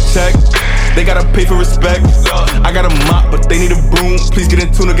room, get a check. They gotta pay for respect. I got a mop, but they need a broom. Please get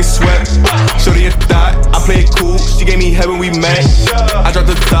in tune and get swept. Shorty a thought, I play it cool. She gave me head when we met. I dropped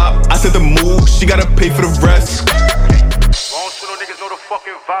the top, I said the move. She gotta pay for the rest. Niggas know the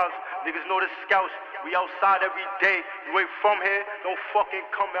fucking vibes. Niggas know the scouts. We outside every day. You ain't from here, don't fucking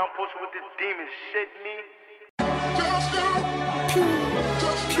come here. I'm posted with the demons. Shit me.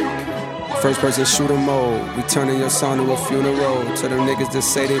 First person shooter mode. We turning your song to a funeral. To them niggas that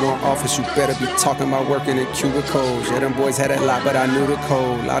say they don't office, you better be talking about working in cubicles. Yeah, them boys had a lot, but I knew the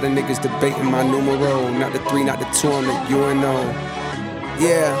code. Lot of niggas debating my numero. Not the 3, not the 2, I'm the UNO.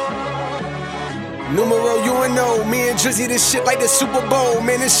 Yeah. Numero UNO. Me and Drizzy, this shit like the Super Bowl.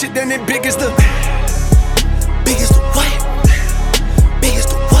 Man, this shit done it big as the. Big as the what? Big as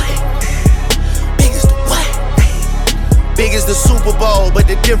the what? Big as the what? Big as the Super Bowl, but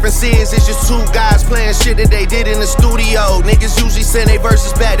the difference is it's just two guys playing shit that they did in the studio. Niggas usually send they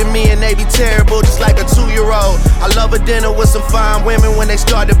verses back to me and they be terrible, just like a 2-year-old. I love a dinner with some fine women. When they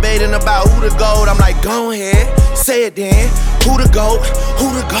start debating about who the GOAT, I'm like, go ahead, say it then. Who the GOAT?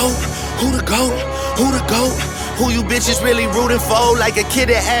 Who the GOAT? Who the GOAT? Who the GOAT? Who you bitches really rooting for? Like a kid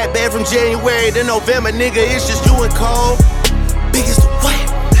that had bad from January to November, nigga, it's just you and Cole. Big as the what?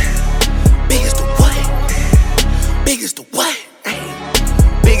 Big as the what? Big as the what?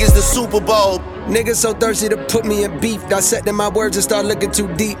 Big as the Super Bowl. Niggas so thirsty to put me in beef. Dissecting my words and start looking too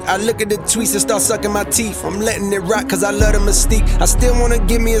deep. I look at the tweets and start sucking my teeth. I'm letting it rock cause I love the mystique. I still wanna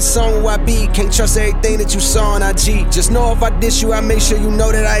give me a song where I be. Can't trust everything that you saw on IG. Just know if I diss you, I make sure you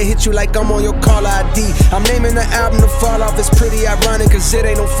know that I hit you like I'm on your caller ID. I'm naming the album The Fall Off. It's pretty ironic cause it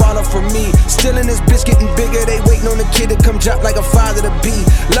ain't no fall off for me. Still in this bitch getting bigger. They waiting on the kid to come drop like a father to be.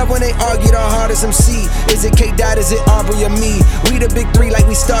 Love when they argue the hardest MC. Is it K-Dot, is it Aubrey or me? We the big three like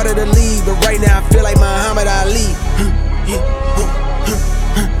we started a league. But right now I feel like Muhammad Ali.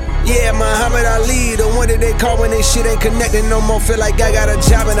 Yeah, Muhammad Ali, the one that they call when they shit ain't connecting no more. Feel like I got a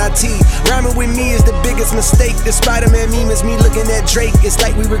job in IT. Rhyming with me is the biggest mistake. The Spider-Man meme is me looking at Drake. It's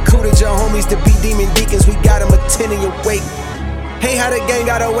like we recruited your homies to be demon deacons. We got them attending your wake. Hey, how the gang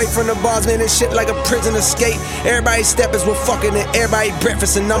got away from the bars, man, this shit like a prison escape. Everybody steppers were fucking and everybody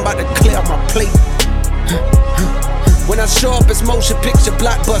breakfast, and I'm about to clear up my plate. When I show up, it's motion picture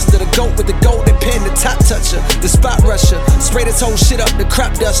blockbuster. The GOAT with the golden pen, the top toucher, the spot rusher. Spray this whole shit up, the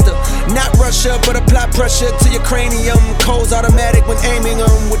crop duster. Not Russia, but apply pressure to your cranium. Cold's automatic when aiming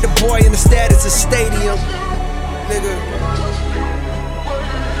them. With the boy in the status of stadium. Nigga.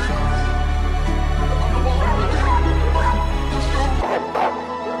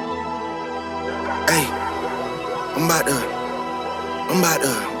 Hey, I'm about to.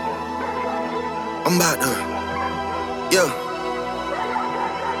 Yeah.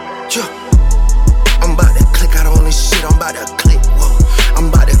 I'm about to click out on this shit, I'm about to click, whoa. I'm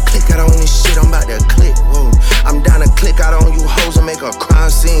about to click out on this shit, I'm about to click, whoa. I'm down to click out on you hoes and make a crime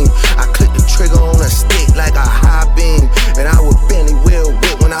scene. I click the trigger on a stick like a high beam. And I would Bentley wheel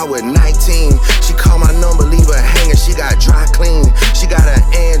whip when I was 19. She called my number, leave her hanging, she got dry clean. She got an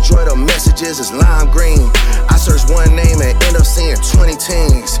Android, her messages is lime green. I search one name and end up seeing 20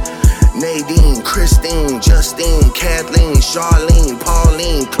 teens. Nadine, Christine, Justine, Kathleen, Charlene,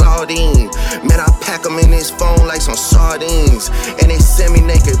 Pauline, Claudine. Man, I pack them in this phone like some sardines. And they send me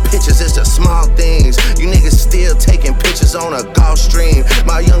naked pictures, it's the small things. You niggas still taking pictures on a golf stream.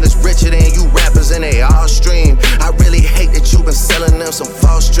 My youngest richer than you rappers and they all stream. I really hate that you been selling them some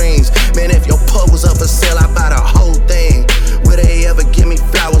false dreams. Man, if your pub was up for sale, I buy the whole thing. Will they ever give me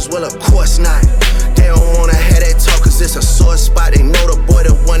flowers? Well, of course not. They don't wanna have that talk cause it's a sore spot. They know the boy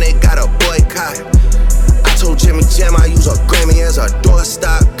the one they got a boycott. I told Jimmy Jam I use a Grammy as a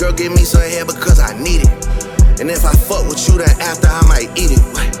doorstop. Girl, give me some hair because I need it. And if I fuck with you, then after I might eat it.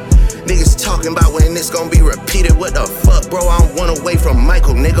 What? Niggas talking about when this gon' be repeated. What the fuck, bro? I'm one away from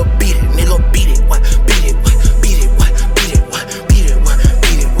Michael. Nigga, beat it. Nigga, beat it. What? Beat it. What? Beat it. What? Beat it. What? Beat it. What?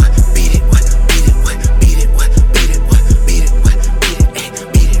 Beat it. What? Beat it. What? Beat it. What? Beat it. What? Beat it. What? Beat it. What? Beat it. Ay,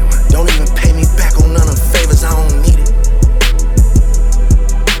 beat it. What? Don't even pay me back on none of the favors. I don't need it.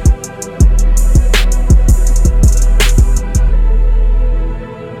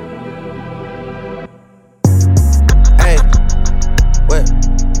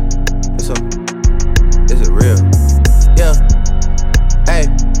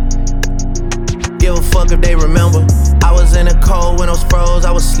 If they remember, I was in the cold when those froze.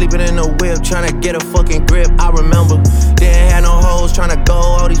 I was sleeping in the whip, tryna get a fucking grip. I remember, didn't have no hoes tryna go.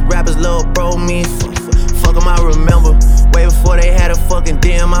 All these rappers, little bro, me, fuck them, I remember. Way before they had a fucking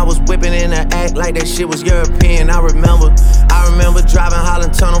DM, I was whipping in the act like that shit was European. I remember driving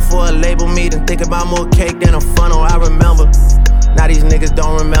Holland Tunnel for a label meeting, thinking about more cake than a funnel. I remember. Now these niggas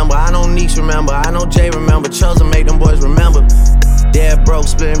don't remember. I know Neeks remember. I know Jay remember. Chosen make them boys remember. Dead broke,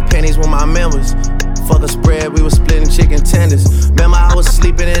 splitting pennies with my members. Fuck a spread, we was splitting chicken tenders. Remember I was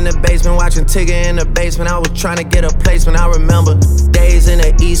sleeping in the basement, watching Tigger in the basement. I was trying to get a placement, I remember. Days in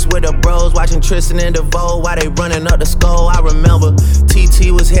the east with the bros, watching Tristan and DeVoe while they running up the skull, I remember.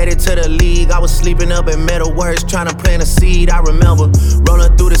 TT was headed to the league, I was sleeping up at Metalworks, trying to plant a seed, I remember.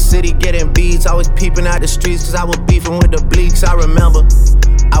 Rolling through the city, getting beat always peeping out the streets, cause I was beefing with the bleaks, I remember.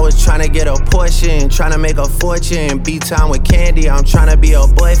 I was tryna get a portion, tryna make a fortune. B-time with Candy, I'm tryna be a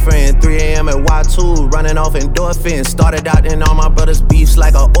boyfriend. 3 a.m. at Y2, running off endorphins. Started out in all my brothers' beefs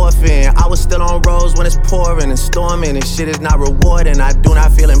like an orphan. I was still on roads when it's pouring and storming, and shit is not rewarding. I do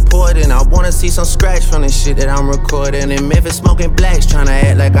not feel important. I wanna see some scratch from the shit that I'm recording. In Memphis, smoking blacks, tryna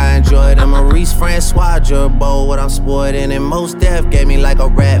act like I enjoy it. I'm Maurice Francois, Gerbo, what I'm sporting. And Most Def gave me like a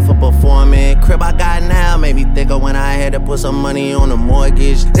rat for performing. Crib I got now made me think of when I had to put some money on the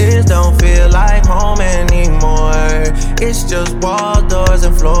mortgage. This don't feel like home anymore. It's just walls, doors,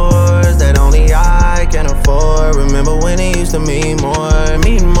 and floors that only I can afford. Remember when it used to mean more,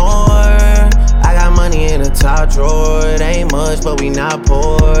 mean more. I got money in the top drawer. It ain't much, but we not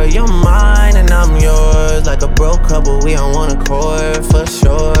poor. You're mine and I'm yours. Like a broke couple, we on one accord for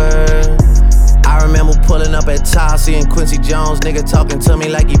sure. I remember pulling up at Tile, seeing Quincy Jones, nigga talking to me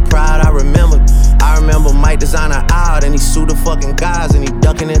like he proud. I remember Mike Designer out and he sued the fucking guys and he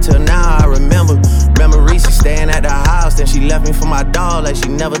ducking until now. I remember Reese staying at the house, then she left me for my dog like she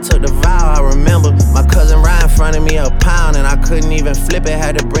never took the vow. I remember my cousin Ryan fronted me a pound and I couldn't even flip it,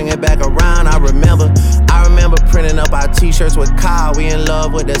 had to bring it back around. I remember printing up our t-shirts with Kyle. We in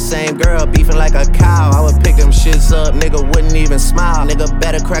love with the same girl, beefing like a cow. I would pick them shits up, nigga wouldn't even smile. Nigga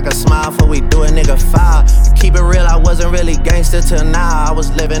better crack a smile before we do a nigga foul. To keep it real, I wasn't really gangster till now. I was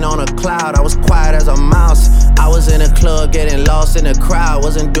living on a cloud, I was quiet as a mouse. I was in a club getting lost in the crowd.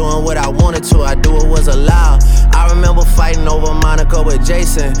 Wasn't doing what I wanted to, I do what was allowed. I remember fighting over Monica with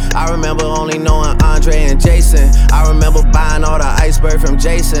Jason. I remember only knowing Andre and Jason. I remember buying all the iceberg from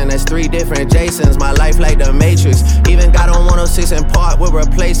Jason. That's 3 different Jasons, my life like the Matrix. Even got on 106 in Park with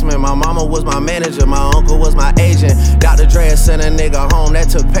replacement. My mama was my manager, my uncle was my agent. Dr. Dre sent a nigga home, that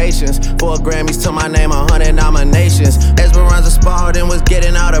took patience. 4 Grammys to my name, 100 nominations. Esperanza Spalding was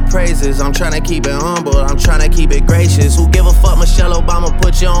getting all the praises. I'm tryna keep it humble, I'm tryna keep it gracious. Who give a fuck, Michelle Obama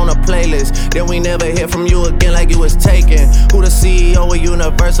put you on a playlist. Then we never hear from you again like you was taken. Who the CEO of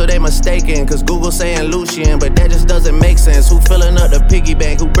Universal, they mistaken. Cause Google saying Lucian, but that just doesn't make sense. Who filling up the piggy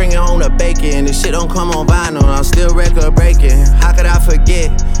bank, who bringing home the bacon. This shit don't come on vinyl, I'm still record breaking. How could I forget,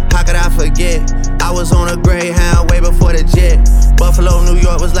 how could I forget? I was on a Greyhound way before the jet. Buffalo, New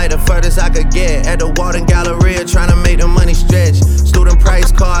York was like the furthest I could get. At the Walton Galleria trying to make the money stretch. Student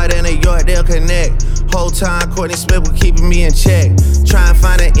price card and a York, they'll connect. Whole time Courtney Smith was keeping me in check. Try and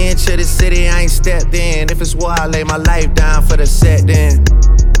find an inch of the city I ain't stepped in. If it's war, I lay my life down for the set then.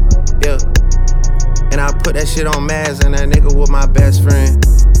 Yeah. And I put that shit on Maz and that nigga was my best friend.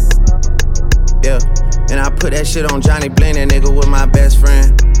 Yeah. And I put that shit on Johnny Bling, that nigga was my best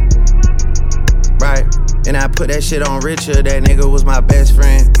friend. Right. And I put that shit on Richard, that nigga was my best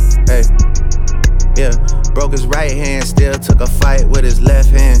friend. Hey. Yeah. Broke his right hand, still took a fight with his left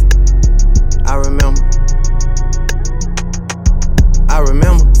hand. I remember. I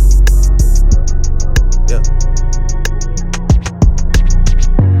remember. Yeah.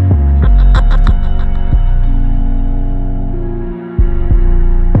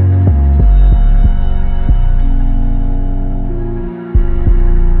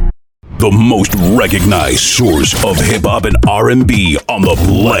 The most recognized source of hip-hop and R&B on the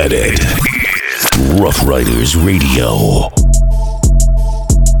planet. Rough Riders Radio.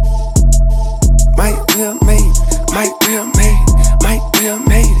 Might will made it, might will made it, might will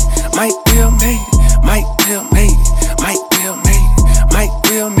made it, might will made it, might will made it, might will made it, might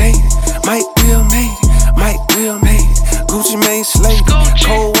will made it, might will made it, might will made it. Gucci Mane slate,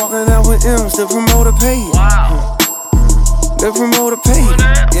 cold walking out with M's, the promoter paid. Wow. The promoter paid.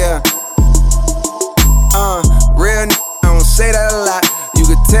 Yeah. Real n***, I don't say that a lot. You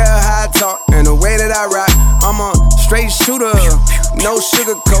can tell how I talk and the way that I rock. I'm a straight shooter, no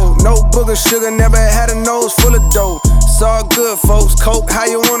sugarcoat, no booger sugar. Never had a nose full of dough. It's all good, folks. Coke, how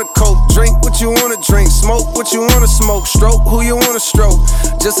you wanna coke? Drink what you wanna drink. Smoke what you wanna smoke. Stroke who you wanna stroke.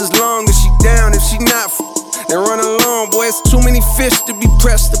 Just as long as she down. If she not, then run along, boy. It's too many fish to be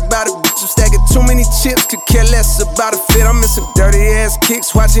pressed about it. Bitch, I'm stacking too many chips, could care less about a fit. I'm in some dirty ass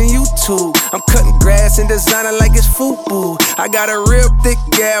kicks watching YouTube. I'm cutting grass and designing like it's FUBU. I got a real thick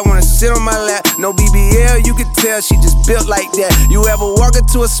gal, wanna sit on my lap. No BBL, you can tell she just built like that. You ever walk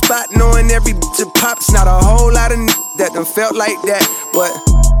into a spot knowing every bitch that pops? Not a whole lot of that done felt like that. But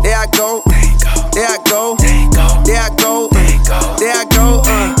there I go, there I go, there I go, there I go.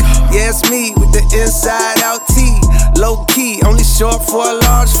 Yeah, it's me with the inside out T. Low key, only short for a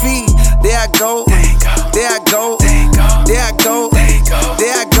large fee. There I go, there I go, there I go,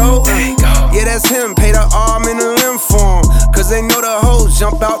 there I go. Yeah, that's him, pay the arm and the limb for him. cause they know the hoes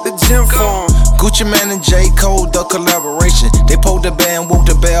jump out the gym for 'em. Gucci Man and J. Cole, the collaboration. They pulled the bear and woke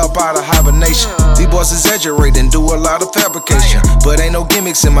the bear up out of hibernation. These boys exaggerating, do a lot of fabrication. But ain't no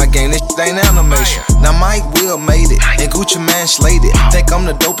gimmicks in my game, this shit ain't animation. Now Mike Will made it, and Gucci Man slayed it. Think I'm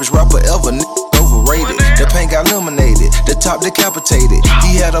the dopest rapper ever, overrated. The paint got eliminated, the top decapitated.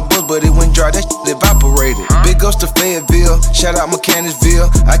 He had a buzz, but it went dry, that shit evaporated. Big ups to Fayetteville, shout out Mechanicsville.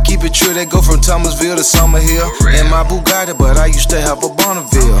 I keep it true, they go from Thomasville to Summerhill. And my Bugatti, but I used to have a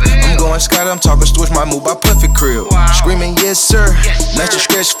Bonneville. I'm going Scott, I'm talking switch my move by Puffy Crib. Screaming, yes sir, nice to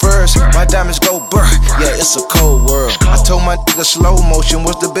stretch first. My diamonds go burr, yeah, it's a cold world. I told my nigga slow motion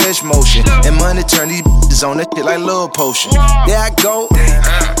was the best motion. And money turn these bitches on that shit like love potion. There I go,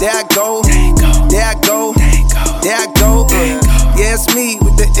 there I go, there I go, there I go. Yeah, it's me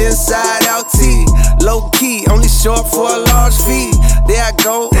with the inside out tee. Low key, only short for a large fee. There I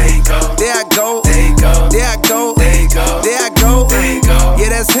go, there I go, there I go, there I go. Yeah,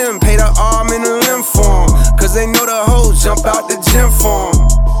 that's him, pay the arm and the limb for him. Cause they know the hoes jump out the gym for him.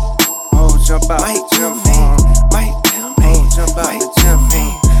 Hoes jump out the gym for him. Hoes jump out the gym for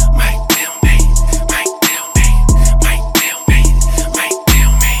him.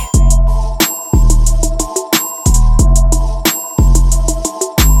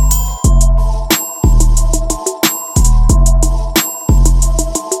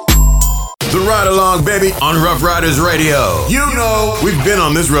 Ride along, baby, on Rough Riders Radio. You know, we've been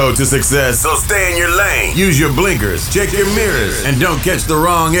on this road to success, so stay in your lane. Use your blinkers, check your mirrors, and don't catch the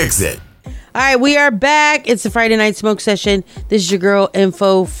wrong exit. All right, we are back. It's the Friday Night Smoke Session. This is your girl,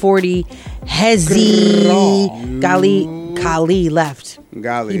 Info 40 Hezzy. Gali left.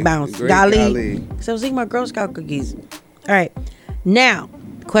 Gali. He bounced. Great Gali. Because I was eating my Girl Scout cookies. All right. Now,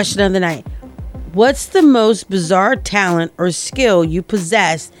 question of the night. What's the most bizarre talent or skill you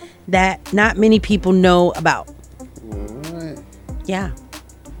possess that not many people know about? What? Yeah.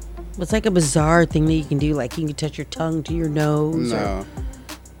 What's like a bizarre thing that you can do? Like you can touch your tongue to your nose? No.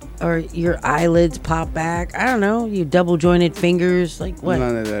 Or your eyelids pop back? I don't know. You double jointed fingers? Like what?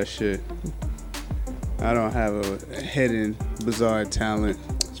 None of that shit. I don't have a hidden bizarre talent.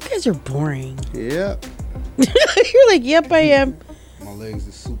 You guys are boring. Yep. You're like, yep, I am. My legs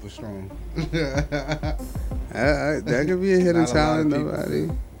are super strong. That could be a hidden talent. Nobody.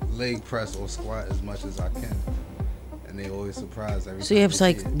 Leg press or squat as much as I can, and they always surprise every time. So you have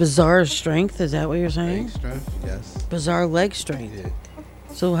like bizarre strength? Is that what you're saying? Leg strength, yes. Bizarre leg strength. Yeah.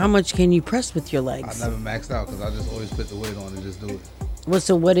 So how much can you press with your legs? I never maxed out because I just always put the weight on and just do it.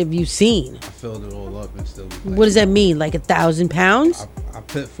 So what have you seen? I filled it all up and still. What does that mean? Like 1,000 pounds? I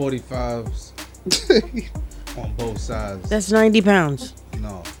put 45s on both sides. That's 90 pounds.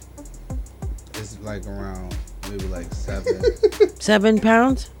 No, it's like around maybe like 7. 7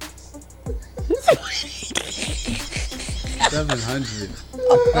 pounds? 700.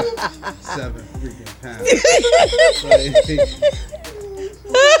 7 freaking pounds.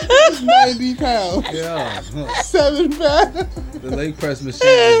 90 pounds. Yeah. 7 pounds. The leg press machine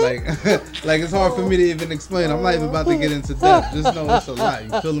is like it's hard for me to even explain. I'm not even about to get into depth. Just know it's a lot.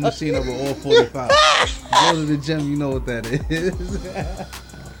 You fill the machine up with all 45. You go to the gym, you know what that is.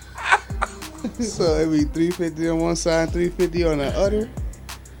 So it be 350 on one side, 350 on the other.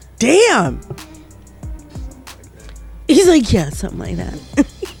 Damn. He's like, yeah, something like that.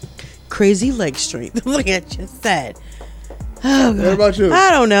 Crazy leg strength. Like I just said. Oh, God. What about you?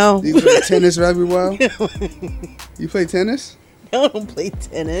 I don't know. You play tennis every while? You play tennis? I don't play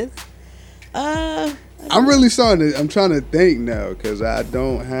tennis. I'm trying to think now because I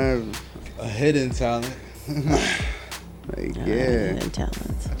don't have a hidden talent. Like, yeah. Hidden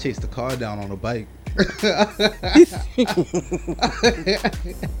talent. I chased the car down on a bike.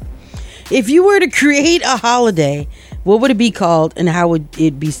 If you were to create a holiday, what would it be called and how would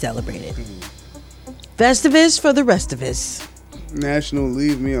it be celebrated? Festivus for the rest of us. National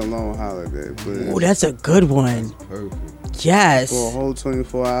Leave Me Alone holiday. Oh, that's a good one. Perfect. Yes. For a whole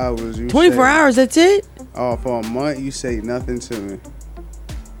 24 hours. 24 hours, that's it? Oh, for a month, you say nothing to me.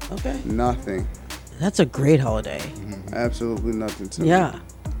 Okay. Nothing. That's a great holiday. Mm-hmm. Absolutely nothing to me. Yeah.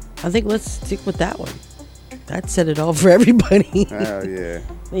 I think let's stick with that one. That said it all for everybody. Hell yeah.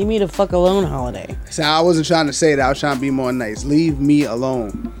 Leave me the fuck alone holiday. So I wasn't trying to say that. I was trying to be more nice. Leave me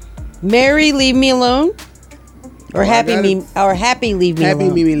alone. Merry Leave Me Alone? Or happy leave me alone? Happy leave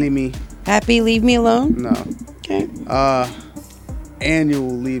me. Happy Leave Me Alone? No. Okay.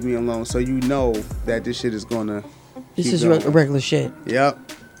 Annual Leave Me Alone. So you know that this shit is gonna. This is regular shit. Yep.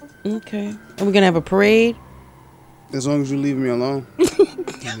 Okay. Are we gonna have a parade? As long as you leave me alone.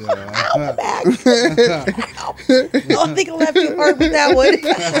 I'm back. I don't think I left you hard with that one.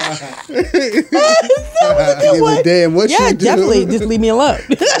 That was a good one. Damn, what yeah, you do? definitely. Just leave me alone.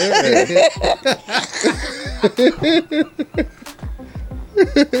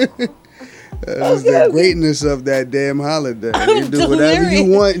 That was the greatness of that damn holiday. You do whatever you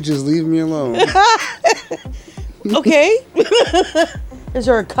want, just leave me alone. Okay. Is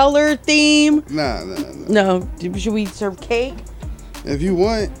there a color theme? Nah. No. Should we serve cake? If you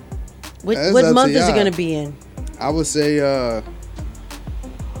want. What month is it going to be in? I would say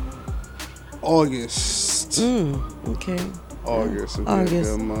August. Okay. August would be a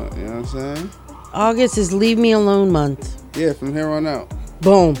good month. You know what I'm saying? August is leave me alone month. Yeah, from here on out.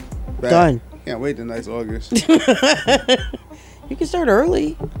 Boom. Back. Done. Can't wait till next August. You can start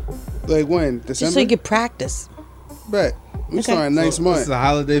early. Like when? December? Just so you can practice. Bet. We starting next month. It's a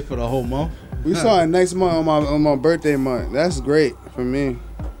holiday for the whole month? We starting next month on my birthday month. That's great for me.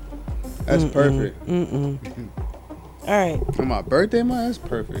 That's perfect. All right. On my birthday month, that's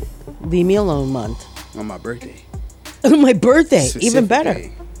perfect. Leave me alone month. On my birthday. On my birthday, even Specific better.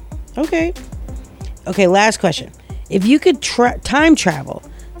 day. Okay, last question. If you could time travel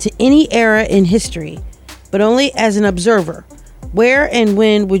to any era in history, but only as an observer, where and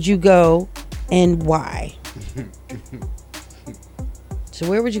when would you go and why? So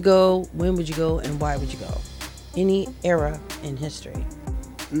where would you go, when would you go, and why would you go? Any era in history.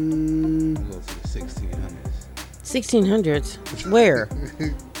 Go to the 1600s. 1600s? Where?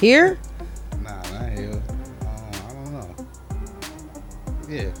 Here? Nah, not here. I don't know.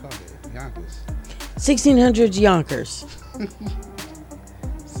 Yeah, fuck it. Yonkers. 1600s Yonkers.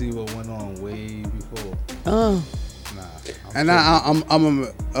 See what went on way before. Oh. I'm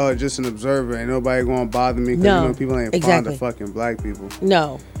just an observer. Ain't nobody gonna bother me because No, people ain't fond of fucking black people.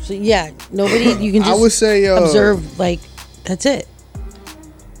 No. So yeah, nobody. You can just I would say observe. Like that's it.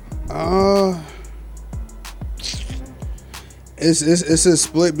 It's a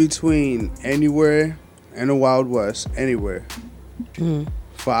split between anywhere and the Wild West. Anywhere.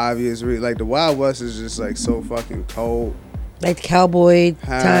 For obvious reasons. Like the Wild West is just like so fucking cold. Like cowboy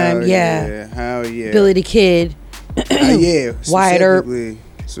time. Yeah. Hell yeah. Billy the Kid. Yeah. Wyatt Earp.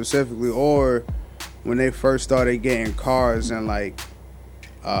 Specifically, or when they first started getting cars in like,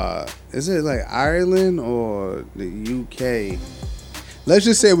 is it like Ireland or the UK? Let's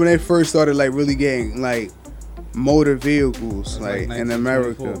just say when they first started like really getting like motor vehicles like in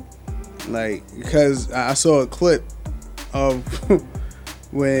America. Like, because I saw a clip of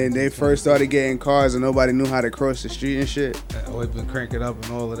when they first started getting cars and nobody knew how to cross the street and shit. Always been cranking up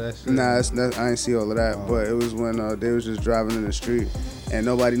and all of that shit. Nah, I ain't see all of that. But it was when they was just driving in the street and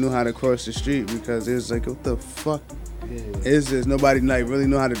nobody knew how to cross the street because it was like, what the fuck is this? Nobody like really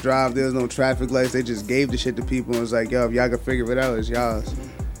knew how to drive. There was no traffic lights. They just gave the shit to people and was like, yo, if y'all can figure it out, it's y'all's.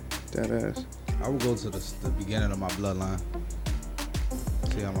 That ass. I would go to the beginning of my bloodline.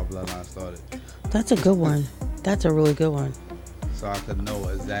 See how my bloodline started. That's a good one. That's a really good one. So I could know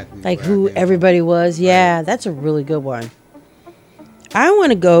exactly like who everybody was. Yeah, that's a really good one. I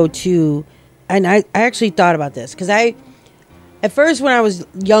want to go to, and I actually thought about this because at first when I was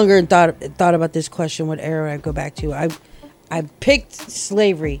younger and thought about this question, what era I'd go back to, I picked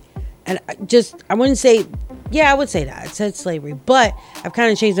slavery, and I wouldn't say, yeah, I would say that I said slavery, but I've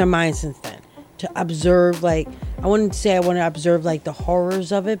kind of changed my mind since then to observe. Like I wouldn't say I want to observe like the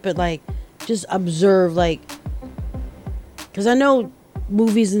horrors of it, but like just observe like. Because I know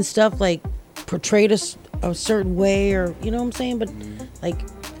movies and stuff like portrayed us a certain way, or you know what I'm saying. But like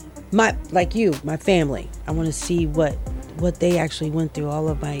my family, I want to see what they actually went through. All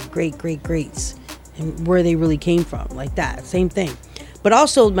of my greats and where they really came from, like that. Same thing. But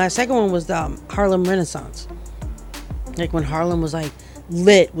also my second one was the Harlem Renaissance, like when Harlem was like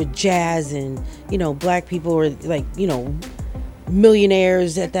lit with jazz and black people were like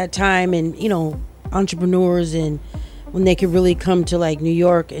millionaires at that time and entrepreneurs and. When they could really come to like New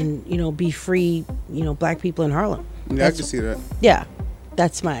York and be free, black people in Harlem. Yeah, I can see that. Yeah,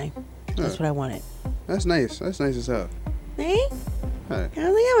 that's what I wanted. That's nice. That's nice as hell. Hey, Hey.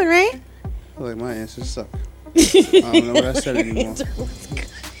 how's it going, right? I feel like my answers suck. I don't know what I said anymore.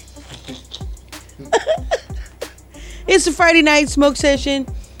 It's a Friday night smoke session.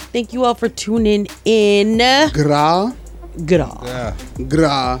 Thank you all for tuning in. Gra. Gra.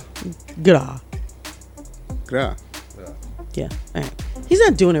 Gra. Gra. Gra. Yeah. All right. He's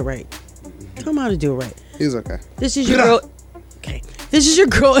not doing it right. Tell him how to do it right. He's okay. This is your girl. Okay. This is your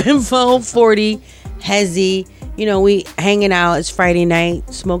girl Info 40 Hezzy. We hanging out. It's Friday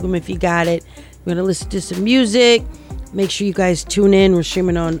night. Smoke them if you got it. We're gonna listen to some music. Make sure you guys tune in. We're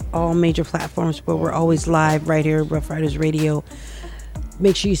streaming on all major platforms, but we're always live right here at Rough Riders Radio.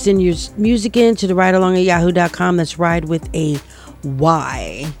 Make sure you send your music in to the ridealong@yahoo.com. That's ride with a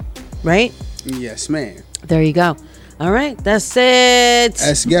Y. Right? Yes, ma'am. There you go. All right, that's it.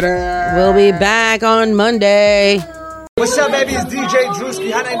 Let's get her. We'll be back on Monday. What's up, baby? It's DJ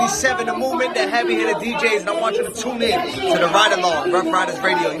Drewski, Hot 97, the movement, the heavy hitter DJs, and I want you to tune in to the Ride Along, Rough Riders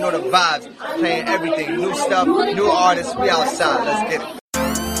Radio. You know the vibes, playing everything, new stuff, new artists. We outside. Let's get it.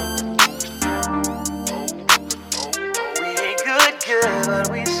 We ain't good, but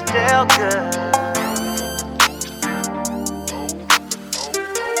we still good.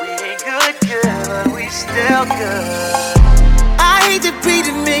 We ain't good, but we still good. I hate that we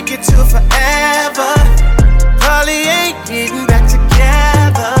didn't make it to forever. Probably ain't getting back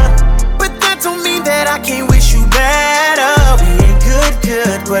together, but that don't mean that I can't wish you better. We ain't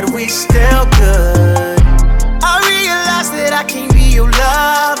good, but we still good. I realize that I can't be your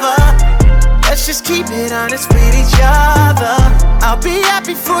lover. Let's just keep it honest with each other. I'll be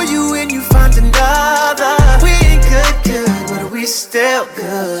happy for you when you find another. We ain't good, but we still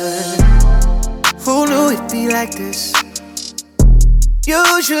good. Who knew it'd be like this?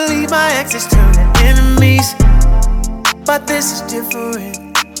 Usually my exes turn to enemies, but this is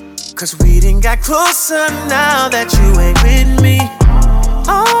different, cause we done got closer now that you ain't with me.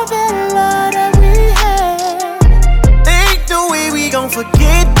 All that love that we had, ain't no way we gon'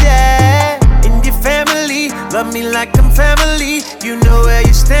 forget that. And your family, love me like I'm family. You know where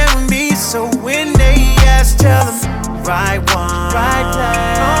you stand with me. So when they ask, tell them right one, right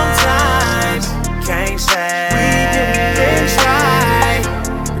place, wrong times. Can't say we didn't try,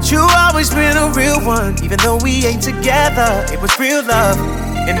 but you always been a real one. Even though we ain't together, it was real love,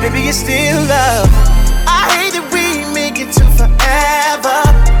 and baby it's still love. I hate that we ain't make it to forever.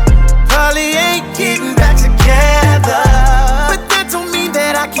 Probably ain't getting back together, but that don't mean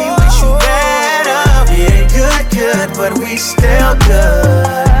that I can't wish you better. We ain't good, but we still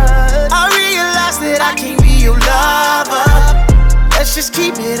good. I realize that I can't be your lover. Let's just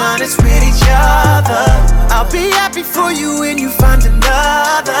keep it honest with each other. I'll be happy for you when you find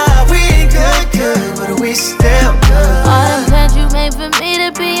another. We ain't good, but we still good. All the plans you made for me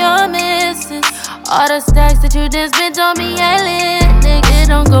to be your missus, all the stacks that you done spent on me ain't lit. Nigga,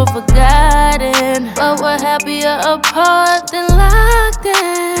 don't go forgotten, but we're happier apart than locked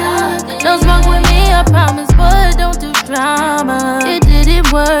in. Don't smoke with me, I promise, but don't do drama. It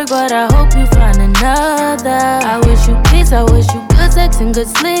didn't work, but I hope you find another. I wish you peace, I wish you good sex and good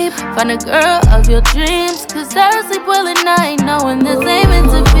sleep. Find a girl of your dreams, cause I sleep well at night knowing this ain't meant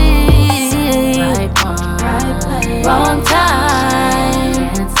to be. Right one, right place, wrong time.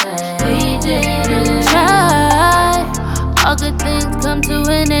 We didn't try. All good things come to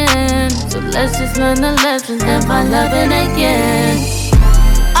an end, so let's just learn the lessons and find loving again.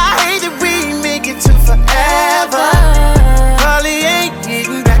 I hate that we ain't make it to forever. Probably ain't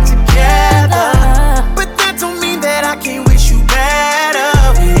getting back together, but that don't mean that I can't wish you better.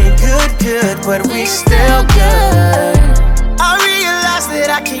 We ain't good, but we still good. I realize that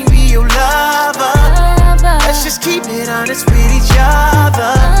I can't be your lover. Let's just keep it honest with each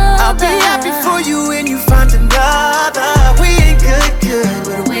other. I'll be happy for you when you find another. We ain't good,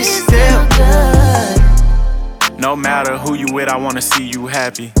 but we still good. No matter who you with, I wanna see you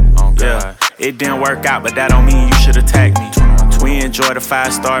happy. Yeah, it didn't work out, but that don't mean you should attack me. We enjoy the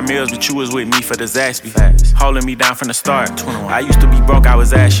 5-star meals, but you was with me for the Zaxby. Holding me down from the start. I used to be broke, I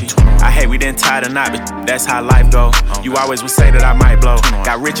was ashy. I hate we didn't tie the knot, but that's how life go. You always would say that I might blow.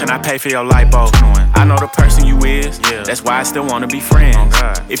 Got rich and I pay for your lipo. I know the person you is, that's why I still wanna be friends.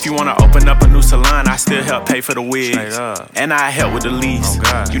 If you wanna open up a new salon, I still help pay for the wigs. And I help with the lease.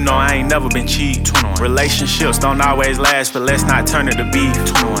 You know I ain't never been cheap. Relationships don't always last, but let's not turn it to beef.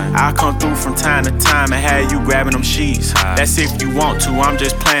 I'll come through from time to time and have you grabbing them sheets. That's if you want to, I'm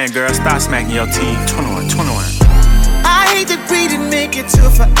just playing, girl, stop smacking your teeth. 21. I hate that we didn't make it to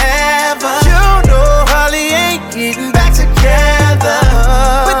forever. You know, probably ain't getting back together,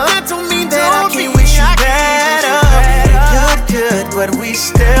 but that don't mean that I can't wish you better. Good, but we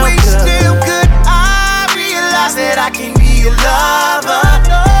still good. I realize that I can't be your lover.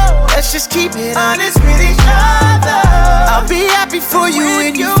 Let's just keep it honest with each other. I'll be happy for you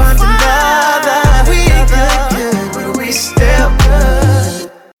when you find another. We ain't good, but we still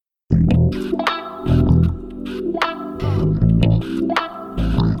good.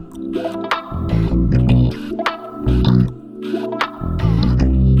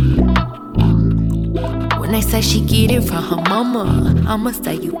 When they say she get it from her mama, I'ma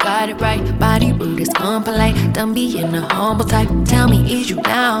say you got it right. Body rude is unpolite, don't be in the humble type. Tell me, is you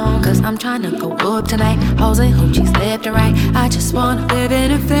down? Cause I'm tryna go up tonight. Hoes and hoochies left and right. I just wanna live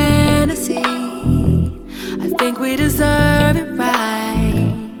in a fantasy. I think we deserve it right.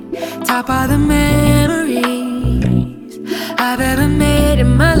 top all the memories I've ever made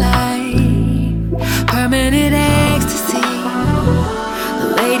in my life. Permanent ecstasy. The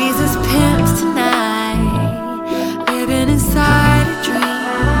ladies as pimps tonight, living inside a dream.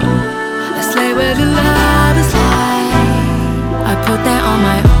 A slave where the love is like. I put that on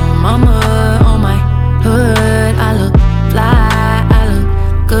my mama, on my hood. I look fly, I look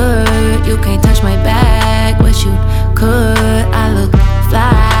good. You can't touch my bag, wish you could. I look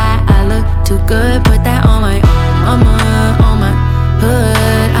fly, I look too good. Put that on my mama, on my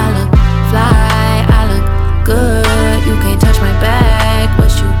hood. I look fly, I look good. You can't touch my bag,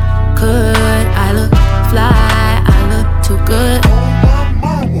 wish you could. I look fly, I look too good.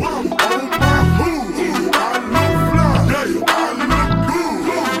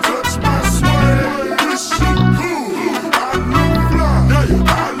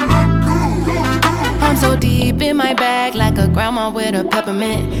 So deep in my bag, like a grandma with a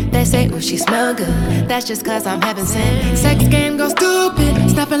peppermint. They say, ooh, she smell good. That's just cause I'm heaven sent. Sex game goes stupid,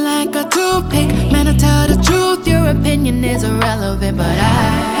 snapping like a toothpick. Man, I tell the truth, your opinion is irrelevant. But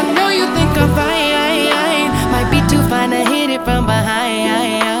I know you think I'm fine. Might be too fine to hit it from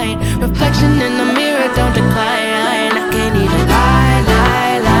behind. Reflection in the mirror, don't decline. I can't even lie.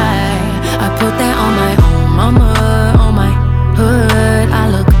 I put that on my mama, on my hood. I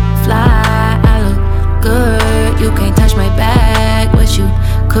look fly, good. You can't touch my bag, wish you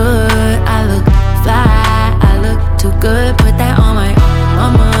could. I look fly, I look too good. Put that on my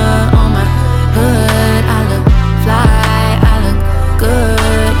mama, on my hood. I look fly, I look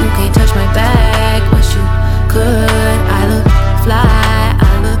good. You can't touch my bag, wish you could. I look fly,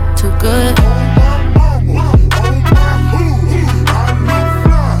 I look too good.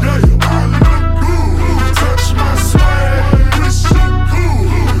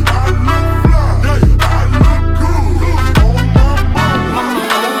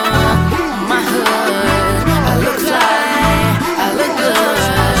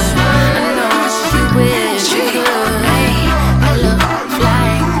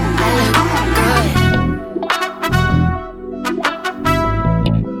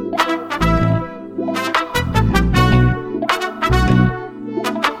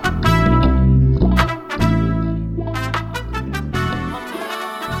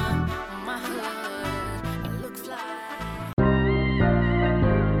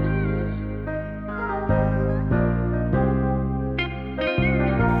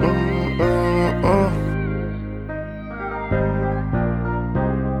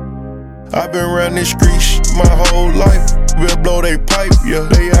 I've been around these streets my whole life. Will blow they pipe, yeah.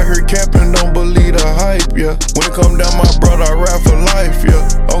 They out here capping, don't believe the hype, yeah. When it come down my brother, I rap for life,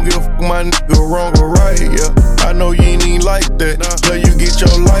 yeah. Don't give a fuck my nigga wrong or right, yeah. I know you ain't even like that, till you get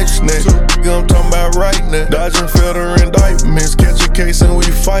your life snatched. I'm talking about right now. Dodging federal indictments, catch a case and we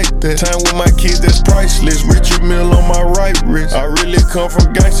fight that. Time with my kids, that's priceless. Richard Mill on my right wrist. I really come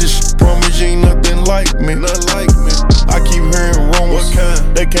from gangsta shit. Promise you ain't nothing like me. Nothing like me. I keep hearing rumors. What kind?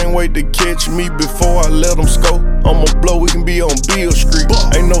 They can't wait to catch me before I let them scope. I'ma blow, we can be on Beale Street.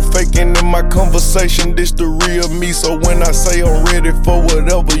 Ain't no faking in my conversation, this the real me. So when I say I'm ready for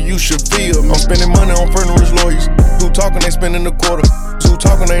whatever, you should feel me. I'm spending money on funerals lawyers. Who talking, they spending a quarter. Who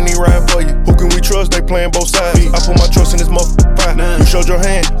talking, they ain't riding for you. Who can we trust, they playing both sides. I put my trust in this motherfucker fight. You showed your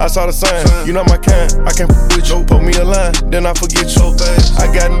hand, I saw the sign. You not my kind, I can't with you. Put me a line, then I forget you. I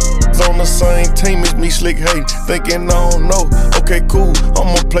got niggas on the same team as me, slick hating, thinking I don't know. Okay, cool,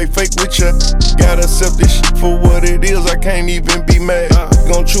 I'ma play fake with ya. Gotta accept this shit for what it is, I can't even be mad.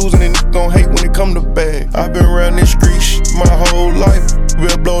 Gon' choose and then gon' hate when it come to bad. I've been around these streets my whole life.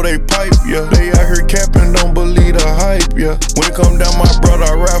 Will blow they pipe, yeah. They out here capping, don't believe the hype, yeah. When it come down my brother,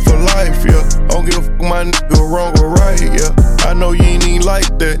 I rap for life, yeah. Don't give a fuck my nigga wrong or right, yeah. I know you ain't even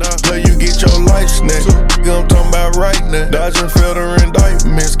like that, till you get your life snatched. I'm talking about right now. Dodging federal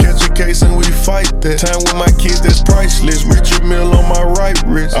indictments, catch a case and we fight that. Time with my kids, that's priceless. Richard Mill on my right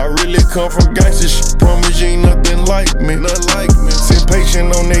wrist. I really come from gangsta shit. Promise you ain't nothing like me. Nothing like me. Sit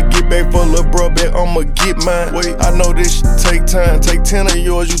patient on that get back for lil' bro, bet I'ma get mine. Wait, I know this shit take time. Take 10 of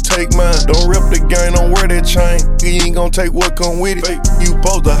yours, you take mine. Don't rip the game, don't wear that chain. You ain't gon' take what come with it. You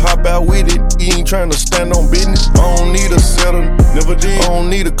supposed to hop out with it. You ain't tryna stand on business. I don't need a settle, never did. I don't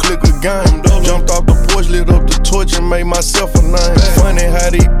need a click of game. Jumped off the porch, lit up the torch and made myself a name. Funny how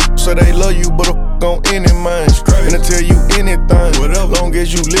they so they love you, but on any mind. And I tell you anything, long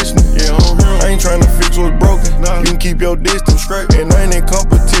as you listening. Yeah, I ain't tryna fix what's broken. You can keep your distance straight. And I ain't in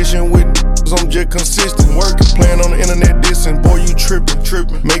competition with niggas, I'm just consistent. Working, playing on the internet dissing. Boy, you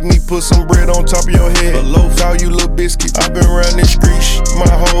tripping. Make me put some bread on top of your head. Call you little biscuit. I've been around this streets my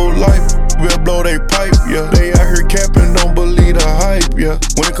whole life. Will blow they pipe, yeah. They out here capping, don't believe the hype, yeah.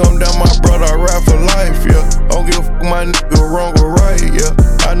 When it come down, my brother, I rap for life, yeah. I don't give a fuck my nigga wrong or right, yeah.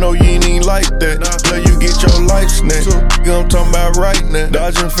 I know you ain't even like that. Till you get your life snatched. So, I'm talking about right now.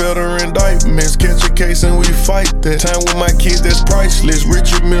 Dodging federal indictments. Catch a case and we fight that. Time with my kids, that's priceless.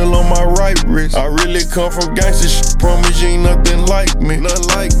 Richard Mill on my right wrist. I really come from gangsta shit. Promise you ain't nothing like me. Nothing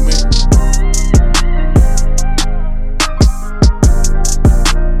like me.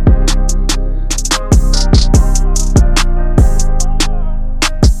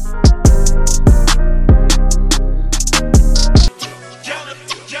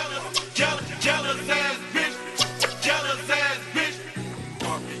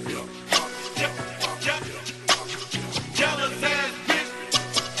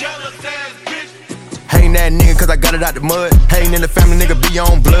 That nigga cause I got it out the mud. Hating in the family, nigga be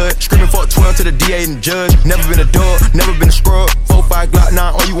on blood. Screaming for a 12 to the DA and the judge. Never been a dog, never been a scrub. 4-5 Glock 9,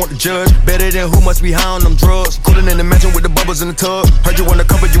 all you want to judge. Better than who must be high on them drugs. Cooling in the mansion with the bubbles in the tub. Heard you wanna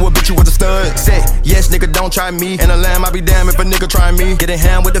cover you a bitch, you was a stud. Say, yes nigga, don't try me. And a lamb, I be damn if a nigga try me. Getting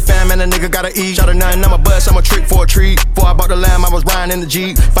hand with the fam and a nigga gotta eat. Shot a 9, I'm a bust, I'm a trick for a treat. Before I bought the lamb, I was riding in the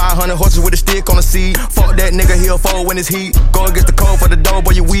Jeep. 500 horses with a stick on the seat. Fuck that nigga, he'll fold when it's heat. Go against the cold for the dough,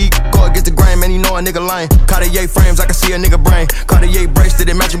 boy you weak. Go against the grain, man, you know a nigga lame. Cartier frames, I can see a nigga brain. Cartier bracelet,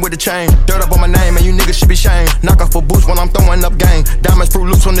 it matching with the chain. Dirt up on my name, and you niggas should be shamed. Knock off a boost when I'm throwing up game. Diamonds fruit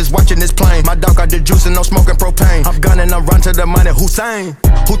loose on this watch in this plane. My dog got the juice and no smoking propane. I'm gunning, I'm run to the money. Hussein,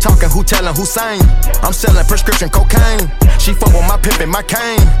 who talking, who telling, who saying? I'm selling prescription cocaine. She fuck with my pimpin', my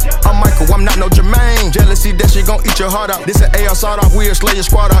cane. I'm Michael, I'm not no Jermaine. Jealousy, that shit gon' eat your heart out. This an AR sawed off, we'll slay your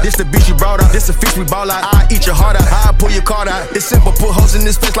squad out. This the bitch you brought out. This a fish we ball out. I eat your heart out. I pull your card out. It's simple, put holes in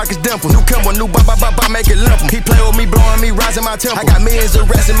this face like it's dimple. New Kimber, new ba ba ba ba, make it limp. He play with me, blowing me, rising my temple. I got millions of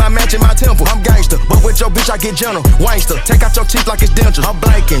rats in my mansion, my temple. I'm gangster, but with your bitch I get gentle. Wangster, take out your teeth like it's dentures. I'm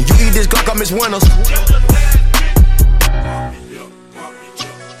blanking, you eat this Glock, I miss Winners.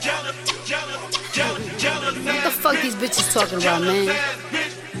 What the fuck these bitches talking about, man?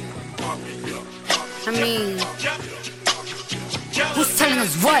 I mean, who's telling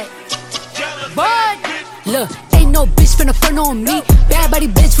us what? What? Look, ain't no bitch finna front on me. Bad body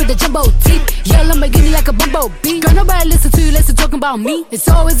bitch with the jumbo teeth. Yell Lamborghini like a bumblebee. Girl, nobody listen to you, listen talking about me. It's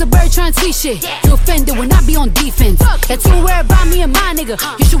always a bird trying to tweet shit. You offended when I be on defense. That you worry about me and my nigga.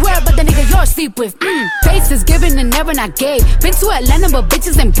 You should worry about the nigga you're sleep with. Faces given and never not gave. Been to Atlanta, but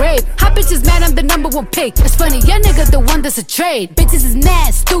bitches ain't brave. Hot bitches mad, I'm the #1 pick. It's funny, your nigga the one that's a trade. Bitches is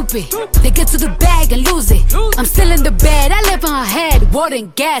mad, stupid. They get to the bag and lose it. I'm still in the bed, I live in her head. Water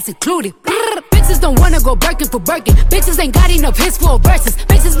and gas included. Bitches don't wanna go Birkin for Birkin. Bitches ain't got enough hits for verses.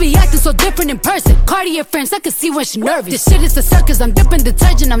 Bitches be acting so different in person. Cartier friends, I can see when she nervous. This shit is a circus, I'm dipping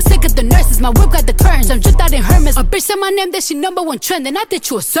detergent. I'm sick of the nurses, my whip got the curtains. I'm dripped out in Hermes. A bitch said my name, that she #1 trend. And I did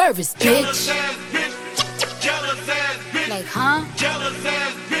you a service, bitch. Like, huh?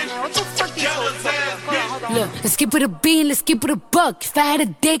 Man, what the fuck you so fucking up? Look, let's keep it a bean, let's keep it a buck. If I had a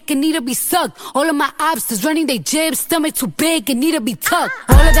dick, it need to be sucked. All of my obstacles running they jibs, stomach too big, it need to be tucked.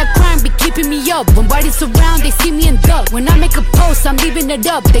 All of that crime be keeping me up. When bodies surround, they see me and duck. When I make a post, I'm leaving it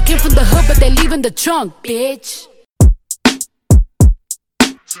up. They came from the hood, but they leaving the trunk, bitch.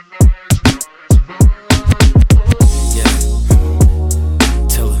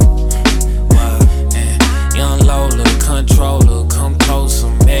 Young Lola, controller, come closer,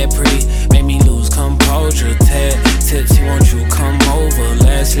 mad pretty, make me lose composure. Tad tipsy, won't you come over?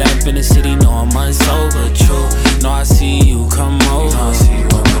 Last lap in the city, no I'm unsober. True, no I see you, come over. No, I see you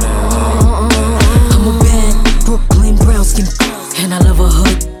over there. I'm a bad Brooklyn brown skin, and I love a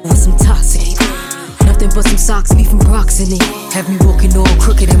hood with some toxic. Nothing but some socks, beef and Brox in it. Have me walking all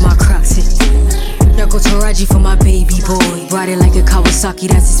crooked in my Crocs hit. I go Taraji for my baby boy. Ride it like a Kawasaki,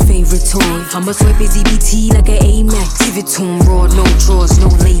 that's his favorite toy. I'ma swipe his EBT like an Amex. Give it to him raw, no drawers, no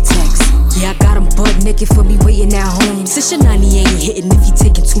latex. Yeah, I got him butt naked for me waiting at home. Since your 90 ain't hitting if he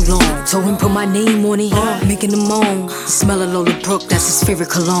taking too long. Told him put my name on it, making him moan. The smell of Lola Brooke, that's his favorite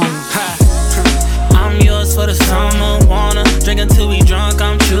cologne. I'm yours for the summer, wanna drink until we drunk,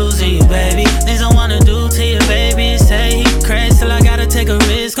 I'm choosing you, baby. Things I wanna do to you, baby. Say he crazy till I gotta take a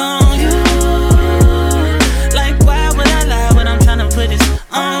risk on you. Like why would I lie when I'm tryna put this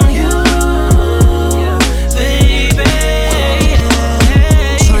on you, baby?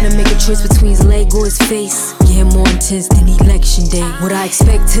 Tryna make a choice between his leg or his face. Yeah, more intense than election day. What I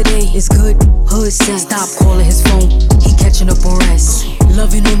expect today is good hood sex. Stop calling his phone, he catching up on rest.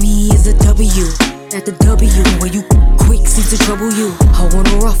 Loving on me is a W. At the W, where you quick seems to trouble you. I want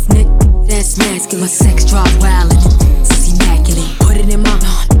a rough neck, that's masculine. My sex drive wild and it's immaculate. Put it in my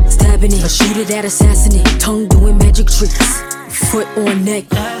stabbing it. I shoot it at assassinate. Tongue doing magic tricks. Foot on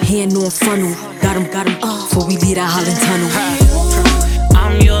neck, hand on funnel. Got him, before we leave that Holland tunnel.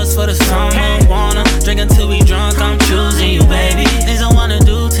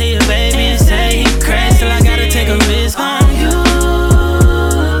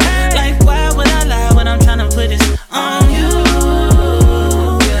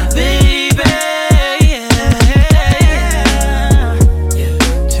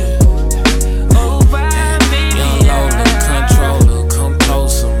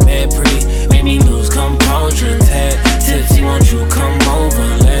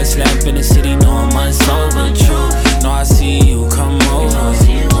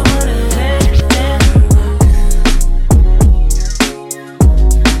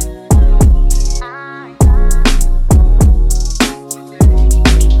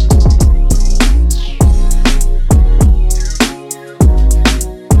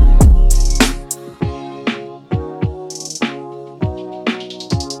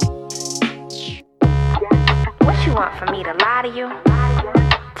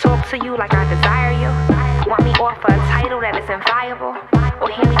 to you like I desire you. Want me offer a title that is inviolable, or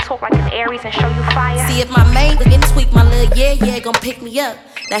hear me talk like an Aries and show you fire. See if my main getting tweak, my little yeah gon' pick me up.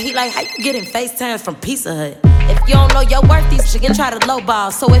 Now he like, how you getting FaceTimes from Pizza Hut? If you don't know your worth, these chicken try to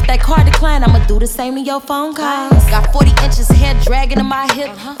lowball. So if that car decline, I'ma do the same to your phone calls. Got 40 inches hair dragging in my hip.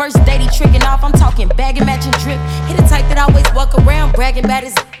 First date he tricking off, I'm talking bag and matching drip. He the type that always walk around bragging about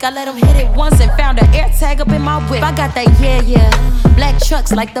his I let him hit it once and found an air tag up in my whip. I got that yeah. Black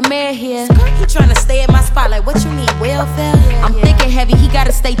trucks like the mayor here. He tryna stay at my spot like what you need, welfare? I'm thinking heavy, he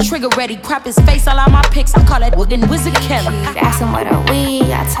gotta stay trigger ready. Crop his face all out my pics, I call that Wooden Wizard Kelly. Ask him what are we,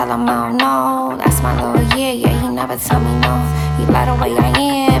 I tell him I don't know. That's my little yeah, he never tell me no. He love the way I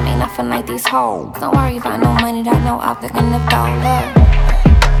am, ain't nothing like these hoes. Don't worry about no money, that no object in the dollar.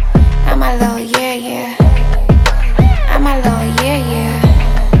 I'm a little yeah. I'm a little yeah.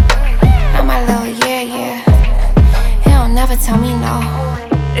 I'm a little yeah. He don't never tell me no.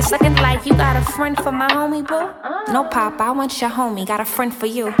 It's looking like you got a friend for my homie, boo. No, Pop, I want your homie, got a friend for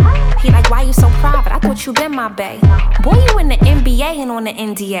you. He like, why you so private? I thought you been my bae. Boy, you in the NBA and on the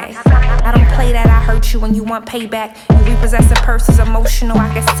NDA. I don't play that, I hurt you and you want payback. You repossess a purse is emotional,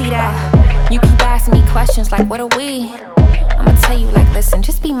 I can see that. You keep asking me questions like, what are we? I'ma tell you like, listen,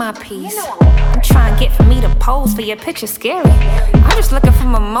 just be my piece. I'm trying to get for me to pose for your picture, scary. I'm just looking for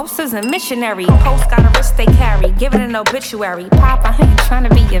mimosas and missionary. Post got a wrist they carry, give it an obituary. Pop, I ain't trying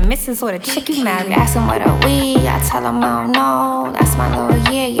to be your missus or the chick you marry. Ask him what are we, I tell him I don't know. That's my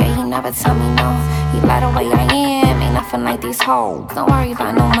little yeah, he never tell me no. He love the way I am, ain't nothing like these hoes. Don't worry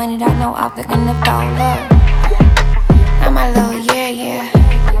about no money, that no object in the dollar. I'm a little yeah.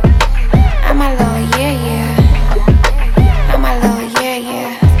 I'm a little yeah. I'm a little yeah.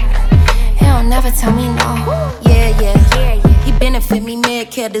 He don't never tell me no. Yeah. He benefit me,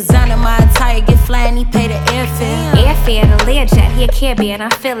 Medicare, designer my attire, get flying, he pay the airfare. Airfare, the Learjet, he a Caribbean,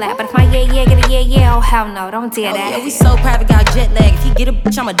 and I feel that. But if my yeah get a yeah, oh hell no, don't dare that. Yeah, we so private, got jet lag. If he get a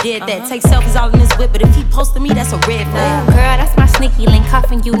bitch, I'ma dead that. Take selfies all in his whip, but if he posted me, that's a red flag. Girl, that's my sneaky link,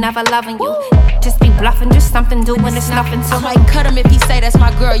 cuffing you, never loving you. Just be bluffing, just something doing, it's nothing to. I might cut him if he say that's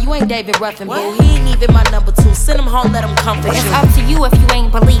my girl. You ain't David Ruffin, boo. He ain't even my number 2. Send him home, let him comfort It's you. up to you if you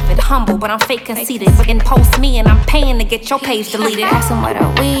ain't believe it. Humble, but I'm fake conceited. Fucking post me and I'm paying to get your page deleted. Ask him what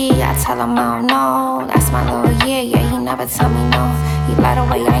are we, I tell him I don't know. That's my little yeah, he never tell me no. He love the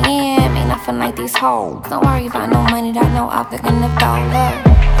way I am, ain't nothing like these hoes. Don't worry about no money, that no object in the dollar.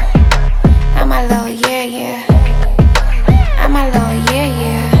 I'm a little yeah. I'm a little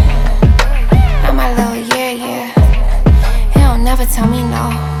yeah. I'm a little yeah. He don't never tell me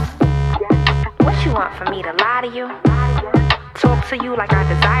no. What you want for me to lie to you? Talk to you like I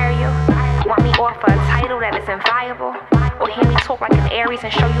desire you? Want me offer a title that is inviolable, or hear me talk like an Aries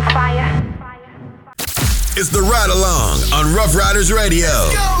and show you fire? It's the Ride Along on Rough Riders Radio.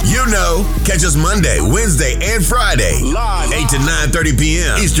 You know, catch us Monday, Wednesday, and Friday, 8 to 9:30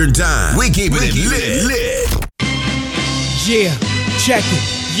 p.m. Eastern Time. We keep it lit. Yeah, check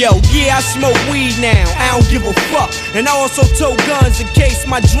it. Yo, yeah, I smoke weed now, I don't give a fuck. And I also tote guns in case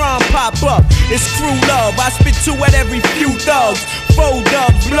my drum pop up. It's crew love, I spit 2 at every few thugs. 4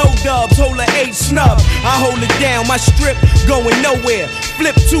 dubs, blow dubs, hold a 8 snub. I hold it down, my strip going nowhere.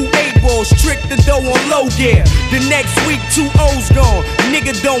 Flip 2 8-balls, trick the dough on low gear. The next week 2 O's gone,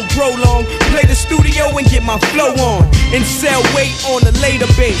 nigga don't prolong. Play the studio and get my flow on. And sell weight on the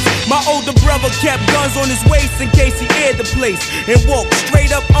later base. My older brother kept guns on his waist in case he aired the place. And walked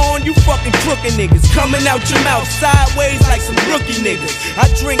straight up on you fucking crooked niggas. Coming out your mouth sideways like some rookie niggas.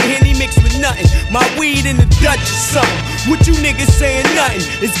 I drink Henny mixed with nothing. My weed in the Dutch or something. What you niggas saying nothing?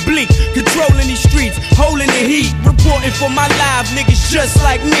 It's bleak, controlling these streets, holding the heat, reporting for my live niggas just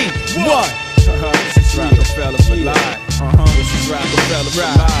like me. What? This is Rockefeller for life. This is Rockefeller for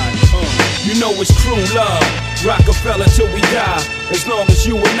life. You know it's crew love, Rockefeller till we die. As long as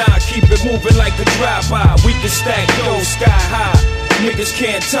you and I keep it moving like a drive-by, we can stack those sky high. Niggas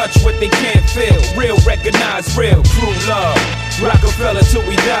can't touch what they can't feel. Real recognize real crew love, Rockefeller till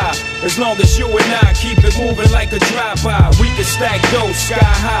we die. As long as you and I keep it moving like a drive-by, we can stack those sky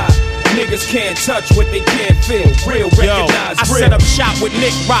high. Niggas can't touch what they can't feel. Real recognize real. I set up shop with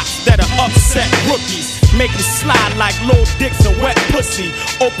Nick Rocks that'll upset rookies. Make them slide like little dicks and wet pussy.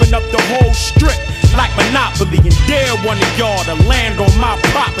 Open up the whole strip like Monopoly and dare one of y'all to land on my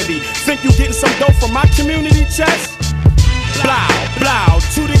property. Think you getting some dough from my community chest? Blow,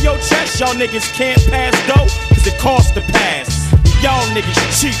 two to your chest. Y'all niggas can't pass dough cause it costs to pass. Y'all niggas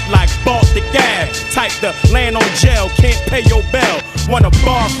cheap like Baltic gas. Type to land on jail, can't pay your bail. Want a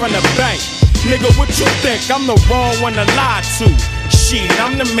bar from the bank. Nigga, what you think? I'm the wrong one to lie to. Shit,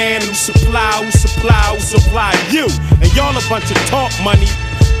 I'm the man who supply you. And y'all a bunch of talk money.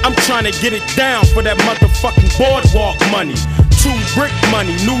 I'm trying to get it down for that motherfucking boardwalk money. 2 brick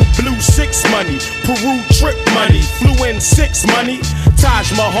money, new blue 6 money, Peru trip money, flew in 6 money,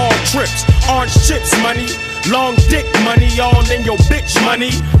 Taj Mahal trips, orange chips money, long dick money, all in your bitch money,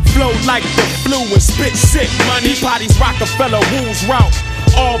 flow like the flu and spit sick money, Potties Rockefeller, Wool's route,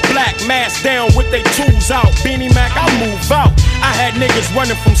 all black, mask down with they tools out, Beanie Mac, I move out, I had niggas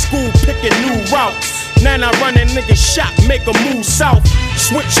running from school picking new routes. Now I run a nigga shop, make a move south.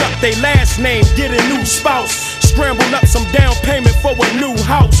 Switch up they last name, get a new spouse. Scramble up some down payment for a new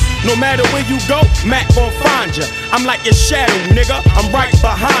house. No matter where you go, Mac gon' find ya. I'm like your shadow, nigga, I'm right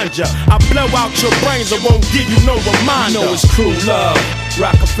behind ya. I blow out your brains, I won't give you no reminder. You know it's Crew Love,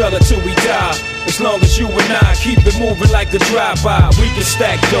 Rockefeller till we die. As long as you and I keep it moving like a drive-by, we can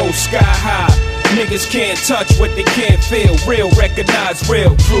stack those sky high. Niggas can't touch what they can't feel. Real, recognize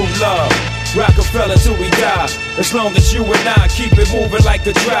real. Crew Love, Rockefeller till we die. As long as you and I keep it moving like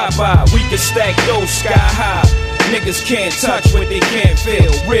a drive-by, we can stack those sky high. Niggas can't touch what they can't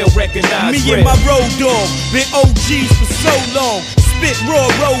feel. Real, recognize me real. and my road dog, been OGs for so long. Spit raw,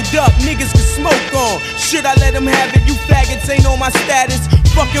 rolled up, niggas can smoke on. Should I let them have it? You faggots ain't on my status.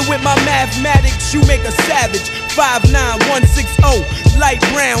 Fucking with my mathematics, you make a savage. 59160, light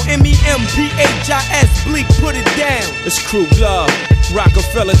brown, MEMPHIS, bleak, put it down. It's Crew Love,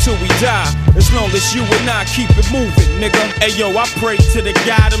 Rockefeller till we die. As long as you and I keep it moving, nigga. Hey yo, I pray to the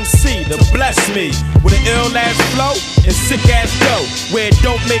God MC to bless me with an ill ass flow and sick ass dough, where it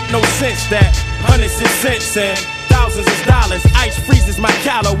don't make no sense that hundreds is cents and thousands is dollars. Ice freezes my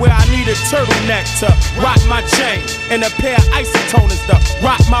collar where I need a turtleneck to rock my chain and a pair of isotoners to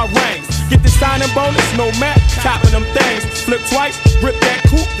rock my rings. Get the signing bonus, no Mac, copping them things. Flip twice, rip that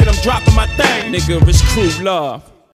coupe, then I'm dropping my thing. Nigga, it's Crew Love,